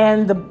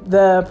 And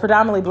the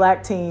predominantly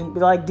black team,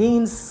 like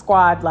Dean's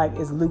squad, like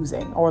is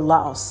losing or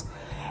lost.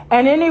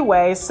 And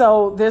anyway,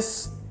 so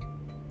this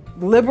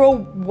liberal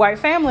white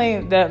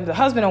family, the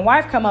husband and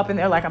wife come up and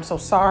they're like, I'm so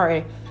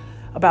sorry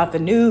about the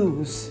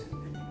news.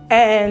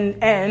 And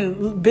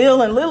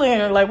Bill and Lillian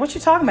are like, what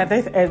you talking about?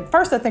 At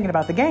first they're thinking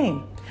about the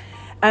game.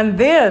 And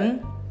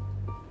then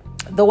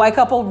the white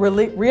couple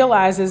really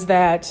realizes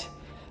that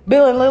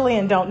Bill and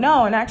Lillian don't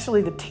know, and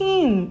actually the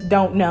team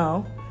don't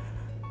know,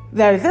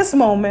 that at this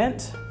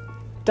moment,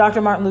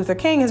 Dr. Martin Luther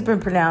King has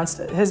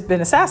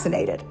been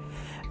assassinated.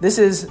 This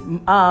is,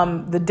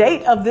 the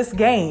date of this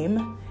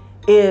game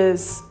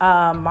is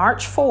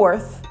March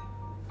 4th,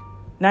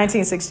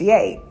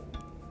 1968.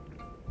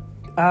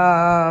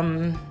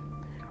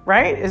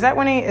 Right? Is that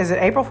when is it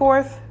April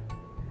 4th?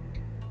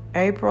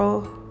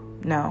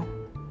 No.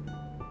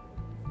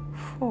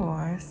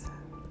 4th.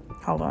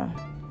 Hold on.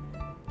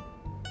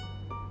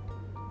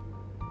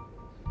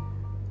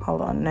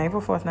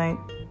 April 4th,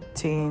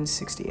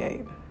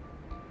 1968.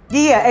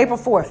 Yeah, April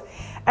 4th.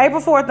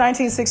 April 4th,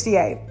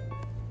 1968.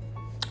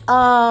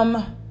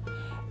 And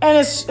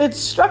it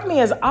struck me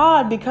as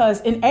odd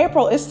because in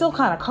April, it's still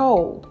kind of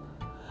cold.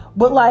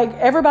 But like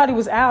everybody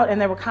was out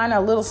and they were kind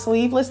of a little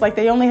sleeveless. Like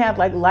they only had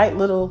like light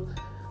little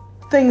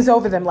things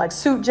over them, like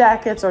suit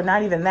jackets or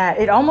not even that.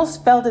 It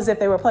almost felt as if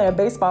they were playing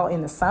baseball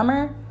in the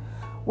summer,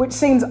 which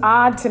seems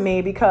odd to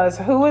me because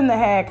who in the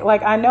heck,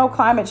 like I know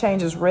climate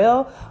change is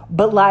real,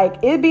 but like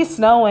it'd be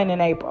snowing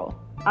in April.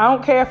 I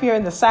don't care if you're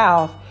in the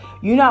South,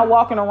 you're not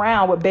walking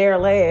around with bare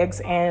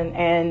legs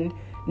and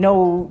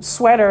no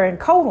sweater and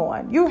coat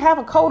on. You have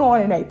a coat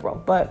on in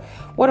April, but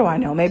what do I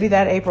know? Maybe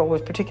that April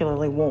was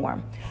particularly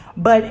warm.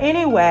 But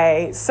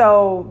anyway,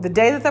 so the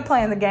day that they're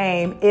playing the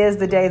game is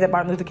the day that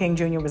Martin Luther King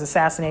Jr. was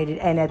assassinated.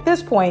 And at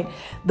this point,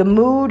 the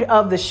mood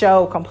of the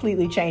show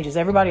completely changes.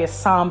 Everybody is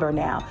somber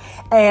now.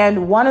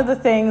 And one of the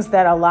things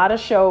that a lot of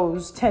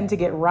shows tend to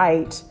get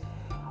right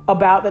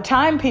about the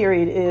time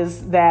period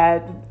is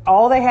that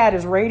all they had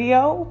is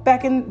radio.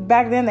 Back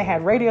then, they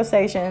had radio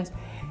stations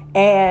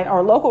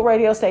or local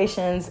radio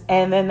stations,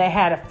 and then they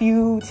had a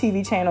few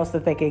TV channels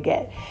that they could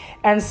get.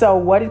 And so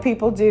what did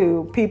people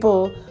do?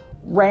 People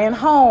ran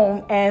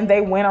home and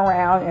they went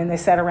around and they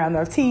sat around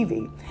their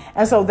TV.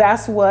 And so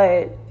that's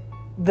what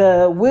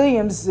the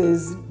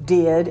Williamses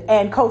did.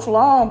 And Coach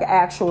Long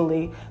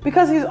actually,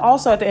 because he's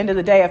also at the end of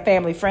the day a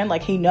family friend,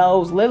 like he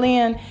knows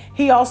Lillian,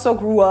 he also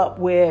grew up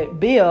with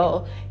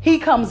Bill. He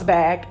comes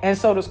back, and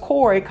so does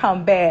Corey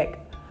come back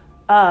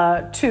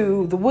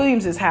to the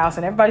Williamses' house,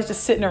 and everybody's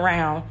just sitting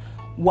around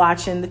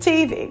watching the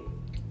TV,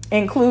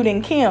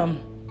 including Kim,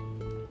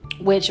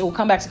 which we'll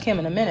come back to Kim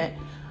in a minute.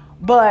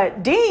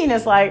 But Dean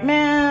is like,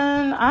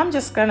 man, I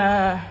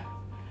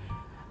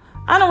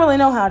don't really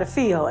know how to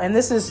feel. And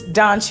this is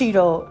Don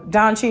Cheadle.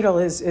 Don Cheadle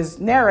is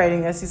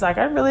narrating this. He's like,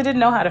 I really didn't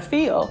know how to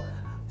feel.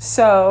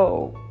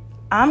 So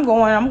I'm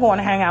going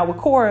to hang out with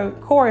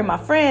Corey, my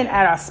friend,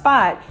 at our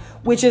spot,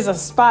 which is a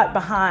spot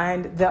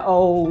behind the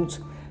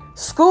old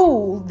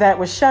school that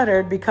was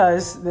shuttered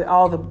because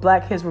all the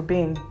black kids were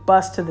being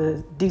bused to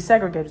the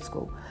desegregated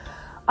school.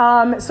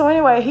 So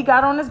anyway, he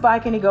got on his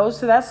bike and he goes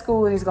to that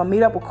school and he's going to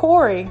meet up with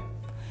Corey.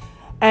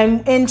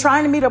 And in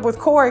trying to meet up with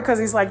Corey, because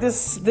he's like,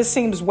 this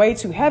seems way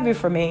too heavy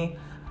for me,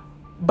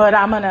 but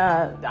I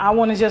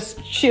want to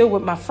just chill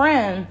with my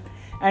friend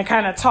and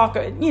kind of talk,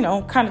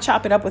 kind of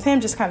chop it up with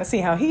him, just kind of see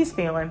how he's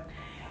feeling.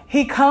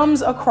 He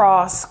comes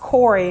across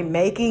Corey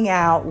making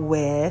out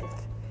with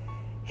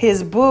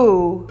his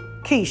boo,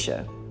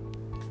 Keisha.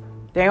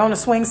 They're on a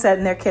swing set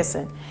and they're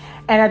kissing.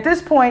 And at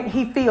this point,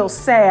 he feels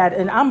sad,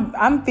 and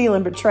I'm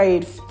feeling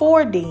betrayed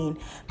for Dean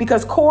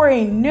because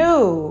Corey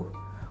knew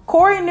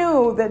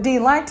that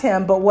Dean liked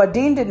him, but what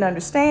Dean didn't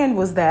understand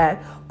was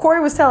that Corey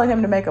was telling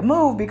him to make a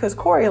move because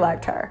Corey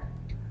liked her.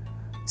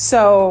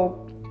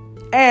 So,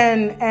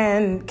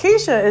 and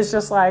Keisha is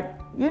just like,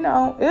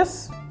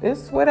 it's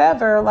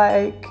whatever.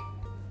 Like,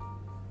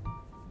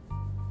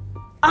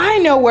 I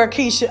know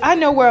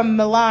where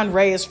Milan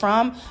Ray is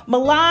from.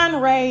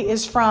 Milan Ray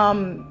is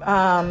from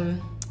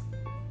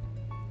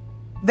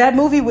that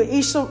movie with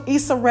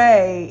Issa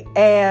Rae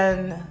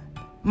and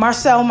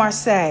Marcel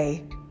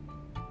Marseille.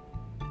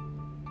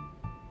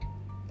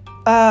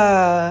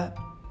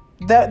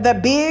 The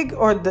Big,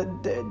 or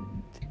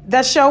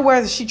that show where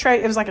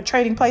it was like a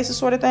trading places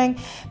sort of thing.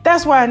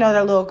 That's where I know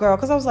that little girl,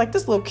 because I was like,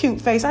 this little cute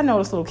face. I know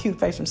this little cute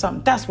face from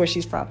something. That's where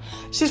she's from.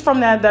 She's from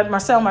that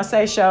Marcel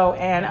Marseille show.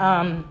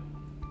 And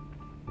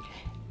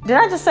did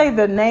I just say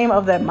the name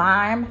of that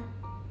mime?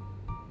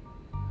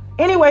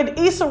 Anyway,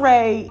 Issa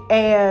Rae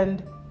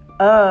and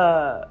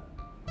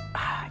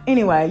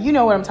anyway, you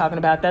know what I'm talking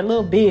about. That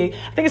little Big.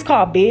 I think it's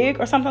called Big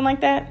or something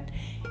like that.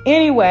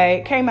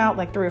 Anyway, came out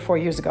like 3 or 4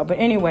 years ago. But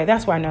anyway,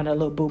 that's why I know that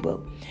little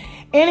boo-boo.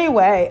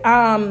 Anyway,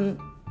 but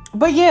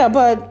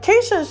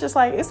Keisha is just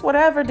like, it's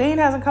whatever. Dean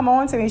hasn't come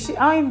on to me.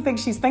 I don't even think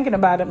she's thinking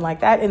about him like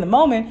that in the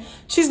moment.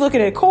 She's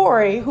looking at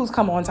Corey, who's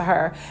come on to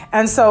her.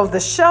 And so the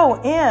show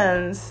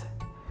ends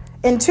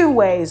in 2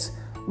 ways.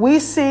 we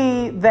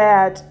see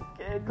that,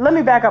 let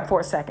me back up for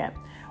a second.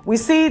 We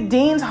see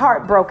Dean's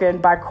heartbroken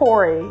by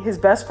Corey, his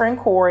best friend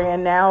Corey,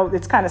 and now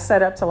it's kind of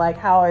set up to like,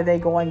 how are they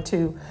going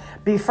to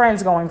be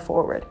friends going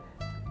forward?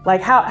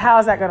 Like, how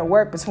is that going to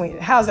work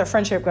how's their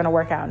friendship going to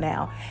work out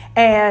now?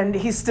 And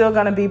he's still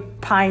going to be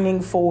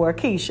pining for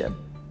Keisha.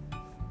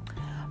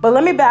 But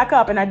let me back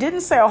up, and I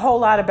didn't say a whole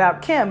lot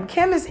about Kim.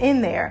 Kim is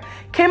in there.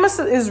 Kim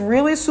is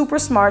really super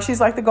smart. She's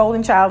like the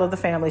golden child of the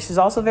family. She's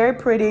also very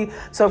pretty.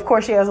 So, of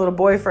course, she has little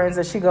boyfriends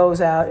that she goes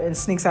out and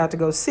sneaks out to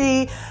go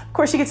see. Of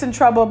course, she gets in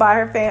trouble by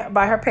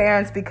her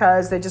parents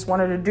because they just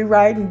want her to do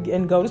right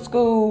and go to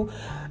school,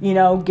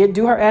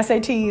 do her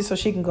SATs so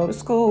she can go to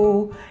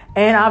school.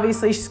 And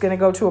obviously, she's going to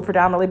go to a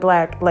predominantly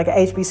black, like a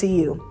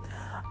HBCU.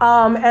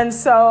 And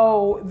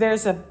so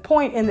there's a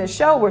point in this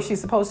show where she's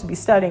supposed to be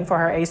studying for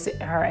her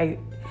SATs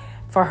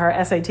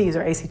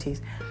or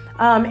ACTs.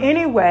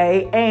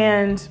 Anyway,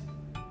 and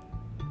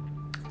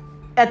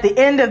at the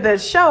end of the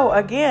show,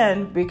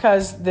 again,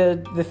 because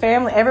the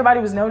family,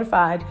 everybody was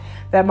notified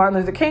that Martin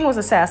Luther King was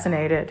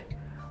assassinated,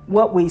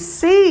 what we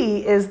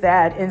see is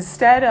that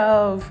instead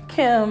of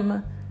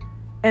Kim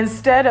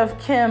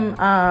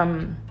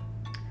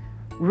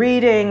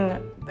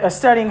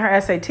studying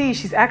her SAT,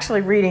 she's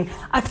actually reading,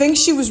 I think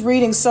she was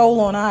reading Soul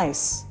on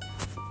Ice.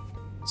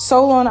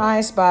 Soul on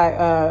Ice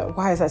by,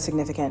 why is that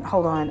significant?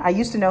 Hold on. I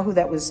used to know who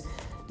that was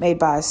made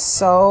by.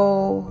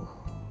 Soul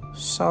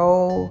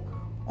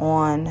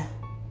on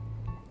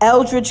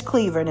Eldridge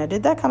Cleaver. Now,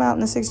 did that come out in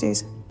the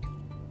 60s?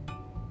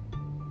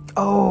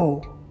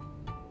 Oh.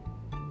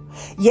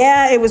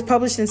 Yeah, it was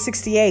published in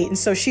 68. And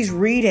so she's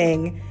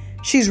reading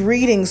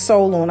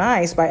Soul on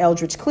Ice by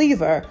Eldridge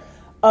Cleaver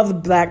of the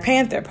Black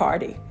Panther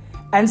Party.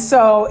 And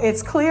so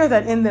it's clear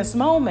that in this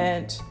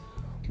moment,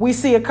 we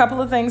see a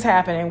couple of things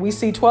happening. We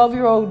see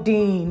 12-year-old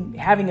Dean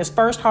having his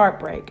first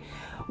heartbreak.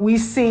 We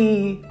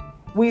see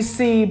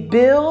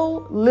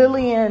Bill,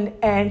 Lillian,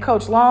 and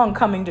Coach Long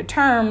coming to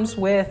terms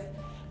with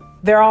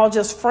they're all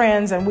just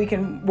friends and we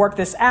can work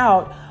this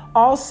out.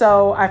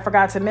 Also, I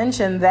forgot to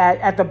mention that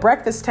at the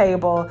breakfast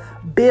table,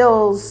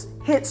 Bill's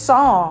hit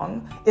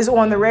song is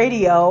on the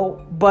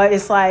radio, but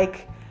it's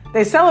like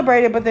they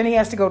celebrate it, but then he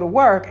has to go to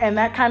work. And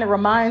that kind of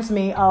reminds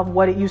me of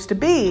what it used to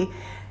be.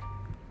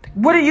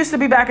 What it used to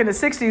be back in the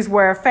 60s,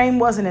 where fame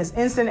wasn't as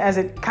instant as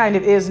it kind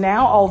of is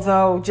now.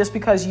 Although just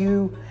because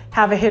you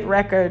have a hit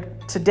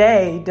record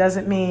today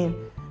doesn't mean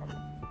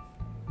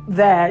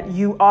that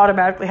you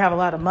automatically have a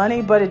lot of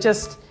money. But it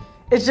just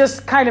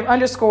kind of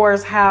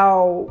underscores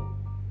how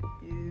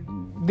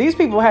these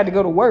people had to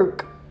go to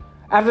work.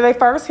 After they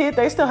first hit,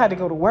 they still had to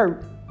go to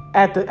work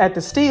at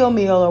the steel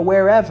mill or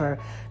wherever,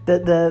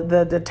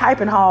 the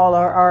typing hall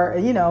or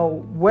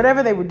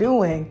whatever they were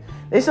doing.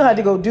 They still had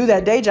to go do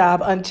that day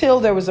job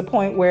until there was a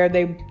point where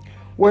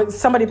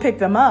somebody picked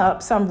them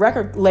up, some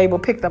record label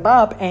picked them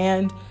up,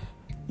 and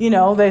the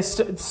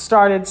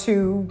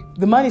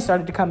money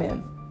started to come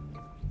in,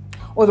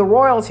 or the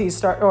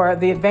royalties or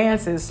the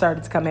advances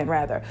started to come in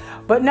rather.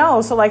 But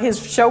no, so like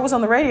his show was on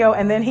the radio,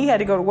 and then he had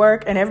to go to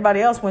work, and everybody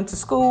else went to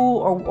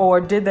school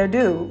or did their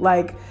due.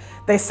 Like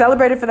they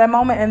celebrated for that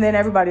moment, and then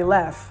everybody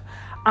left.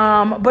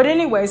 But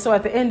anyway, so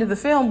at the end of the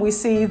film, we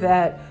see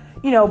that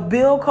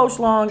Bill, Coach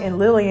Long, and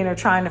Lillian are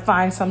trying to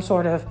find some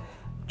sort of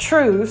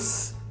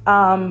truce.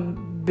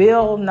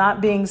 Bill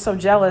not being so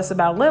jealous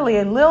about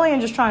Lillian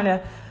just trying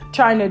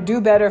to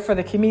do better for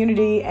the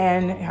community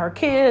and her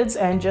kids,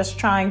 and just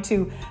trying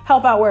to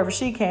help out wherever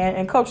she can.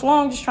 And Coach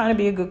Long just trying to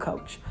be a good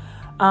coach.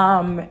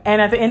 And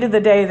at the end of the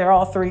day, they're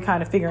all three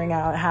kind of figuring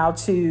out how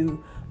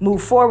to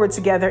move forward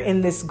together in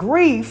this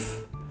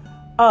grief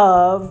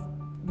of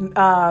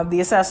the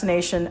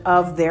assassination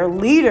of their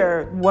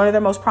leader, one of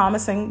their most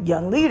promising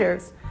young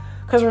leaders.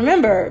 Because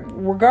remember,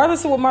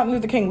 regardless of what Martin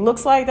Luther King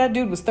looks like, that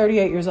dude was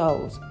 38 years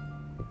old.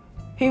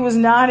 He was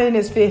not in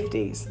his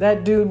 50s.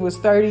 That dude was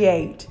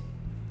 38.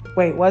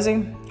 Wait, was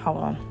he? Hold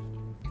on.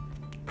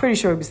 Pretty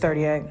sure he was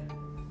 38.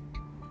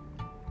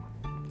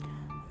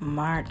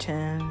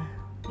 Martin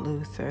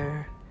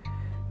Luther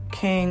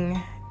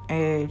King,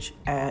 age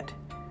at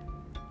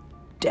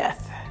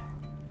death.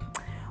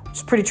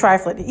 It's pretty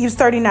trifling. He was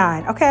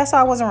 39. Okay, so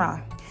I wasn't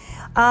wrong.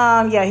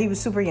 Yeah, he was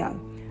super young.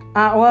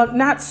 Well,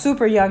 not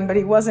super young, but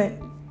he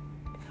wasn't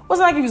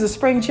like he was a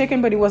spring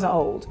chicken, but he wasn't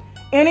old.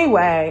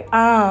 Anyway,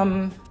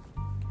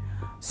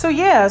 so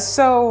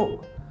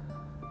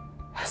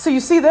you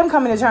see them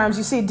coming to terms.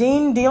 You see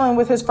Dean dealing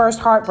with his first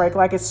heartbreak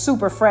like it's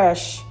super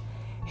fresh.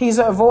 He's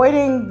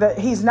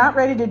he's not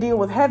ready to deal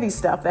with heavy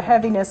stuff, the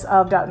heaviness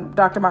of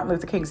Dr. Martin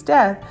Luther King's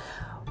death.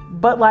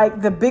 But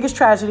like the biggest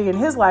tragedy in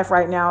his life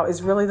right now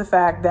is really the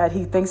fact that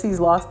he thinks he's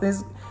lost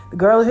the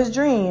girl of his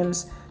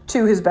dreams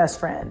to his best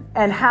friend.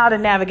 And how to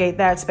navigate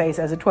that space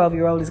as a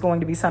 12-year-old is going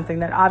to be something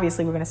that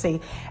obviously we're going to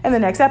see in the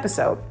next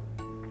episode.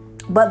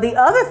 But the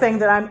other thing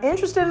that I'm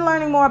interested in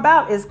learning more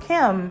about is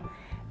Kim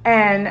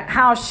and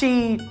how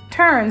she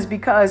turns,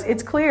 because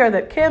it's clear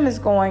that Kim is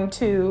going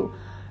to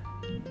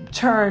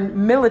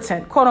turn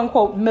militant, quote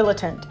unquote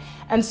militant.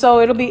 And so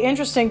it'll be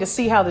interesting to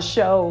see how the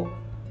show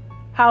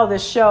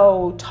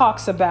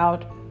talks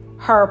about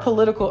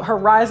her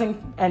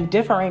rising and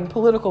differing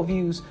political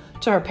views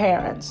to her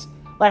parents.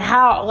 Like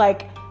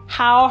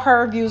how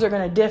her views are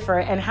going to differ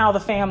and how the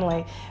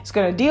family is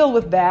going to deal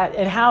with that,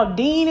 and how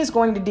Dean is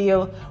going to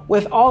deal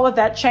with all of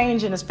that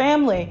change in his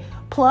family,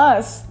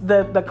 plus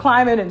the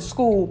climate in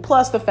school,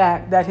 plus the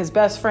fact that his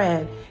best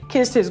friend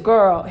kissed his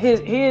girl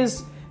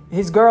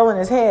in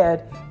his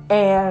head,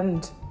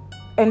 and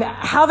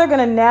how they're going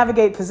to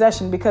navigate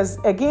possession, because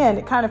again,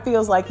 it kind of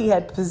feels like he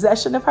had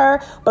possession of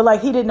her, but like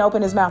he didn't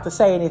open his mouth to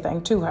say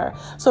anything to her.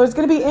 So it's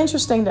going to be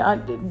interesting.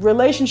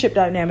 Relationship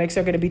dynamics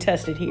are going to be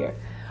tested here.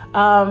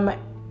 But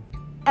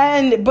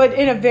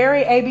in a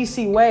very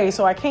ABC way,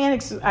 so I can't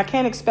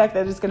expect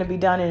that it's going to be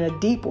done in a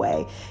deep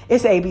way.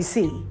 It's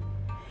ABC.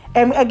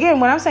 And again,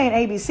 when I'm saying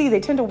ABC, they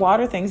tend to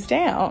water things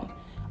down,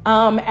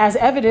 as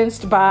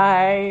evidenced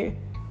by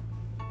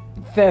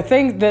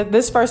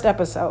this first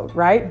episode,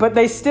 right? But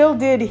they still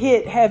did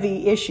hit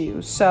heavy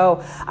issues.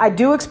 So I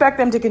do expect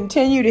them to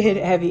continue to hit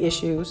heavy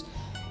issues.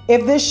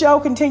 If this show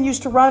continues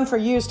to run for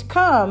years to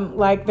come,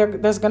 like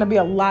there's going to be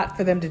a lot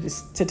for them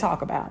to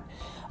talk about.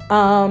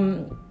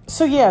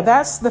 So yeah,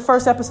 that's the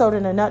first episode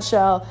in a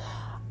nutshell.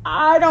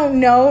 I don't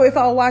know if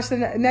I'll watch the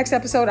next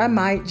episode. I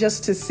might,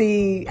 just to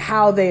see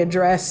how they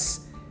address,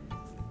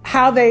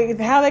 how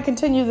they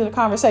continue the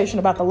conversation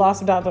about the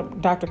loss of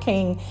Dr.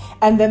 King,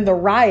 and then the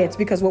riots,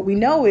 because what we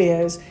know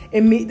is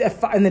in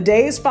the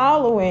days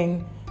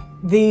following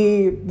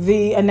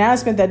the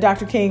announcement that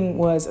Dr. King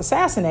was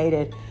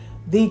assassinated,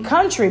 the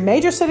country,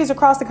 major cities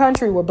across the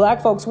country where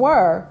Black folks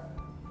were,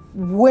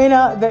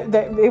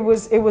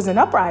 it was an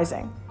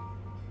uprising.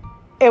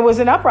 It was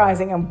an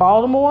uprising in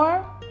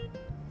Baltimore,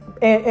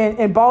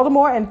 in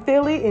Baltimore and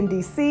Philly, in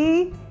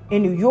DC,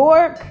 in New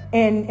York,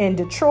 in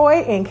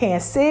Detroit, in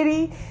Kansas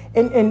City,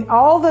 in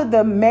all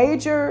the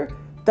major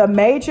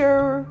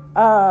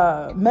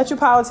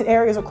metropolitan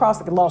areas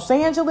across Los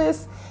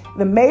Angeles,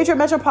 the major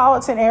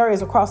metropolitan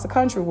areas across the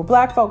country where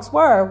Black folks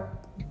were.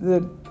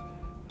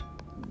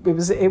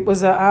 It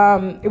was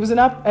an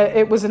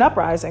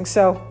uprising.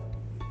 So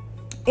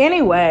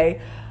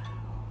anyway,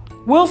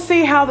 we'll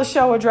see how the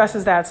show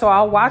addresses that. So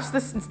I'll watch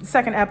this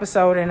second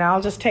episode, and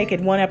I'll just take it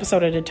one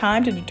episode at a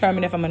time to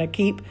determine if I'm going to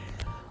keep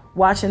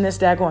watching this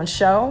daggone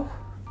show.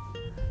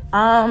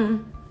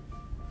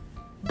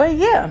 But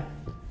yeah.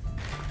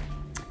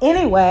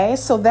 Anyway,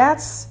 so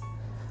that's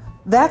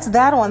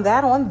that on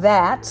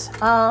that.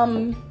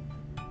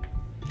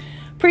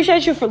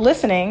 Appreciate you for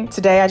listening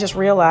today. I just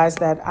realized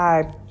that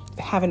I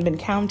haven't been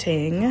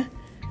counting.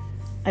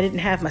 I didn't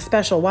have my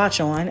special watch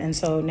on, and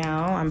so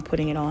now I'm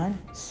putting it on.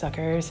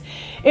 Suckers.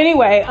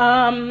 Anyway,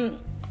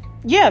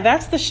 yeah,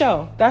 that's the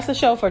show. That's the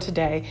show for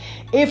today.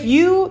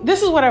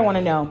 This is what I want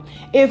to know.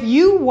 If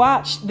you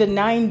watched the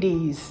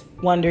 90s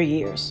Wonder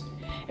Years,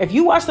 if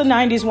you watched the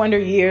 90s Wonder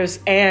Years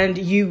and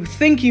you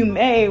think you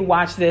may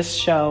watch this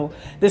show,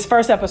 this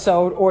first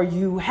episode, or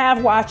you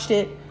have watched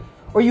it,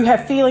 or you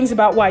have feelings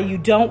about why you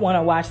don't want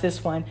to watch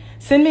this one,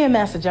 send me a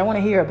message. I want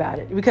to hear about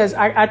it, because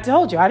I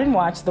told you I didn't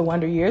watch the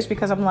Wonder Years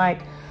because I'm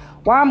like,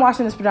 why I'm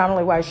watching this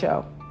predominantly white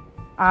show?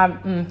 I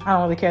don't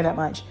really care that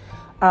much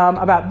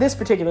about this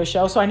particular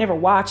show, so I never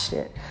watched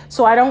it.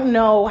 So I don't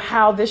know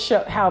how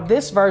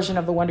this version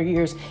of the Wonder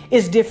Years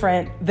is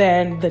different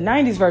than the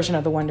 90s version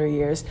of the Wonder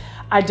Years.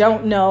 I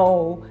don't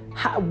know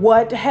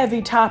what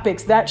heavy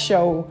topics that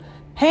show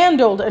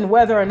handled and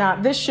whether or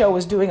not this show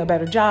is doing a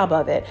better job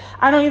of it.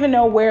 I don't even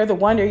know where the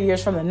Wonder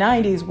Years from the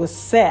 90s was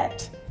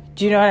set.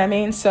 Do you know what I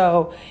mean?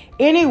 So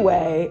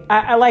anyway,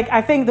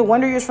 I think the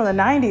Wonder Years from the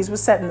 90s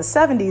was set in the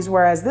 70s,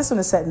 whereas this one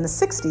is set in the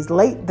 60s,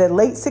 the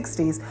late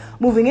 60s,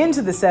 moving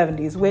into the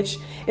 70s, which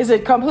is a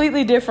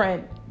completely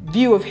different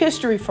view of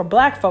history from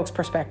Black folks'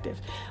 perspective.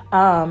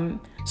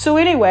 So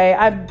anyway,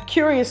 I'm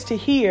curious to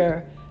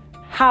hear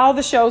how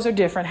the shows are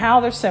different, how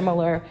they're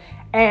similar,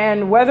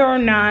 and whether or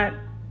not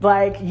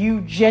like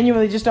you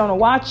genuinely just don't want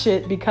to watch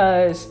it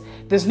because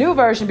this new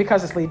version,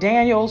 because it's Lee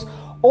Daniels,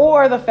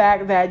 or the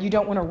fact that you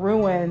don't want to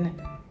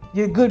ruin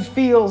your good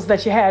feels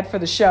that you had for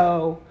the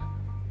show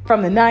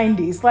from the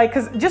 90s. Like,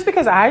 just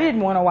because I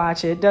didn't want to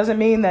watch it doesn't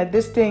mean that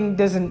this thing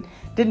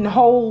didn't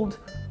hold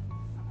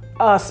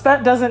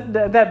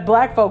that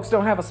Black folks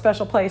don't have a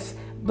special place.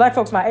 Black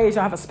folks my age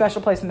don't have a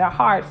special place in their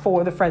heart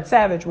for the Fred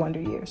Savage Wonder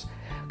Years.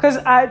 Because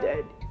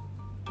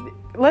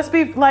let's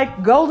be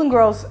like, Golden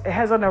Girls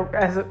has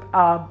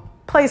a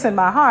place in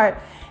my heart,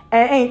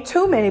 and ain't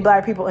too many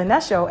Black people in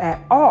that show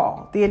at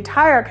all. The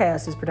entire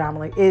cast is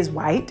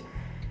white,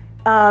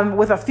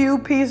 with a few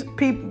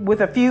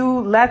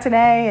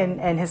Latine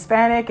and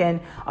Hispanic, and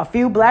a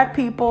few Black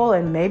people,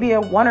 and maybe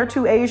one or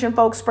two Asian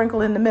folks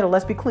sprinkled in the middle.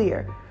 Let's be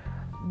clear.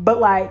 But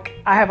like,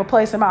 I have a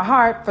place in my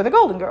heart for the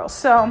Golden Girls.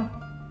 So,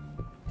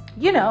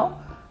 you know,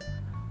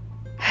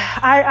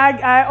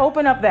 I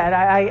open up that.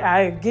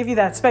 I give you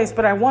that space,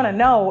 but I want to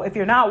know, if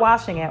you're not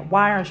watching it,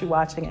 why aren't you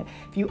watching it?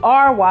 If you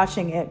are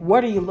watching it,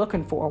 what are you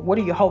looking for? What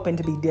are you hoping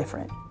to be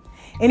different?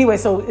 Anyway,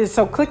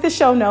 so click the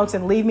show notes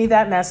and leave me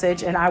that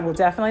message, and I will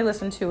definitely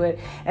listen to it.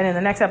 And in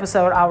the next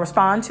episode, I'll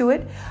respond to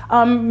it.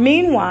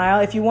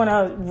 Meanwhile, if you want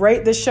to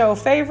rate the show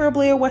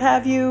favorably or what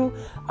have you,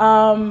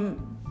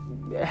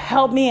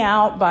 help me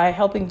out by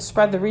helping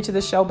spread the reach of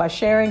the show by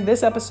sharing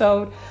this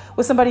episode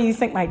with somebody you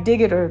think might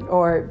dig it,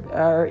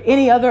 or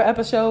any other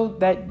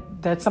episode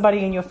that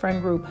somebody in your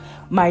friend group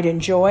might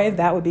enjoy.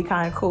 That would be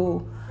kind of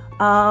cool.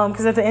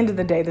 Because at the end of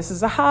the day, this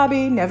is a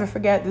hobby. Never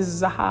forget, this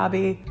is a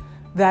hobby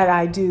that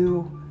I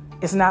do.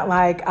 It's not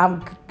like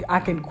I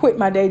can quit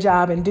my day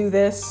job and do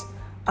this.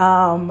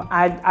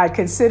 I'd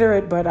consider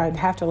it, but I'd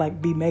have to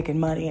be making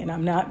money, and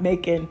I'm not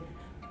making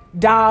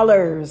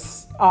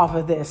dollars off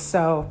of this.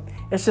 So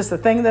it's just a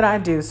thing that I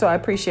do. So I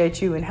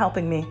appreciate you in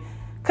helping me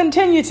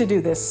continue to do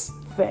this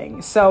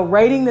thing. So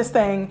rating this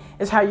thing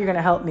is how you're going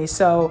to help me.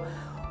 So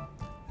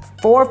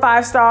 4 or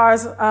 5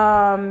 stars,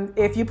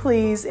 if you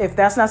please. If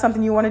that's not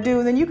something you want to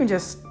do, then you can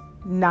just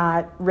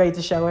not rate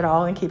the show at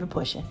all and keep it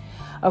pushing.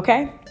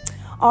 Okay?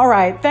 All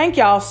right. Thank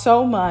y'all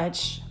so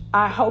much.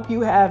 I hope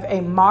you have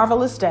a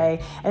marvelous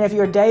day. And if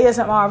your day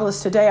isn't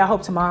marvelous today, I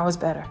hope tomorrow is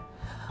better.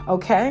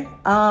 Okay?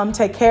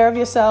 Take care of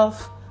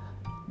yourself.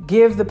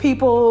 Give the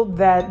people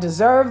that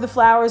deserve the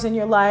flowers in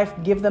your life,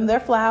 give them their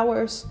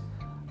flowers.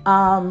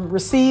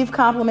 Receive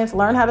compliments.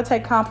 Learn how to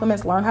take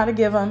compliments. Learn how to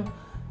give them.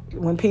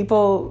 When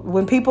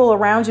people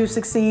around you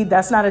succeed,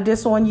 that's not a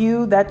diss on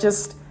you. That's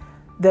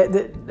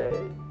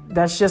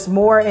just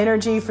more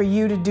energy for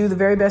you to do the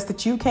very best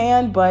that you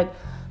can. But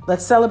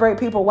let's celebrate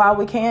people while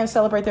we can.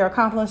 Celebrate their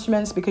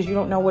accomplishments, because you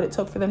don't know what it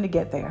took for them to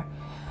get there.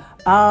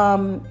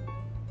 All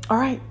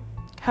right.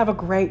 Have a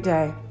great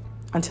day.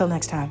 Until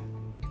next time.